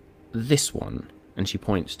 this one, and she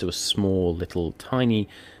points to a small, little, tiny,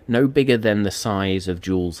 no bigger than the size of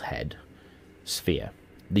Jules' head, sphere.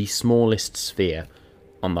 The smallest sphere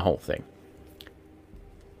on the whole thing.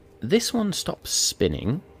 This one stops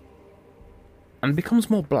spinning and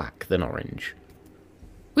becomes more black than orange,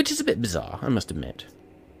 which is a bit bizarre, I must admit.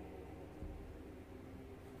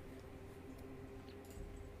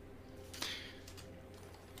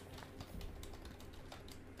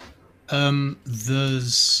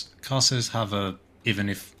 Does Carsis have a even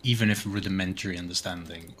if rudimentary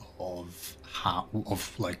understanding of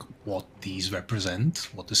like what these represent,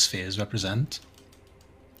 what the spheres represent?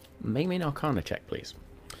 Make me an Arcana check, please.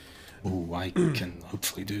 Oh, I can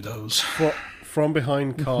hopefully do those. From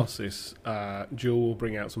behind Carsis, Jewel will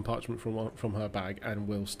bring out some parchment from her bag and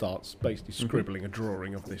will start basically scribbling a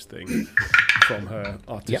drawing of this thing from her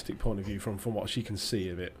artistic point of view, from what she can see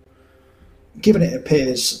of it. Given it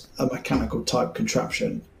appears a mechanical type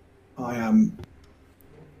contraption, I am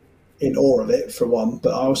in awe of it for one,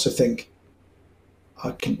 but I also think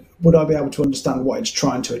would I be able to understand what it's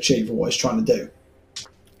trying to achieve or what it's trying to do?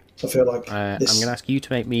 So I feel like I'm going to ask you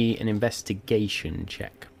to make me an investigation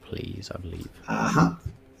check, please, I believe.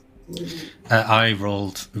 I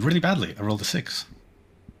rolled really badly. I rolled a 6.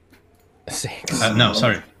 6. No,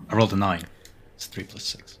 sorry. I rolled a 9. It's 3 plus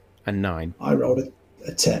 6. A 9. I rolled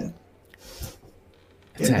a 10.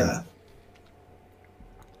 A 10.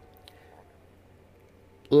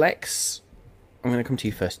 Lex, I'm going to come to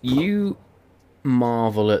you first. You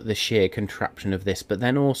marvel at the sheer contraption of this, but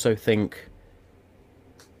then also think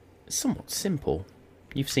it's somewhat simple.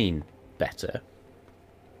 You've seen better,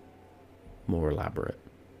 more elaborate.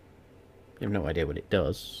 You have no idea what it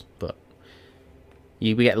does, but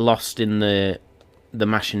you get lost in the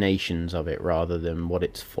machinations of it rather than what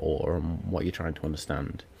it's for and what you're trying to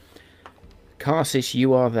understand. Carsis,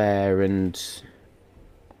 you are there, and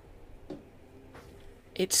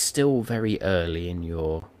it's still very early in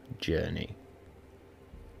your journey.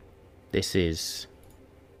 This is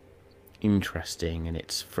interesting, and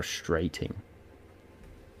it's frustrating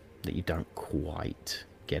that you don't quite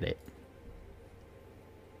get it.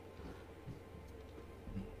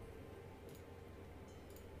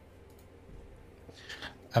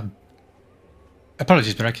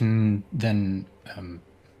 Apologies, but I can then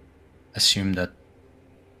assume that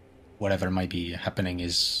whatever might be happening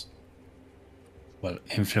is, well,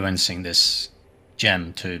 influencing this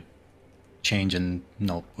gem to change and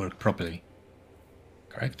not work properly.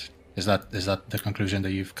 Correct? Is that the conclusion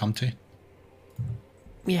that you've come to?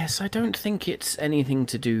 Yes, I don't think it's anything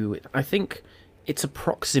to do with... I think it's a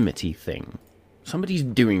proximity thing. Somebody's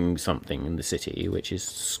doing something in the city which is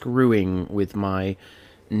screwing with my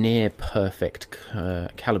near-perfect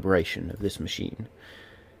calibration of this machine.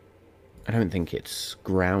 I don't think it's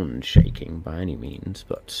ground-shaking by any means,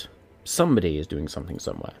 but somebody is doing something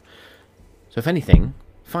somewhere. So if anything,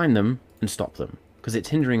 find them and stop them, because it's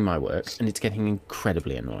hindering my work and it's getting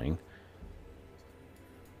incredibly annoying.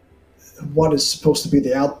 what is supposed to be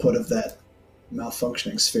the output of that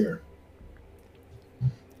malfunctioning sphere.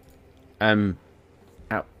 Out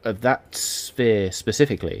of that sphere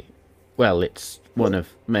specifically, well, it's one of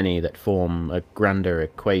many that form a grander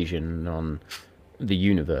equation on the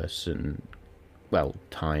universe and, well,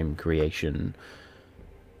 time, creation.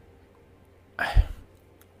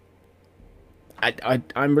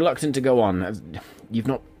 I'm reluctant to go on. You've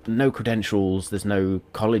no credentials. There's no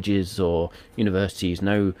colleges or universities.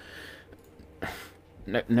 No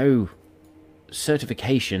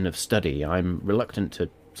certification of study. I'm reluctant to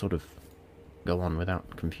sort of go on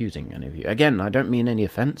without confusing any of you. Again, I don't mean any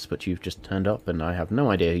offence, but you've just turned up and I have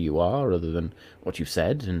no idea who you are other than what you've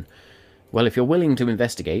said. And, well, if you're willing to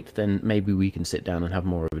investigate, then maybe we can sit down and have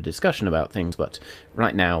more of a discussion about things. But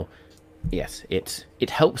right now, yes, it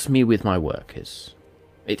helps me with my work.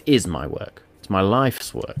 It is my work. It's my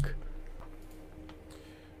life's work.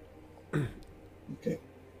 Okay.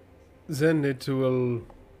 Then it will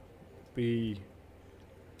be,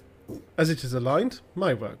 as it is aligned,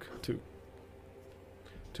 my work too.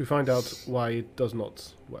 To find out why it does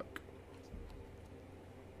not work.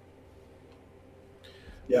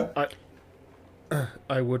 Yeah.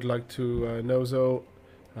 I would like to know, though,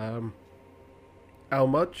 how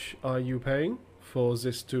much are you paying for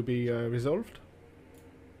this to be resolved?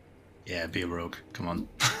 Yeah, be a rogue. Come on.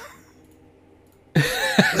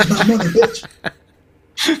 That's my money, bitch.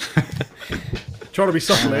 Trying to be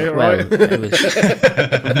subtle here, Well, right?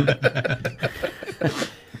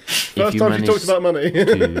 First time she talked about money.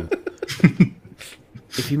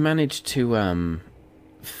 If you manage to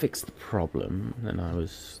fix the problem, then I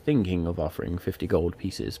was thinking of offering 50 gold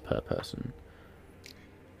pieces per person.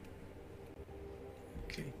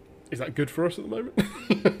 Okay. Is that good for us at the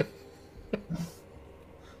moment?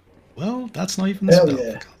 Well, that's not even the Hell spell.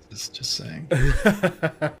 yeah. God, it's just saying.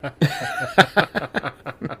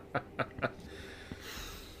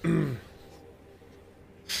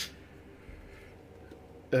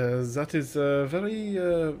 That is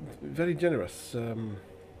very generous.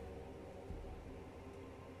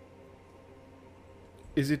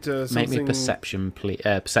 Is it something... Make me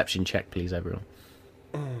a perception check, please, everyone.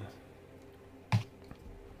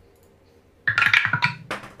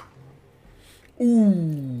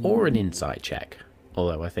 Ooh. Or an insight check.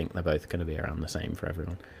 Although I think they're both going to be around the same for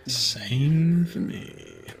everyone. Same for me.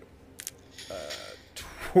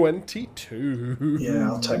 22. Yeah,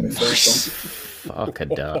 I'll take my first one. Fuck a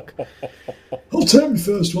duck. I'll take my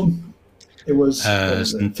first one. It was, what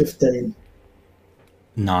was it, 15.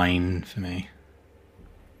 9 for me.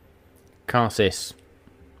 Karsis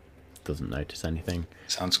doesn't notice anything.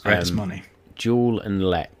 Sounds great as money. Jewel and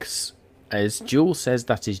Lex. As Jewel says,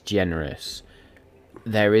 that is generous.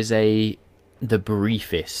 There is the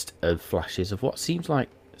briefest of flashes of what seems like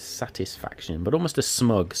satisfaction, but almost a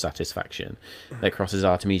smug satisfaction that crosses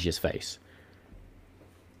Artemisia's face.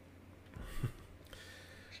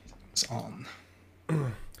 It's on.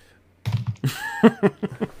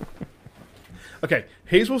 Okay,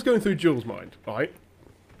 here's what's going through Jules' mind, right?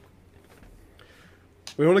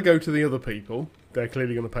 We want to go to the other people. They're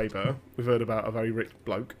clearly going to pay better. We've heard about a very rich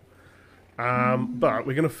bloke. But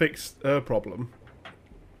we're going to fix her problem.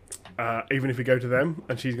 Even if we go to them,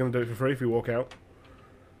 and she's going to do it for free if we walk out.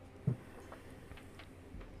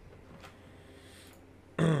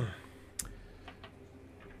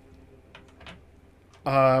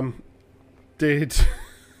 Did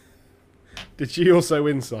she also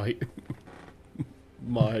insight?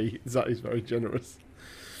 That is very generous.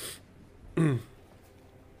 You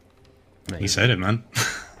said it, man.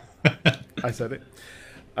 I said it.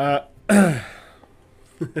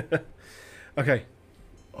 Okay.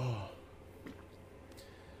 Oh.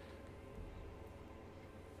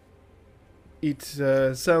 It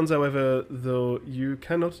sounds, however, though you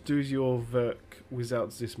cannot do your work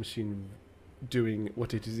without this machine doing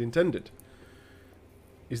what it is intended.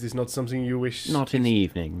 Is this not something you wish? Not in the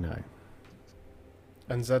evening, no.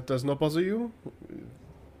 And that does not bother you?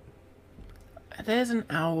 There's an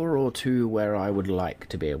hour or two where I would like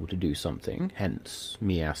to be able to do something, hence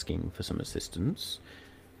me asking for some assistance.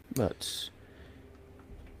 But...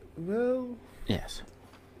 well... yes.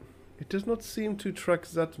 It does not seem to track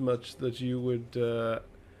that much that you would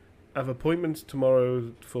have appointments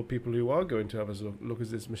tomorrow for people who are going to have a look at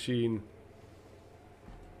this machine.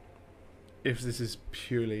 If this is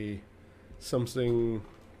purely something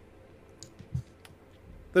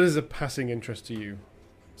that is a passing interest to you.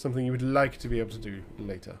 Something you would like to be able to do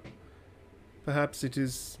later. Perhaps it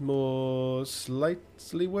is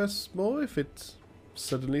slightly worth more if it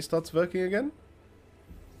suddenly starts working again?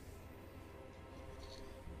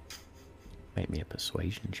 Make me a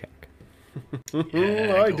persuasion check.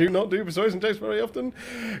 I do not do persuasion checks very often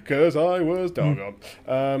because I was doggone.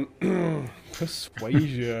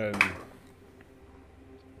 Persuasion.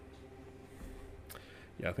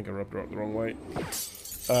 Yeah, I think I rubbed her up the wrong way.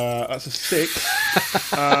 That's a 6.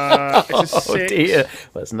 It's a 6. Oh dear,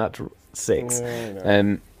 that's not 6.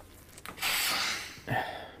 No.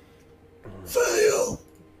 Fail.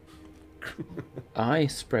 I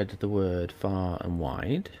spread the word far and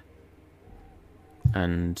wide,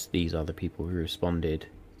 and these are the people who responded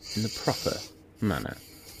in the proper manner.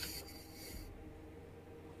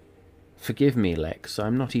 Forgive me, Lex,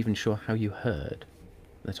 I'm not even sure how you heard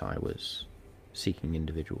that I was seeking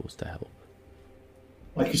individuals to help.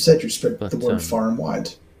 Like you said, you spread But, the word far and wide.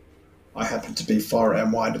 I happened to be far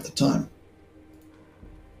and wide at the time.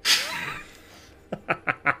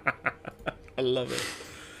 I love it.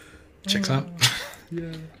 Checks out.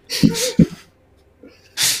 Yeah.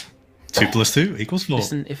 2 + 2 = 4.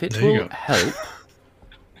 Listen, if it There you will go. help,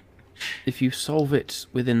 if you solve it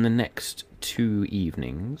within the next 2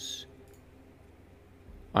 evenings,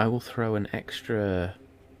 I will throw an extra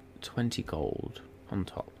 20 gold on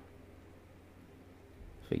top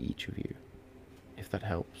for each of you, if that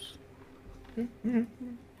helps.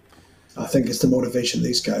 I think it's the motivation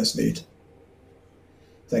these guys need.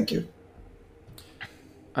 Thank you.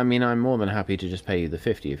 I mean, I'm more than happy to just pay you the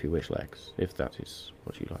 50 if you wish, Lex, if that is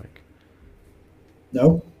what you like.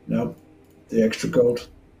 No, the extra gold.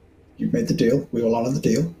 You made the deal. We will honor the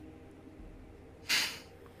deal.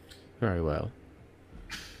 Very well.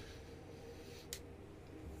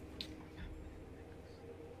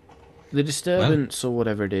 The disturbance, or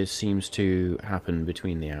whatever it is, seems to happen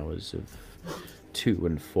between the hours of 2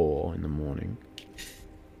 and 4 in the morning.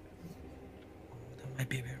 That might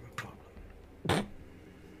be a bit of a problem.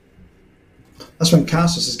 That's when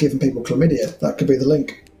Cassius is giving people chlamydia. That could be the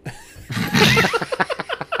link.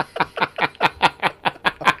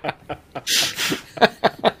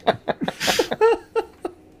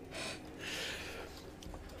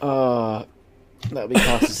 That'll be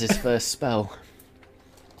Cassius's first spell.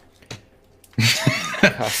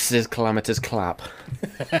 Cassius's calamitous clap.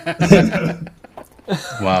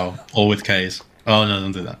 Wow. All with K's. Oh, no,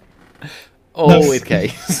 don't do that. All with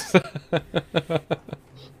case.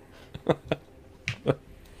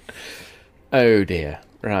 Oh dear.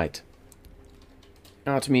 Right.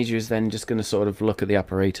 Artemisia is then just going to sort of look at the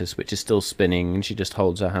apparatus, which is still spinning, and she just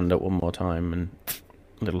holds her hand up one more time, and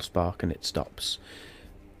a little spark, and it stops.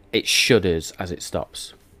 It shudders as it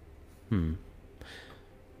stops.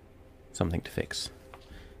 Something to fix.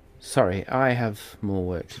 Sorry, I have more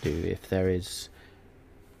work to do. If there is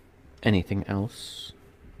anything else,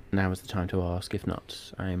 now is the time to ask. If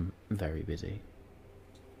not, I'm very busy.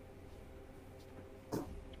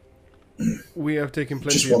 We have taken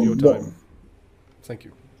Just plenty of your time. one. Thank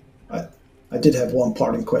you. I did have one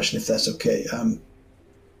parting question, if that's okay.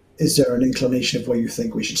 Is there an inclination of where you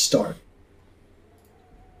think we should start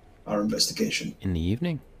our investigation? In the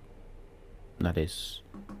evening. That is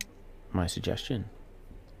my suggestion.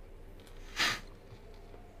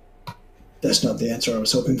 That's not the answer I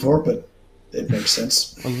was hoping for, but it makes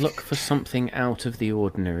sense. Well, look for something out of the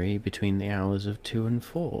ordinary between the hours of 2 and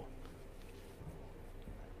 4.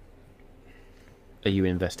 Are you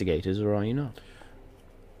investigators or are you not?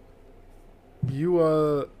 You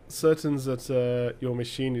are certain that your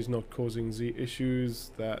machine is not causing the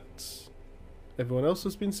issues that everyone else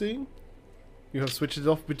has been seeing? You have switched it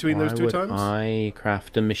off between those 2 times? I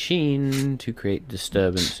craft a machine to create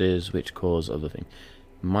disturbances which cause other things.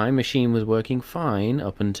 My machine was working fine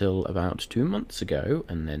up until about 2 months ago,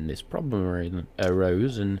 and then this problem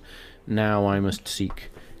arose, and now I must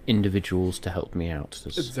seek individuals to help me out.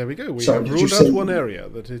 There we go. We Sorry, have did you ruled say- out one area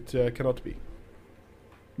that it cannot be.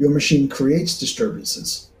 Your machine creates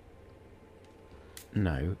disturbances.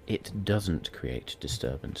 No, it doesn't create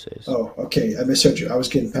disturbances. Oh, okay. I misheard you. I was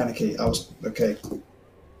getting panicky. Okay.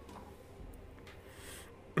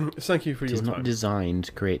 Thank you for It your is not time. designed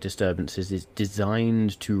to create disturbances. It's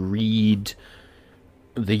designed to read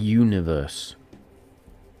the universe.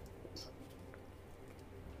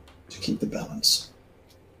 To keep the balance.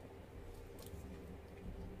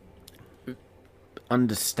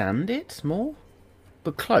 Understand it more?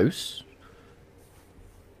 But close.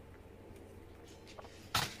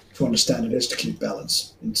 To understand it is to keep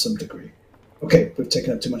balance in some degree. Okay, we've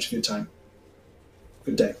taken up too much of your time.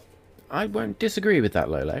 Good day. I won't disagree with that,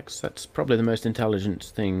 Lolex. That's probably the most intelligent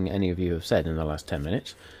thing any of you have said in the last 10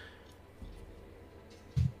 minutes.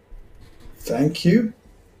 Thank you.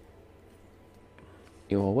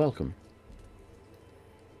 You're welcome.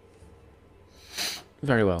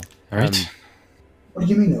 Very well. All right. What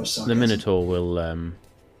do you mean, no sarcasm? The Minotaur will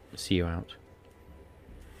see you out.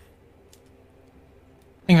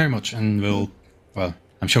 Thank you very much, and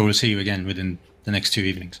I'm sure we'll see you again within the next 2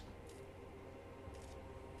 evenings.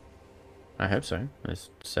 I hope so. There's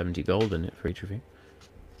 70 gold in it for each of you.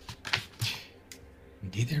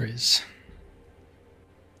 Indeed there is.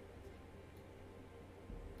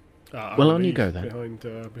 Well, on you go then.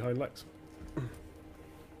 Behind Lex.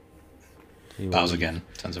 Bows again,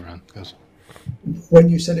 turns around, goes. When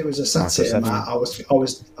you said it was a satire, Seven. Matt, I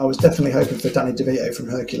was definitely hoping for Danny DeVito from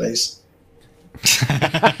Hercules.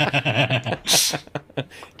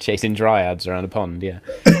 Chasing dryads around a pond, yeah.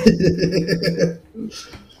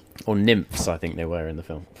 Or nymphs, I think they were in the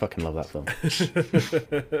film. Fucking love that film.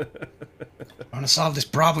 I want to solve this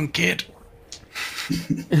problem, kid.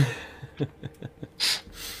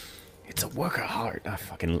 It's a work of art.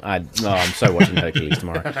 I'm so watching Hercules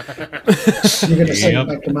tomorrow. You're going to say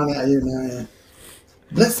make a man out of you now, yeah.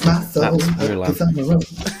 Bless my soul. That's very loud. I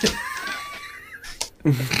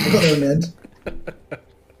got there in the end.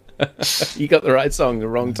 You got the right song, the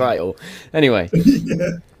wrong title. Anyway.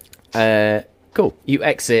 Cool. You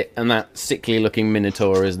exit, and that sickly-looking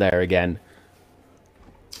Minotaur is there again.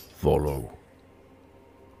 Follow.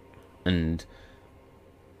 And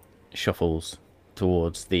shuffles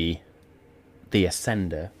towards the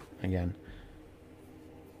ascender again.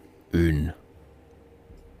 Un.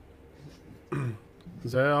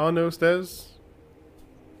 There are no stairs.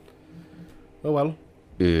 Oh well.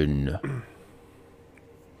 Un.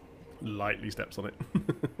 Lightly steps on it.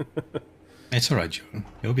 It's alright, Joe.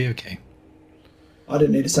 You'll be okay. I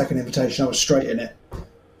didn't need a second invitation. I was straight in it.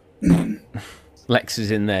 Lex is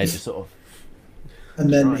in there, just sort of.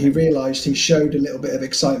 And then he realised he showed a little bit of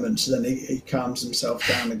excitement, so then he calms himself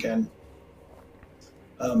down again.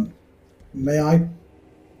 May I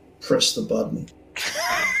press the button?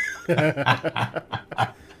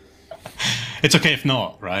 It's okay if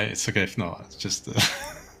not, right? It's okay if not. It's just...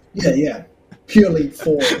 Yeah. Purely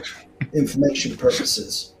for information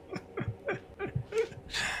purposes.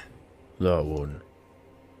 That one.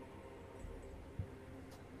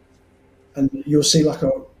 And you'll see like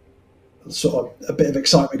a bit of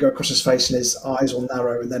excitement go across his face, and his eyes will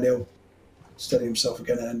narrow, and then he'll steady himself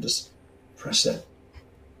again and just press it.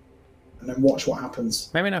 And then watch what happens.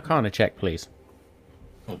 Maybe an Arcana check, please.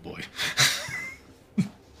 Oh boy.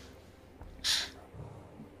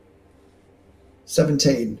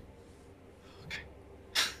 17.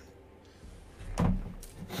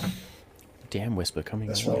 DM whisper coming.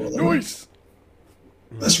 Let's your way. roll of the night. Nice.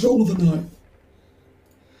 Let's roll of the night.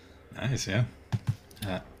 Nice, yeah.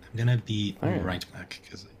 I'm gonna be Oh. right back,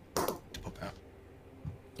 because I to pop out.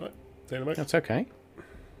 Right. See you in a minute. That's okay.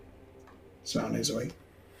 Sound is away.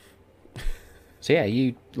 So yeah,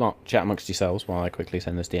 you lot chat amongst yourselves while I quickly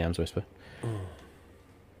send this DM's whisper.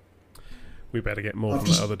 We better get more I've from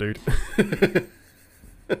just- that other dude.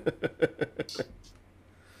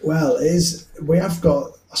 Well, we have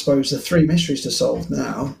got, I suppose, the 3 mysteries to solve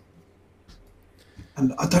now.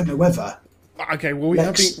 And I don't know whether. Okay, well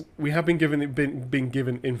Lex. we have been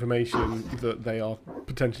given information that they are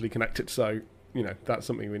potentially connected. So that's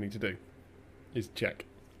something we need to do. Is check.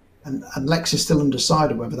 And Lex is still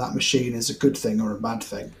undecided whether that machine is a good thing or a bad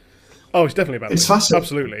thing. Oh, it's definitely bad. It's fascinating.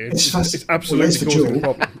 Absolutely, It's it's absolutely for causing a Jewel.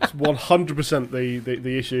 problem. It's 100%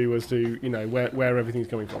 the issue as to where everything's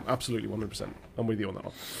coming from. Absolutely 100%. I'm with you on that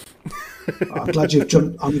one.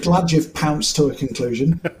 I'm glad you've pounced to a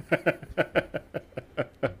conclusion.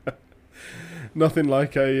 Nothing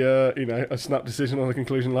like a snap decision on a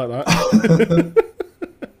conclusion like that.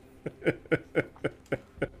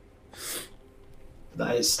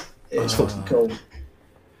 That is, it's fucking cool.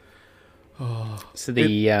 So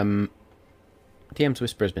the DM's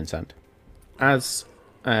whisper has been sent. As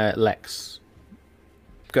Lex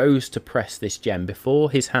goes to press this gem,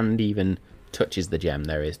 before his hand even touches the gem,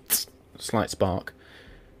 there is a slight spark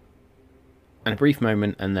and a brief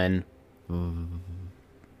moment, and then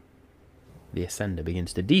the ascender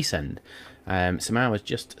begins to descend. Samao has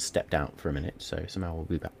just stepped out for a minute, so Samao will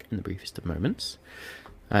be back in the briefest of moments.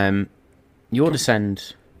 Your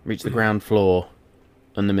descend, reach the ground floor,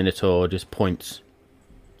 and the Minotaur just points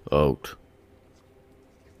out.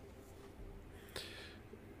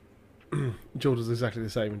 George is exactly the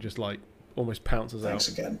same and just like almost pounces Thanks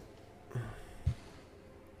out. again.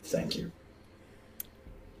 Thank you.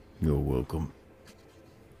 You're welcome.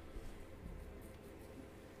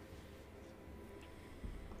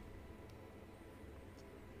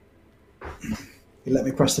 You let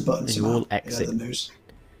me press the button. You somehow. all exit. The news.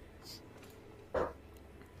 So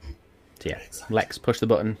yeah, Lex pushed the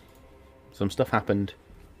button. Some stuff happened.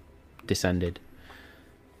 Descended.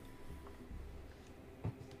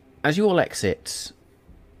 As you all exit,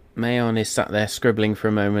 Mayon is sat there scribbling for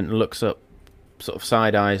a moment and looks up, sort of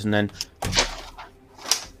side eyes, and then,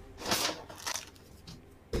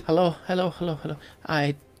 hello.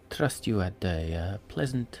 I trust you had a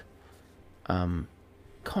pleasant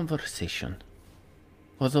conversation.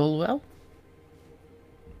 Was all well?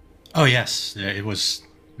 Oh, yes, it was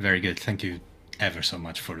very good. Thank you ever so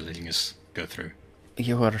much for letting us go through.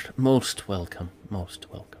 You are most welcome. Most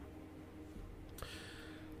welcome.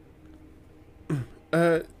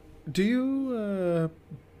 Do you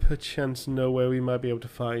perchance know where we might be able to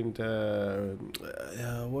find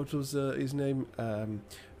what was his name?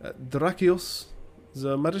 Drakios,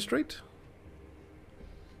 the magistrate?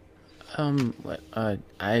 Well,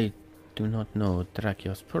 I do not know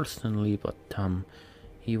Drakios personally, but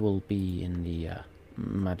he will be in the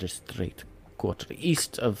magistrate quarter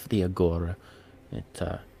east of the Agora. It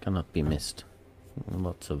cannot be missed.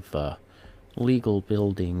 Lots of legal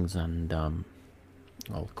buildings and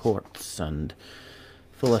courts and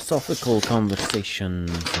philosophical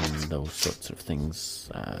conversations and those sorts of things.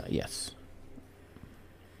 Yes.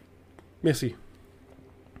 Merci.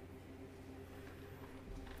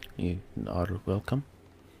 You are welcome.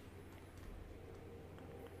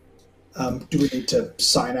 Do we need to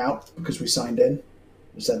sign out because we signed in?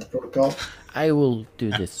 Is that the protocol? I will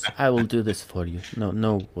do this. I will do this for you.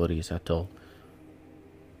 No worries at all.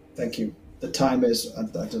 Thank you. The time is... I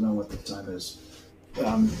don't know what the time is.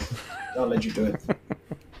 I'll let you do it.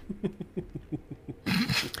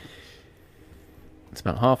 It's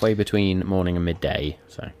about halfway between morning and midday,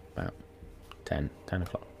 so about 10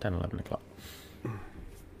 o'clock, 10, 11 o'clock.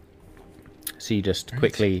 So he just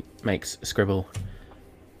quickly makes a scribble.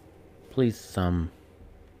 Please,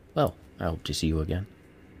 well, I hope to see you again.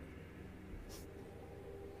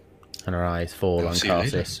 And her eyes fall on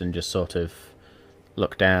Karsus and just sort of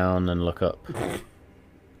look down and look up.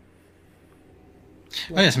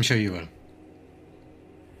 Oh, yes, I'm sure you will.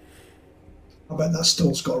 I bet that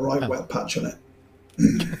stool's got a right wet patch on it.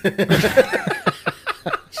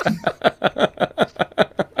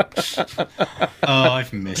 Oh,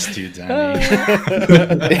 I've missed you, Danny.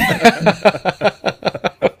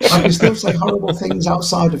 I can still say horrible things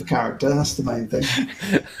outside of character. That's the main thing.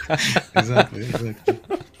 Exactly.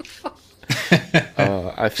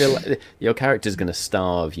 Oh, I feel like your character's going to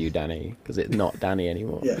starve you, Danny, because it's not Danny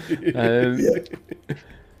anymore. Yeah.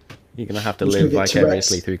 You're going to have to live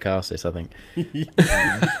vicariously through Karsus, I think.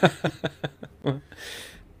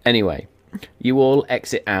 Anyway, you all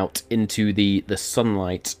exit out into the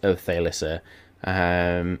sunlight of Thalissa,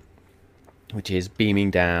 which is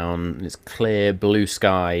beaming down. It's clear blue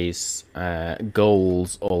skies,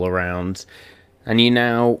 gulls all around. And you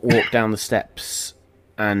now walk down the steps,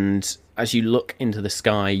 and as you look into the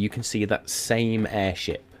sky, you can see that same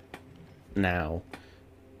airship now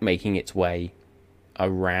making its way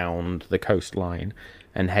around the coastline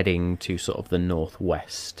and heading to sort of the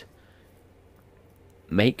northwest.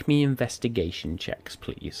 Make me investigation checks,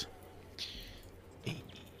 please.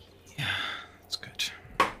 Yeah, that's good.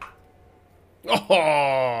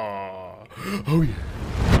 Oh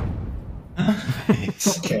yeah.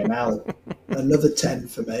 Okay, now another 10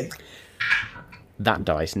 for me. That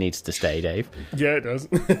dice needs to stay, Dave. Yeah, it does.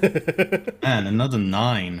 And another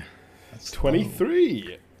 9. That's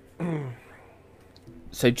 23.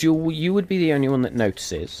 So, Jewel, you would be the only one that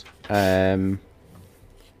notices. Yeah,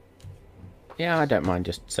 I don't mind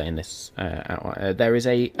just saying this out. There is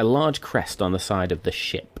a large crest on the side of the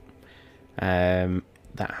ship that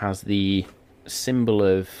has the symbol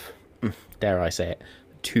of, dare I say it,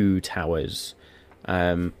 2 towers.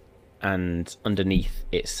 And underneath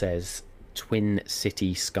it says Twin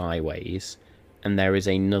City Skyways. And there is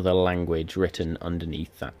another language written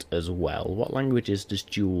underneath that as well. What languages does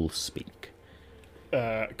Jewel speak?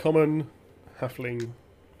 Common, Halfling,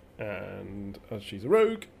 and as she's a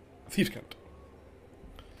rogue, Thieves' Cant.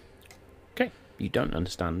 Okay, you don't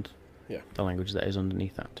understand Yeah. the language that is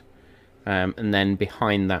underneath that. And then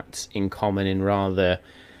behind that, in common, in rather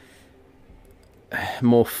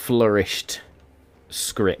more flourished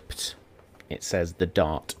script, it says the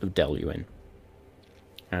Dart of Deluin.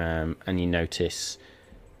 And you notice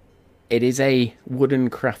it is a wooden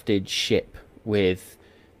crafted ship with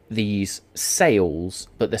these sails,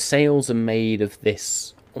 but the sails are made of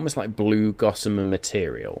this almost like blue gossamer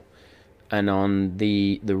material. And on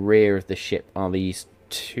the rear of the ship are these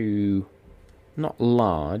 2, not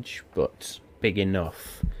large, but big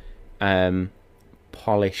enough,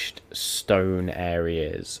 polished stone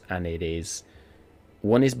areas. And it is,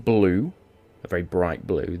 one is blue, a very bright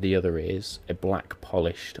blue. The other is a black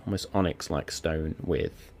polished, almost onyx-like stone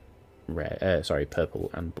with purple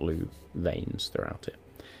and blue veins throughout it.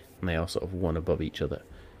 And they are sort of one above each other.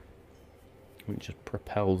 It just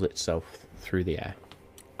propels itself through the air.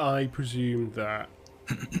 I presume that.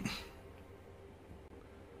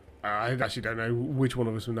 I actually don't know which one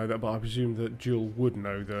of us would know that, but I presume that Jill would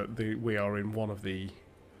know that we are in one of the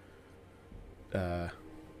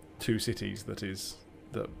two cities that is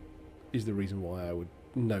the reason why I would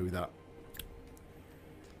know that.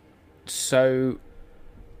 So,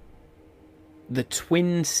 the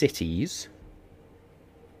Twin Cities,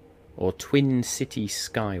 or Twin City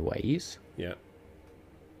Skyways, Yeah.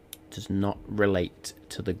 does not relate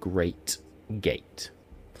to the Great Gate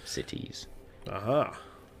cities. Aha.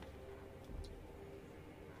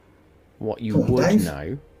 What you Come on, would Dave.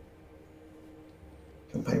 know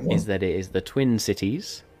Campaign 1. is that it is the twin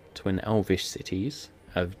cities, twin elvish cities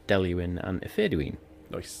of Deluin and Ifirduin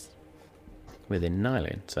Nice. within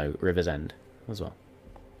Nylin, so River's End as well.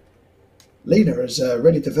 Lena has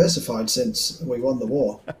really diversified since we won the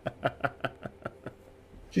war.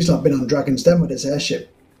 She's like been on Dragon's Den with this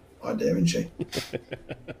airship idea, isn't she?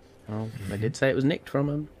 Well, they did say it was nicked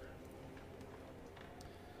from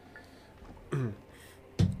them.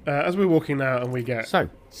 As we're walking out and we get So,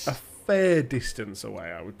 a fair distance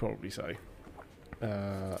away, I would probably say,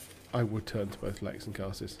 I would turn to both Lex and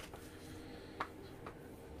Cassis.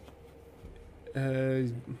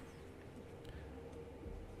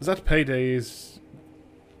 That payday is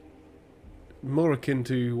more akin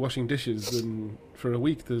to washing dishes than for a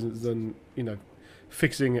week than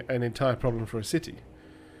fixing an entire problem for a city.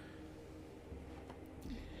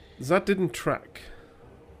 That didn't track.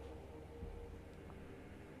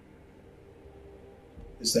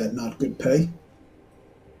 Is that not good pay?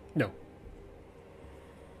 No.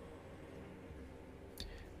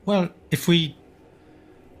 Well, if we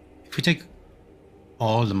take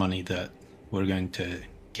all the money that we're going to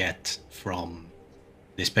get from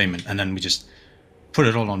this payment, and then we just put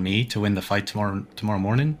it all on me to win the fight tomorrow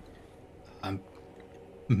morning,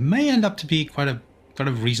 may end up to be quite a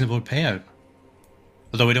reasonable payout.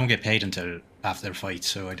 Although we don't get paid until after the fight,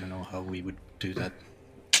 so I don't know how we would do that.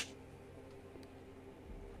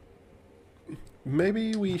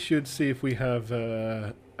 Maybe we should see if we have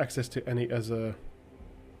access to any as a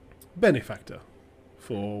benefactor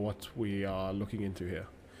for what we are looking into here.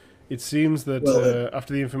 It seems that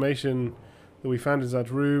after the information that we found in that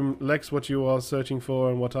room, Lex, what you are searching for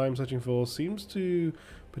and what I'm searching for seems to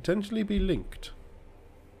potentially be linked.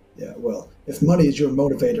 Yeah, well, if money is your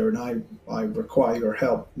motivator and I require your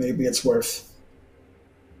help, maybe it's worth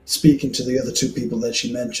speaking to the other two people that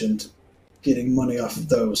she mentioned, getting money off of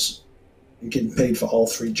those, and getting paid for all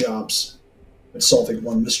three jobs, but solving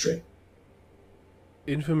one mystery.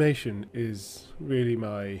 Information is really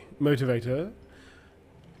my motivator.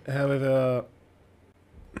 However,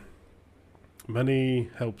 money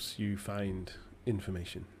helps you find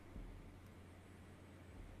information.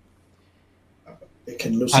 It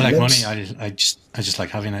can loosen I like lips. money. I just like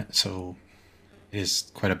having it. So it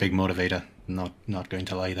is quite a big motivator. Not going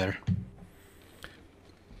to lie there.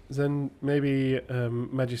 Then maybe the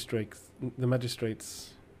magistrates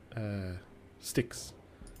sticks,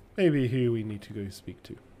 maybe who we need to go speak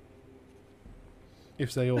to,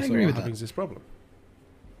 if they also agree are with having that. this problem.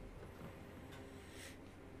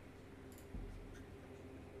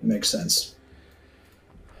 It makes sense.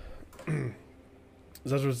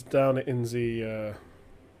 That was down in the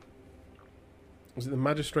was it the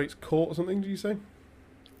magistrates' court or something? Did you say?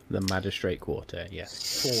 the Magistrate Quarter,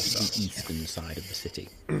 yes. Quarter. The eastern side of the city.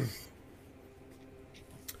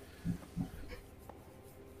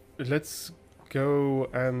 Let's go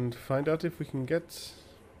and find out if we can get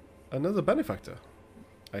another benefactor,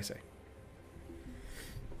 I say.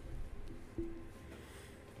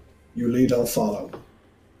 You lead, I'll follow.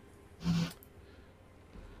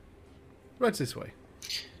 Right this way.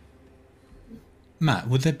 Matt,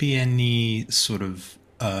 would there be any sort of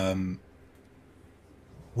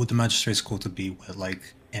would the magistrate's quarter be where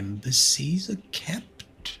like embassies are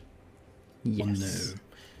kept? Yes. Or no?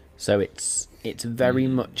 So it's very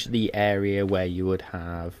much the area where you would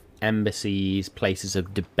have embassies, places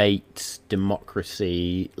of debate,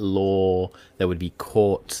 democracy, law. There would be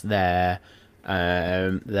courts there.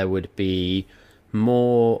 There would be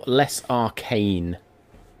less arcane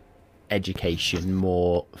education,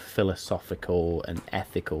 more philosophical and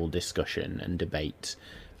ethical discussion and debate,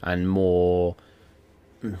 and more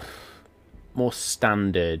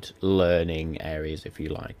standard learning areas, if you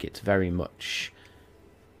like. It's very much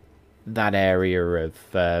that area of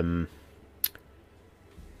I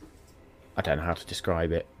don't know how to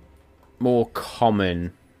describe it. More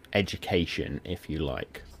common education, if you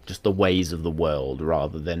like. Just the ways of the world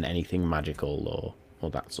rather than anything magical or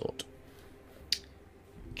that sort.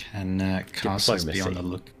 Can Cassis be on Diplomacy. the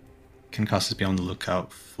look? can Cassis be on the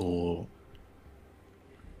lookout for?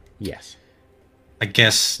 Yes. I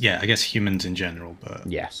guess humans in general, but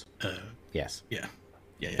Yes. uh, Yes. yeah.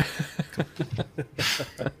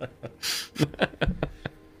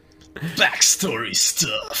 Backstory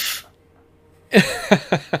stuff.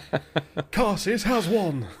 Cassis has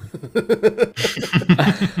one.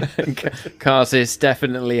 Karsus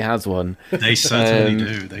definitely has one. They certainly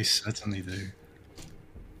do. They certainly do.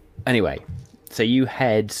 Anyway, so you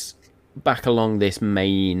head back along this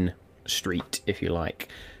main street, if you like.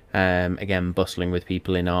 Again, bustling with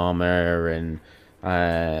people in armour, and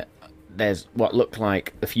there's what look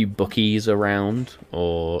like a few bookies around,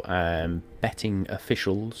 or betting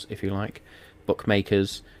officials, if you like,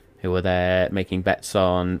 bookmakers who are there making bets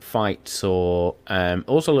on fights, or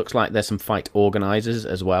also looks like there's some fight organisers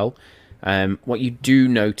as well. What you do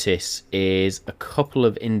notice is a couple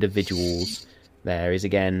of individuals. There is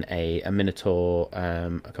again a minotaur,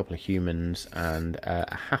 a couple of humans, and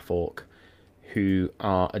a half-orc who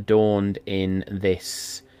are adorned in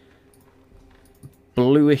this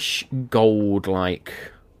bluish gold-like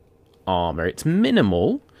armour. It's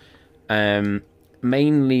minimal,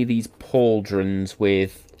 mainly these pauldrons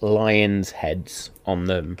with lions' heads on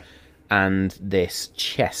them, and this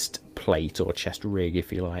chest plate, or chest rig,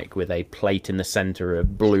 if you like, with a plate in the centre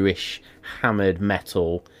of bluish hammered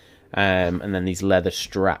metal, and then these leather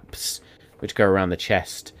straps which go around the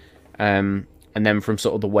chest, and then from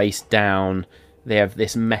sort of the waist down they have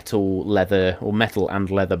this metal and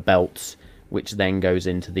leather belts, which then goes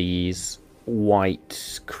into these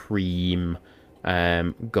white, cream,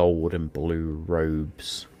 gold and blue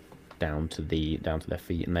robes down to their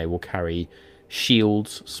feet, and they will carry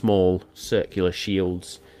shields, small circular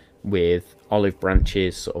shields with olive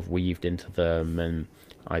branches sort of weaved into them, and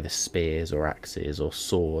either spears or axes or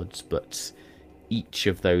swords, but each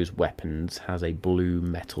of those weapons has a blue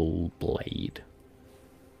metal blade.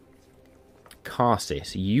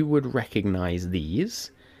 Karsus, you would recognise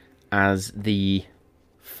these as the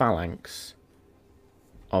phalanx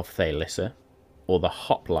of Thalyssa, or the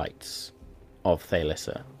hoplites of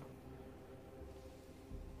Thalyssa.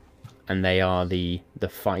 And they are the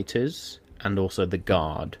fighters and also the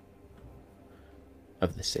guard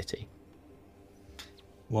of the city.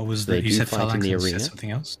 What was They the? You do said fight in phalanx the and you arena. said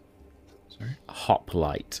something else. Sorry.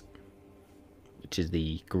 Hoplite, which is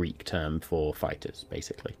the Greek term for fighters,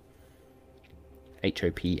 basically.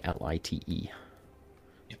 Hoplite.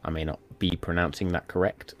 I may not be pronouncing that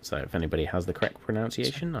correct, so if anybody has the correct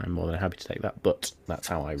pronunciation, I'm more than happy to take that, but that's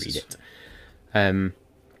how I read it.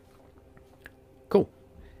 Cool.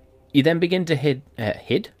 You then begin to head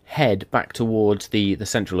back towards the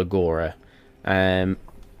central agora. Could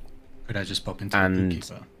I just pop into the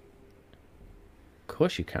bookkeeper? Of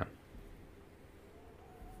course you can.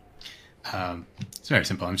 It's very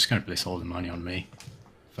simple. I'm just going to place all the money on me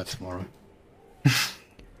for tomorrow.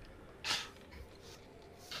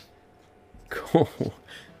 Cool.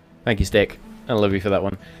 Thank you, Stick. I love you for that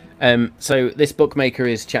one. So this bookmaker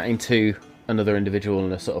is chatting to another individual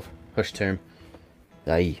in a sort of hushed term.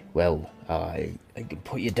 I could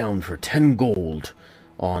put you down for 10 gold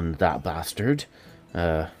on that bastard.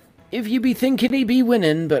 If you be thinking he be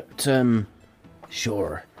winning, but,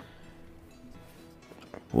 sure.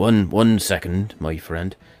 One second, my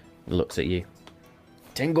friend. Looks at you.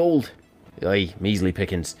 10 gold. Aye, measly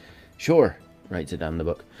pickings. Sure. Writes it down in the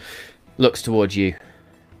book. Looks towards you.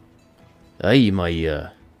 Aye, my,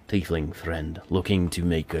 tiefling friend. Looking to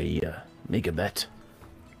make a bet.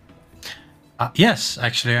 Yes,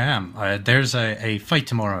 actually I am. There's a fight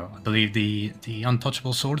tomorrow. I believe the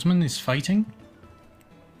untouchable swordsman is fighting.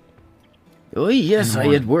 Oh, yes, I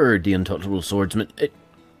had word, the untouchable swordsman.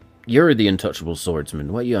 You're the untouchable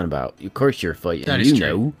swordsman. What are you on about? Of course you're fighting. That is you true.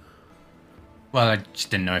 know. Well, I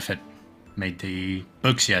just didn't know if it made the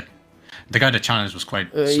books yet. The guy that challenged was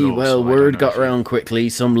quite slow. Well, so word got around quickly.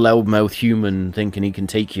 Some loudmouth human thinking he can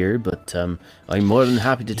take you, but I'm more than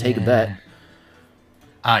happy to take a bet.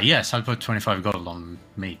 Yes, I'll put 25 gold on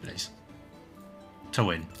me, please. To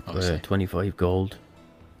win, obviously. 25 gold.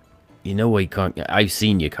 You know why you can't... I've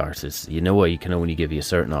seen you, Karsus. You know why you can only give you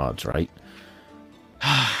certain odds, right?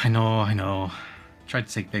 I know. Tried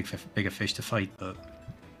to take bigger fish to fight, but...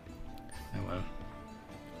 Oh well.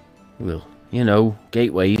 Well, you know,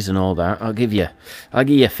 gateways and all that. I'll give you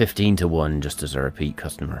 15 to 1 just as a repeat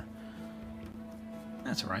customer.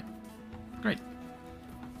 That's alright. Great.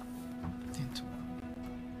 15 to 1.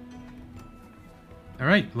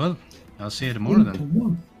 Alright, well, I'll see you tomorrow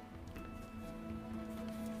then.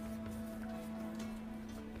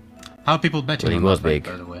 How are people betting Well, he on was that fight,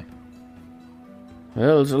 big. by the way?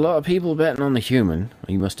 Well, there's a lot of people betting on the human,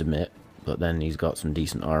 you must admit. but then he's got some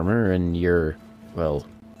decent armor, and you're, well,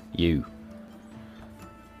 you.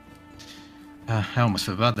 I almost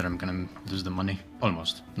feel bad that I'm gonna lose the money.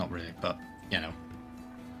 Almost. Not really, but, you know.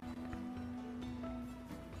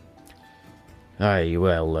 Aye,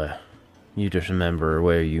 well, you just remember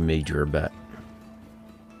where you made your bet.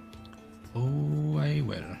 Oh, I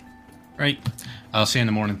will. Right. I'll see you in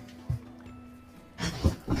the morning.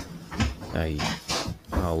 Aye,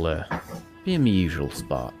 I'll, be in my usual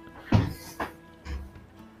spot.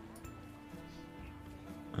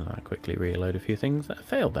 And I quickly reload a few things that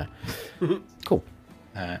failed there. Cool.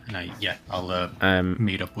 I'll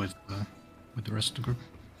meet up with the rest of the group.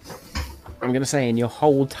 I'm going to say in your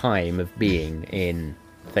whole time of being in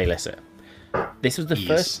Thalyssa, this was the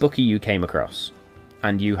first bookie you came across,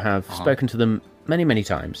 and you have spoken to them many, many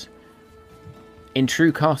times. In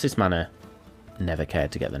true Karsus manner, never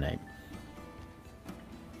cared to get the name.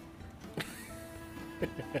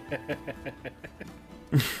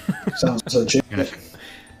 Sounds legit.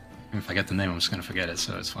 If I get the name, I'm just gonna forget it,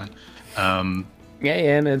 so it's fine.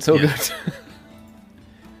 Yeah, no, it's all good.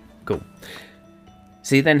 Cool.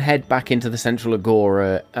 So you then head back into the central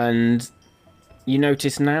agora, and you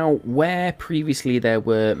notice now where previously there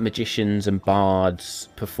were magicians and bards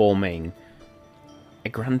performing, a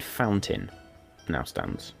grand fountain now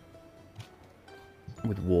stands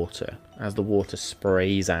with water. As the water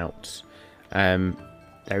sprays out,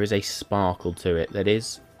 there is a sparkle to it that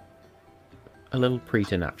is a little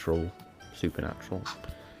preternatural, supernatural,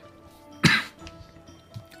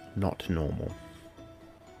 not normal.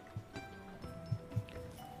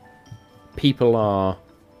 People are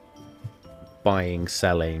buying,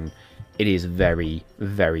 selling. It is very,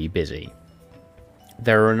 very busy.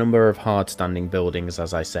 There are a number of hard-standing buildings,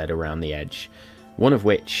 as I said, around the edge, one of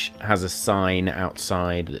which has a sign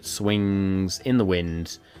outside that swings in the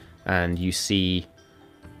wind, and you see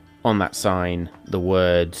on that sign the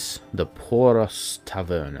words, the Poros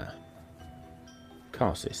Taverna.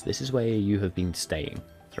 Karsus, this is where you have been staying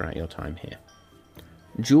throughout your time here.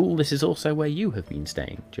 Jewel, this is also where you have been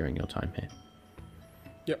staying during your time here.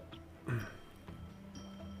 Yep.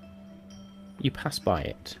 You pass by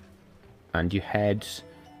it, and you head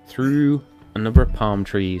through a number of palm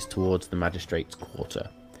trees towards the magistrate's quarter.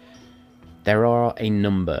 There are a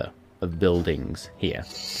number of buildings here,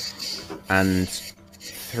 and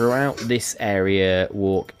throughout this area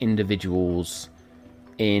walk individuals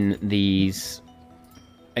in these,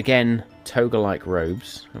 again, toga-like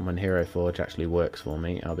robes. And when Hero Forge actually works for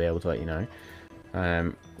me, I'll be able to let you know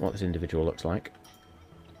what this individual looks like.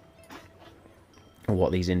 Or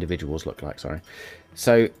what these individuals look like, sorry.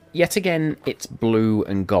 So, yet again, it's blue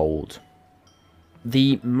and gold.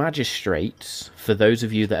 The magistrates, for those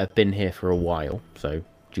of you that have been here for a while, so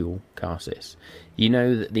Jewel, Karsus, you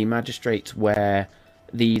know that the magistrates wear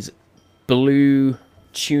these blue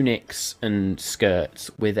tunics and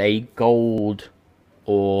skirts with a gold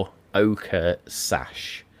or ochre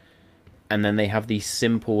sash. And then they have these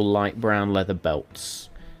simple light brown leather belts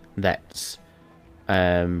that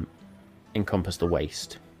encompass the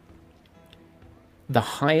waist. The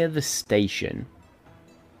higher the station,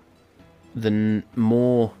 the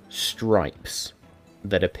more stripes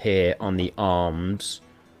that appear on the arms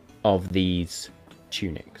of these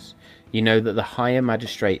tunics. You know that the higher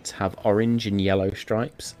magistrates have orange and yellow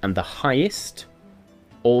stripes, and the highest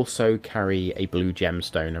also carry a blue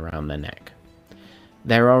gemstone around their neck.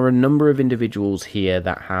 There are a number of individuals here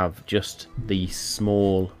that have just the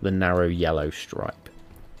narrow yellow stripe,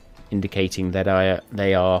 indicating that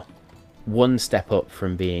they are one step up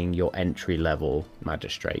from being your entry-level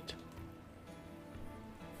magistrate.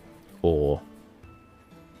 Or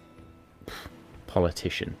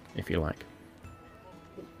politician, if you like.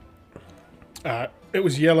 It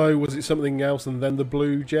was yellow. Was it something else and then the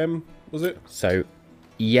blue gem? Was it? So,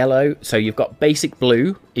 yellow. So you've got basic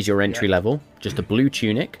blue is your entry level, just a blue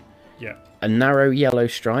tunic. Yeah. A narrow yellow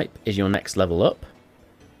stripe is your next level up.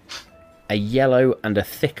 A yellow and a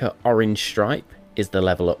thicker orange stripe is the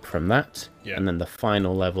level up from that. Yeah. And then the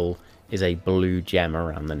final level is a blue gem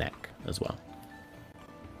around the neck as well.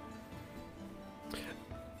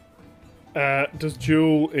 Does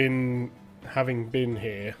Jewel, in having been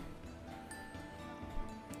here,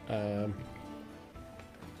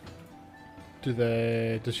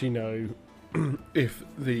 does she know if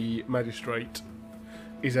the magistrate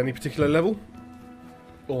is any particular level,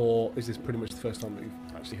 or is this pretty much the first time we've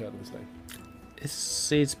actually heard of this name?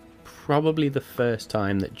 This is probably the first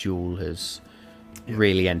time that Jewel has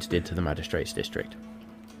really entered into the magistrate's district.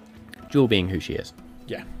 Jewel being who she is.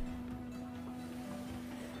 Yeah.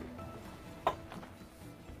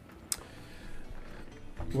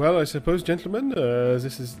 Well, I suppose, gentlemen,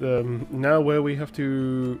 this is now where we have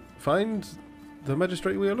to find the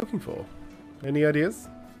magistrate we are looking for. Any ideas?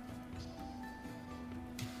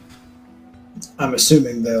 I'm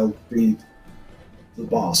assuming they'll be the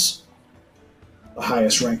boss, the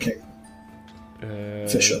highest ranking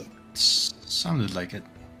official. Sounded like it.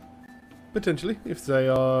 Potentially, if they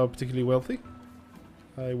are particularly wealthy.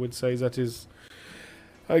 I would say that is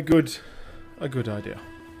a good idea.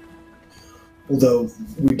 Although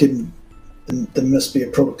we didn't, there must be a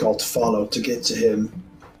protocol to follow to get to him.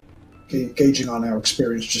 Gauging on our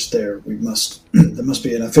experience just there, there must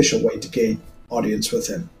be an official way to gain audience with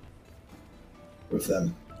him. With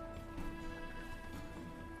them.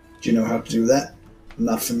 Do you know how to do that? I'm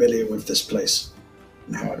not familiar with this place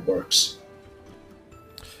and how it works.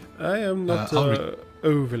 I am not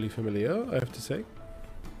overly familiar, I have to say.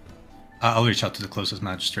 I'll reach out to the closest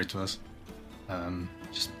magistrate to us.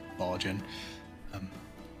 Just barge in.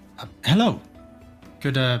 Hello.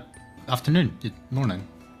 Good afternoon. Good morning.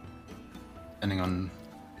 Depending on...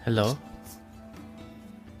 Hello?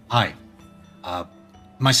 Hi.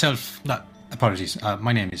 Myself... apologies.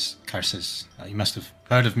 My name is Karsis. You must have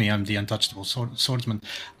heard of me. I'm the untouchable swordsman.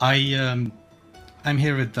 I'm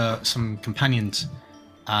here with some companions,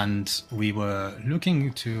 and we were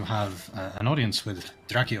looking to have an audience with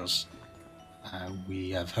Drakios.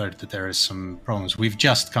 We have heard that there is some problems. We've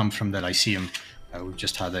just come from the Lyceum. We've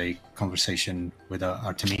just had a conversation with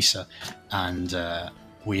Artemisa, and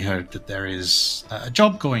we heard that there is a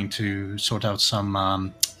job going to sort out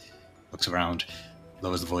some... looks around,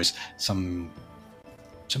 lowers the voice, some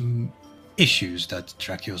issues that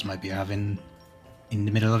Drakios might be having in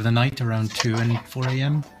the middle of the night around 2 and 4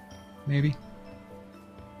 a.m., maybe?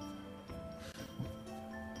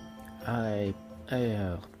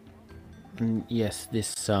 Yes,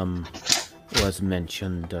 this was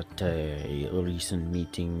mentioned at a recent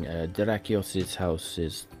meeting. Drakios' house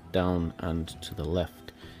is down and to the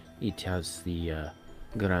left. It has the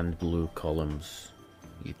grand blue columns.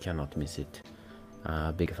 You cannot miss it.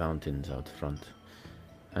 Big fountains out front.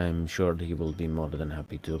 I'm sure he will be more than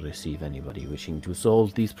happy to receive anybody wishing to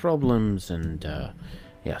solve these problems, and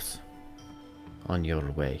yes, on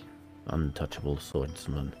your way, untouchable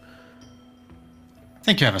swordsman.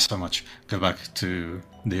 Thank you ever so much. Go back to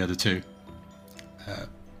the other two.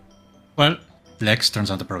 Well, Lex, turns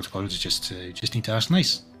out the protocol is just need to ask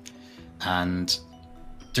nice. And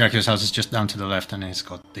Draco's house is just down to the left, and it's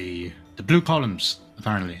got the blue columns,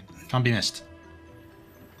 apparently. Can't be missed.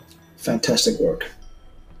 Fantastic work.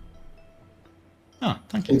 Oh,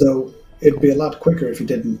 thank you. Although, it'd be a lot quicker if you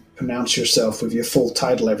didn't pronounce yourself with your full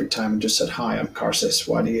title every time and just said, "Hi, I'm Karsis."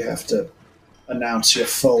 Why do you have to announce your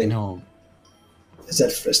full... I know. Is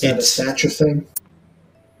that a stature thing?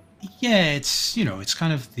 Yeah, it's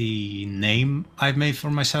kind of the name I've made for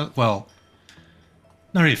myself. Well,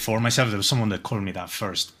 not really for myself. There was someone that called me that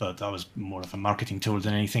first, but that was more of a marketing tool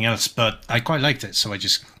than anything else. But I quite liked it, so I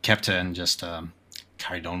just kept it and just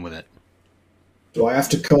carried on with it. Do I have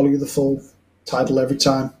to call you the full title every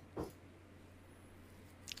time?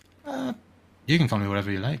 You can call me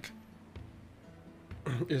whatever you like.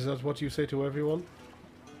 Is that what you say to everyone?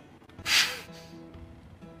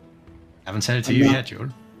 Haven't said it to you yet,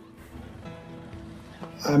 Jordan.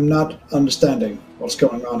 I'm not understanding what's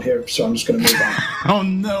going on here, so I'm just going to move on. Oh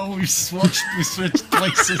no, we switched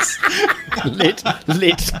places.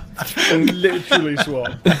 Literally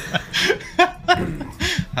swap.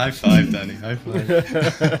 High five, Danny. High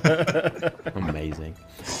five. Amazing.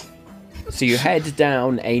 So you head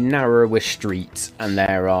down a narrower street, and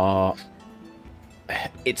there are...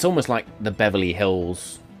 It's almost like the Beverly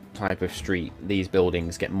Hills type of street. These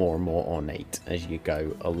buildings get more and more ornate as you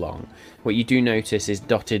go along. What you do notice is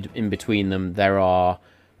dotted in between them there are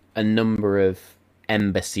a number of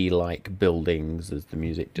embassy-like buildings, as the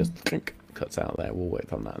music just cuts out there. We'll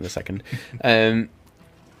work on that in a second. The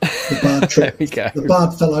bard There we go. The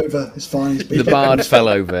bard fell over. It's fine. The bard fell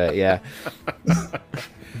over, yeah.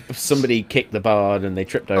 Somebody kicked the bard and they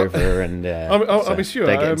tripped over, and I'm sure.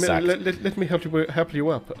 they're getting sacked. Let me help you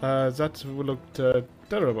up. That looked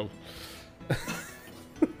terrible.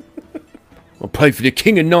 I played for the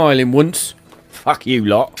King of Nyland once. Fuck you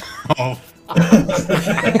lot. Oh.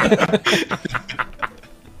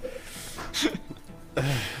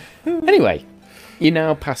 Anyway,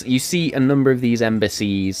 you see a number of these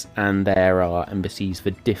embassies, and there are embassies for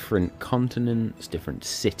different continents, different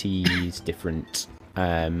cities, different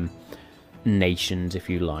nations, if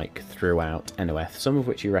you like, throughout NOF, some of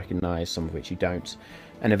which you recognise, some of which you don't.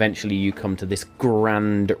 And eventually you come to this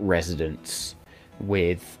grand residence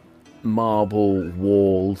with marble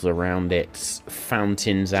walls around it,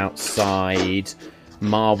 fountains outside,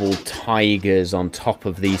 marble tigers on top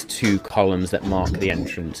of these two columns that mark the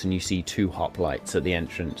entrance, and you see two hoplites at the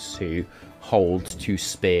entrance who hold two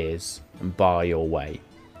spears and bar your way.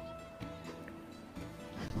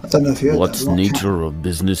 I don't know if you heard What that, like, nature of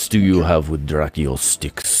business do you have with Dracul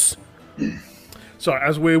sticks? So,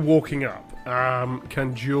 as we're walking up,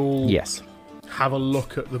 can Jewel Yes. have a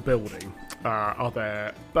look at the building? Are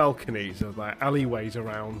there balconies? Are there alleyways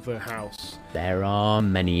around the house? There are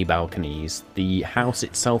many balconies. The house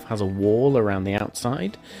itself has a wall around the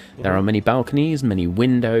outside. There are many balconies, many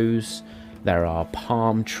windows. There are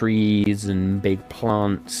palm trees and big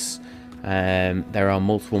plants. There are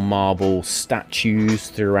multiple marble statues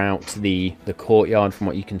throughout the courtyard from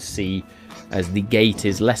what you can see, as the gate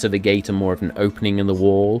is less of a gate and more of an opening in the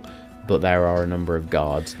wall, but there are a number of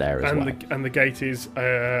guards there as well. And the gate is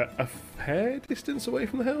a fair distance away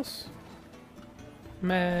from the house?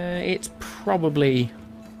 It's probably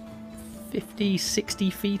 50, 60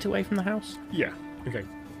 feet away from the house. Yeah, okay.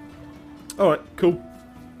 Alright, cool.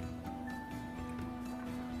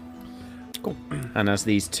 Cool. And as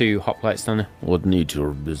these two hoplites stand there, What nature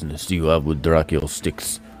of business do you have with Dracul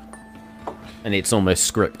sticks? and it's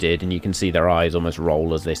almost scripted, and you can see their eyes almost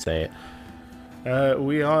roll as they say it.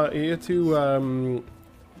 We are here to...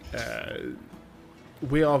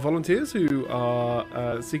 we are volunteers who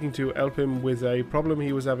are seeking to help him with a problem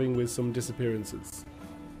he was having with some disappearances.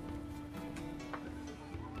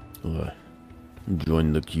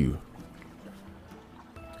 Join the queue.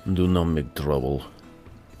 Do not make trouble.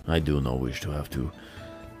 I do not wish to have to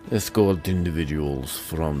escort individuals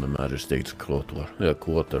from the magistrate's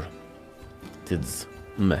quarter. It's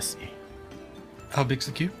messy. How big's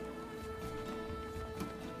the queue?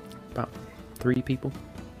 About 3 people.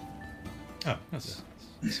 Oh, that's...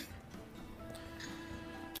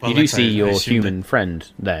 You do see your human friend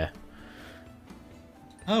there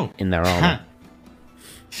Oh, in their armor.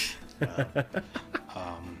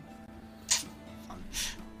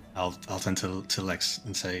 I'll turn to Lex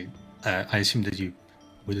and say, I assume that you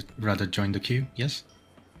would rather join the queue, yes?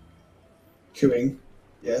 Queuing,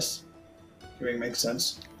 yes. Queuing makes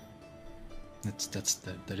sense. That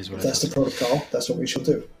is If what that's the protocol, that's what we shall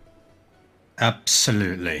do.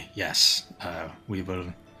 Absolutely, yes. We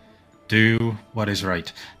will do what is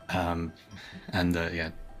right, and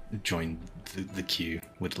join the queue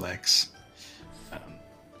with Lex.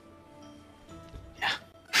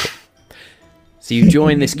 So you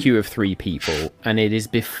join this queue of 3 people, and it is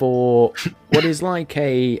before what is like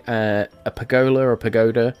a pergola or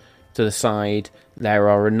pagoda to the side. There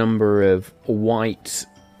are a number of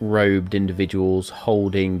white-robed individuals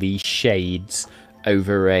holding these shades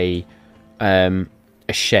over a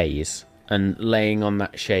chaise, and laying on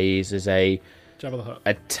that chaise is a Jabba the Hutt.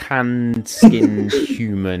 a tan-skinned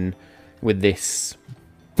human with this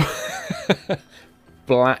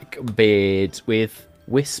black beard with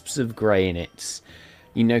wisps of grey in it.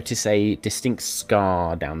 You notice a distinct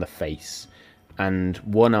scar down the face, and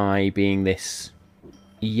one eye being this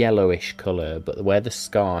yellowish colour, but where the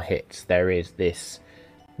scar hits, there is this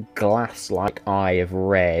glass-like eye of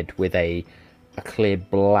red with a clear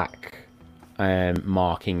black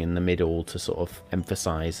marking in the middle to sort of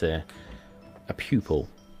emphasise a pupil.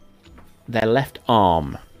 Their left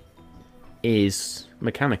arm is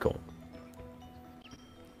mechanical.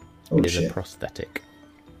 Oh, It is a shit. prosthetic.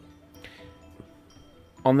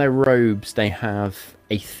 On their robes, they have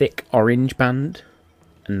a thick orange band,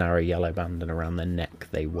 a narrow yellow band, and around their neck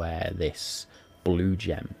they wear this blue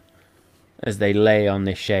gem. As they lay on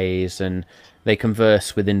this chaise and they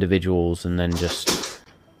converse with individuals and then just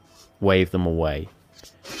wave them away.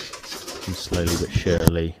 And slowly but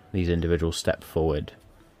surely, these individuals step forward.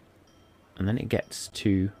 And then it gets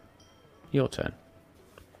to your turn.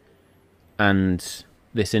 And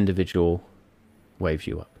this individual waves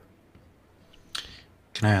you up.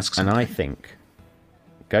 Can I ask And something? I think,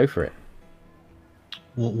 go for it.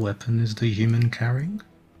 What weapon is the human carrying?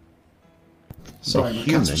 Sorry, my cats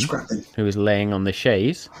human? are scrapping. Who is laying on the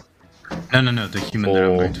chaise? No, the human that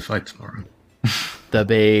I'm Or- going to fight tomorrow. The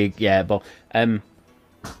big,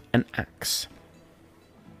 an axe.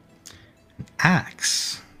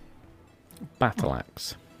 Axe. Battle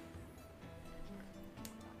axe.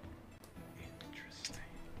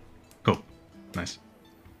 Cool. Nice.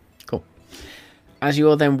 Cool. As you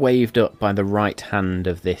are then waved up by the right hand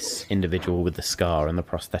of this individual with the scar and the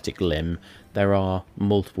prosthetic limb, there are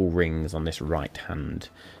multiple rings on this right hand.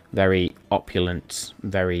 Very opulent,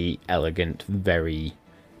 very elegant, very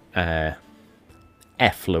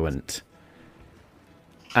effluent.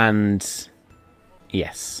 And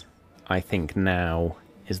yes, I think now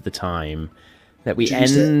is the time that we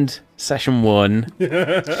Juice it. end session 1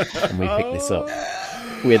 and we pick this up.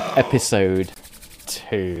 with episode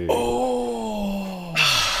 2.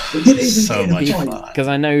 We didn't even So get in a much fight. fun. Because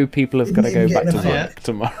I know people have got to go Didn't back even to get in a work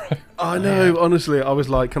tomorrow. I know, honestly, I was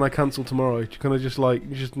like, can I cancel tomorrow? Can I just no,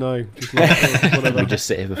 just like, whatever. We just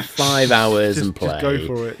sit here for 5 hours and play. Just go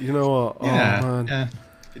for it. You know what? Yeah, Oh, man. yeah.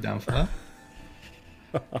 You down for that?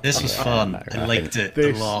 This was fun. no, I liked it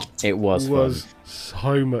this- a lot. It was It was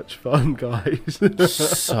so much fun, guys. fun.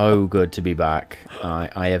 So good to be back.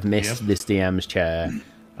 I have missed Yep. this DM's chair.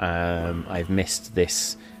 I've missed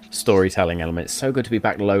this storytelling element. It's so good to be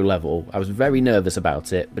back low level. I was very nervous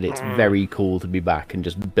about it, but it's very cool to be back and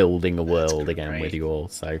just building a world again with great. you all.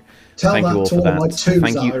 So Tell thank you all that to for all my that. twos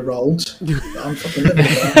Thank that you. I rolled. I'm fucking living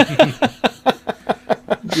with that.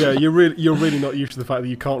 Yeah, you're really not used to the fact that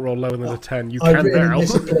you can't roll lower than a 10. You I can really now.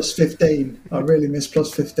 miss a plus 15. I really miss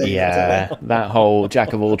plus 15. Yeah, that whole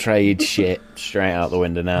jack of all trades shit straight out the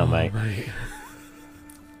window now, mate.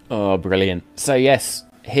 Oh, brilliant. So yes,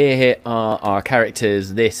 here are our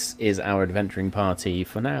characters. This is our adventuring party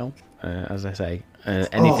for now. As I say,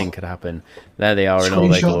 anything could happen. There they are in all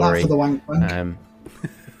their Screenshot that glory. for the wank wank.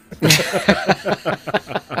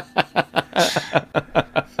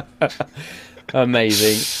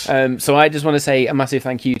 Amazing. So I just want to say a massive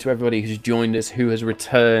thank you to everybody who's joined us, who has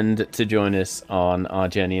returned to join us on our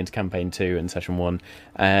journey into campaign 2 and session 1.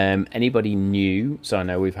 Anybody new, so I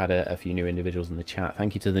know we've had a few new individuals in the chat.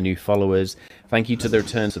 Thank you to the new followers. Thank you to the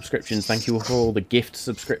return subscriptions. Thank you for all the gift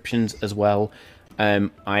subscriptions as well.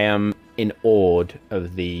 I am in awe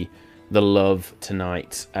of the love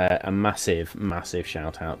tonight. A massive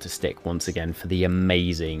shout out to Stick once again for the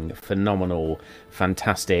amazing, phenomenal,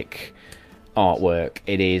 fantastic artwork.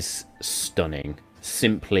 It is stunning,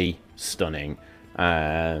 simply stunning,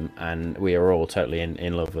 and we are all totally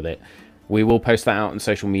in love with it. We will post that out on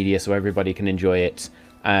social media so everybody can enjoy it.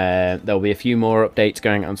 There'll be a few more updates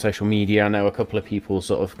going out on social media. I know a couple of people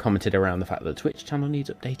sort of commented around the fact that the Twitch channel needs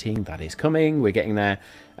updating. That is coming. We're getting there.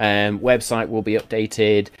 Website will be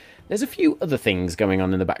updated. There's a few other things going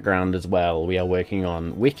on in the background as well. We are working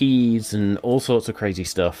on wikis and all sorts of crazy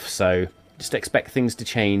stuff. So just expect things to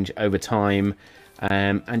change over time.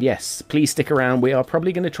 And yes, please stick around. We are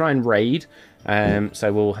probably going to try and raid.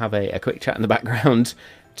 So we'll have a quick chat in the background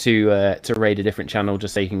to raid a different channel,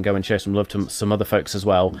 just so you can go and show some love to some other folks as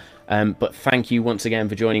well. But thank you once again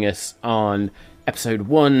for joining us on episode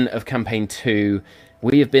 1 of campaign 2.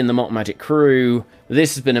 We have been the Malt Magic crew.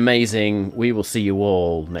 This has been amazing. We will see you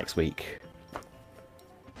all next week.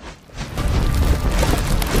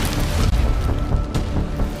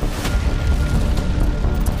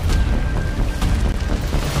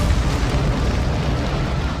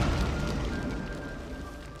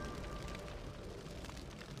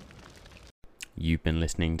 You've been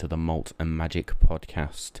listening to the Malt and Magic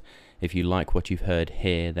podcast. If you like what you've heard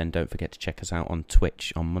here, then don't forget to check us out on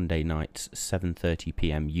Twitch on Monday nights, 7:30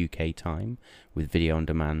 PM UK time, with video on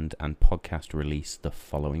demand and podcast release the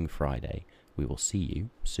following Friday. We will see you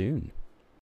soon.